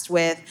tasked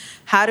with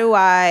how do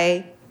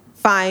I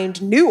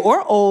find new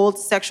or old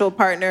sexual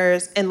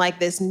partners in like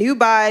this new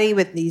body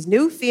with these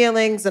new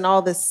feelings and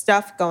all this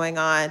stuff going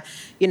on.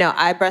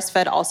 I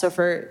breastfed also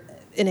for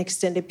an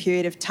extended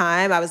period of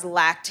time. I was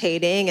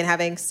lactating and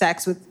having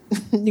sex with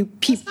new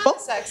people.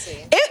 That's not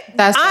sexy.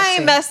 I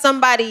ain't met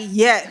somebody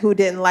yet who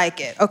didn't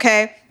like it,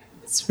 okay?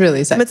 It's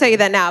really sexy. I'm gonna tell you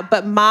that now.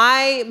 But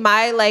my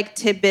like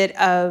tidbit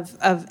of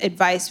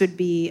advice would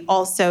be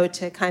also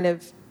to kind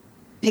of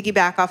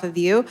piggyback off of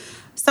you.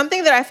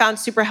 Something that I found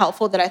super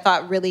helpful that I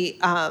thought really,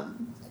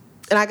 and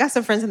I got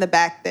some friends in the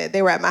back that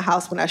they were at my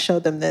house when I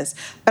showed them this,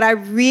 but I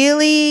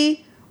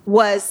really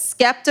was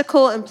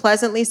skeptical and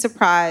pleasantly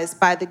surprised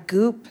by the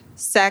Goop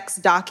sex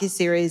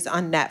docuseries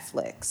on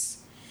Netflix.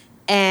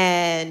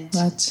 And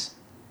what?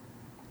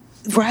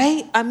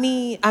 Right? I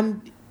mean,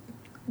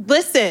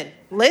 listen,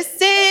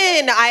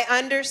 I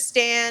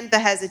understand the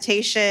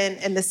hesitation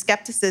and the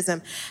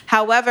skepticism.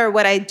 However,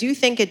 what I do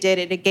think it did,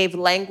 it gave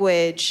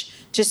language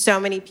to so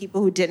many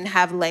people who didn't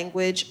have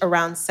language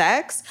around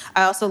sex.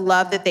 I also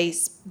love that they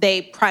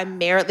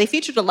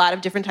featured a lot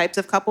of different types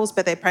of couples,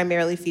 but they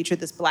primarily featured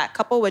this Black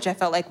couple, which I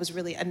felt like was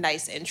really a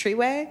nice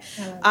entryway.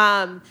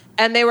 And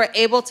they were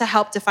able to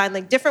help define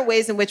like different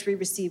ways in which we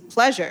receive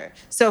pleasure.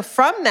 So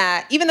from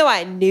that, even though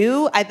I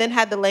knew, I then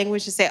had the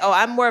language to say, oh,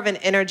 I'm more of an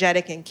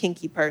energetic and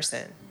kinky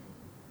person.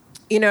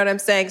 You know what I'm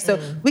saying? So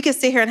we could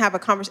sit here and have a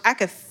conversation. I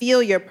could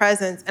feel your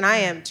presence and I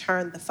am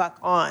turned the fuck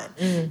on.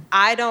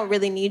 I don't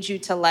really need you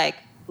to like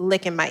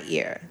lick in my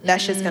ear.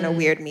 That's just gonna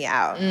weird me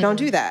out. Don't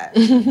do that.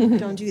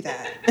 Don't do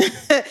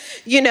that.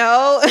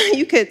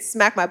 You could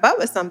smack my butt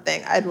with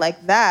something. I'd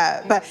like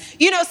that. But,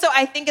 so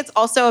I think it's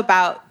also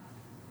about,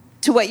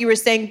 to what you were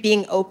saying,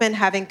 being open,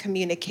 having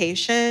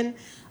communication.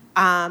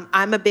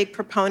 I'm a big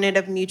proponent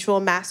of mutual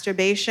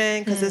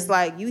masturbation because it's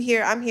like, you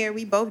here, I'm here,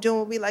 we both doing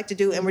what we like to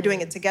do and we're doing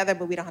it together,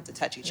 but we don't have to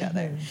touch each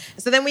other.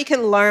 So then we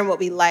can learn what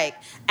we like.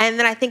 And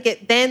then I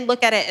think then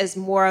look at it as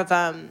more of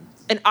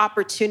an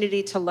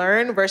opportunity to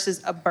learn versus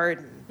a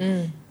burden.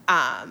 And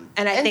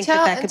I think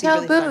that could be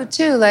really fun. And tell Boo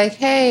too, like,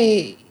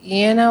 hey,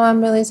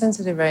 I'm really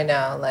sensitive right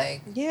now.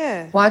 Like,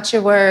 watch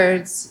your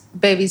words,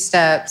 baby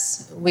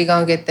steps, we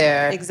gonna get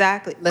there.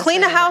 Exactly. Clean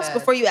the house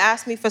before you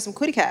ask me for some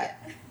kitty cat.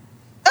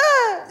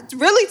 It's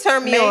really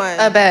turned me on. Make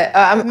a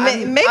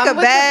bed. Make a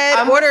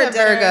bed. Order a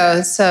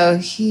Virgo, so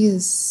he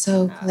is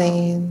so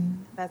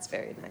clean. That's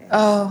very nice.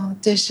 Oh,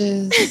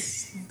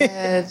 dishes,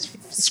 bed,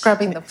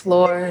 scrubbing the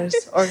floors,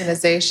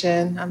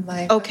 organization. I'm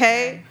like,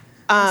 okay.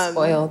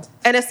 Spoiled.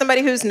 And as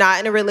somebody who's not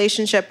in a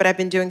relationship, but I've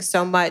been doing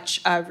so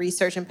much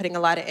research and putting a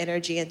lot of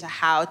energy into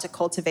how to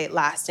cultivate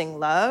lasting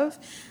love,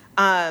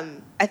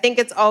 I think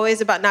it's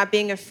always about not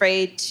being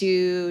afraid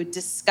to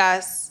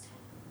discuss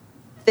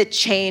the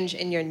change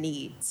in your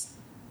needs.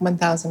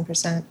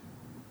 1,000%.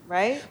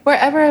 Right? We're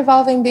ever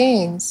evolving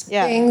beings.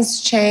 Yeah. Things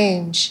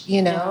change,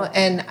 you know,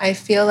 and I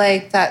feel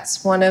like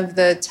that's one of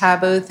the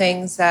taboo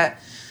things that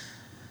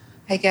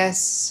I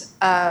guess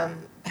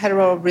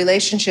hetero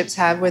relationships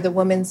have, where the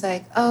woman's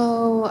like,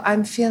 oh,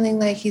 I'm feeling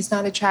like he's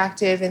not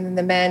attractive, and then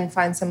the men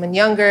find someone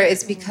younger.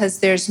 It's because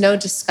there's no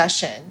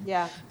discussion.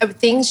 Yeah.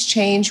 Things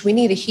change. We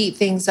need to heat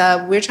things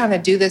up. We're trying to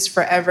do this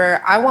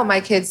forever. I want my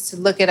kids to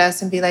look at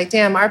us and be like,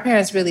 damn, our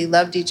parents really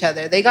loved each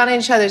other. They got on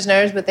each other's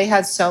nerves, but they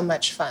had so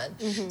much fun.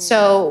 Mm-hmm.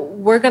 So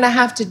we're going to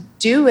have to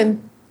do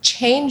and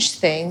change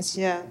things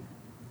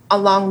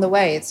along the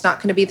way. It's not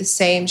going to be the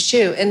same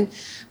shoe. And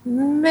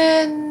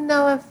men,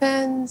 no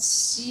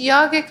offense,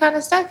 y'all get kind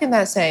of stuck in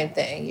that same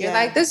thing. You're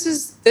like, this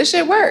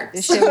shit works.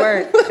 This shit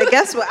works. But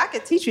guess what? I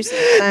could teach you some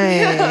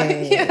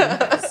things.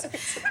 Yeah.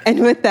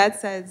 And with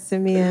that said,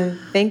 Samia,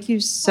 thank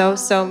you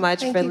so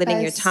much for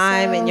lending your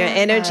time and your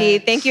energy.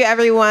 Thank you,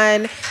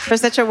 everyone, for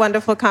such a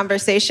wonderful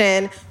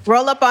conversation.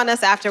 Roll up on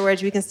us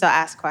afterwards. We can still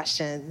ask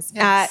questions.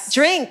 Yes.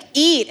 Drink,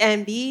 eat,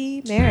 and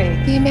be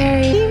merry. Be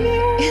merry. Be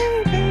merry.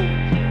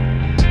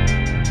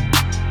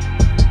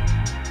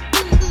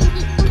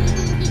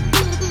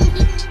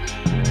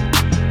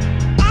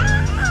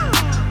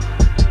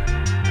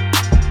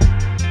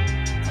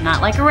 Not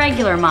like a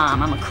regular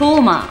mom. I'm a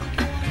cool mom.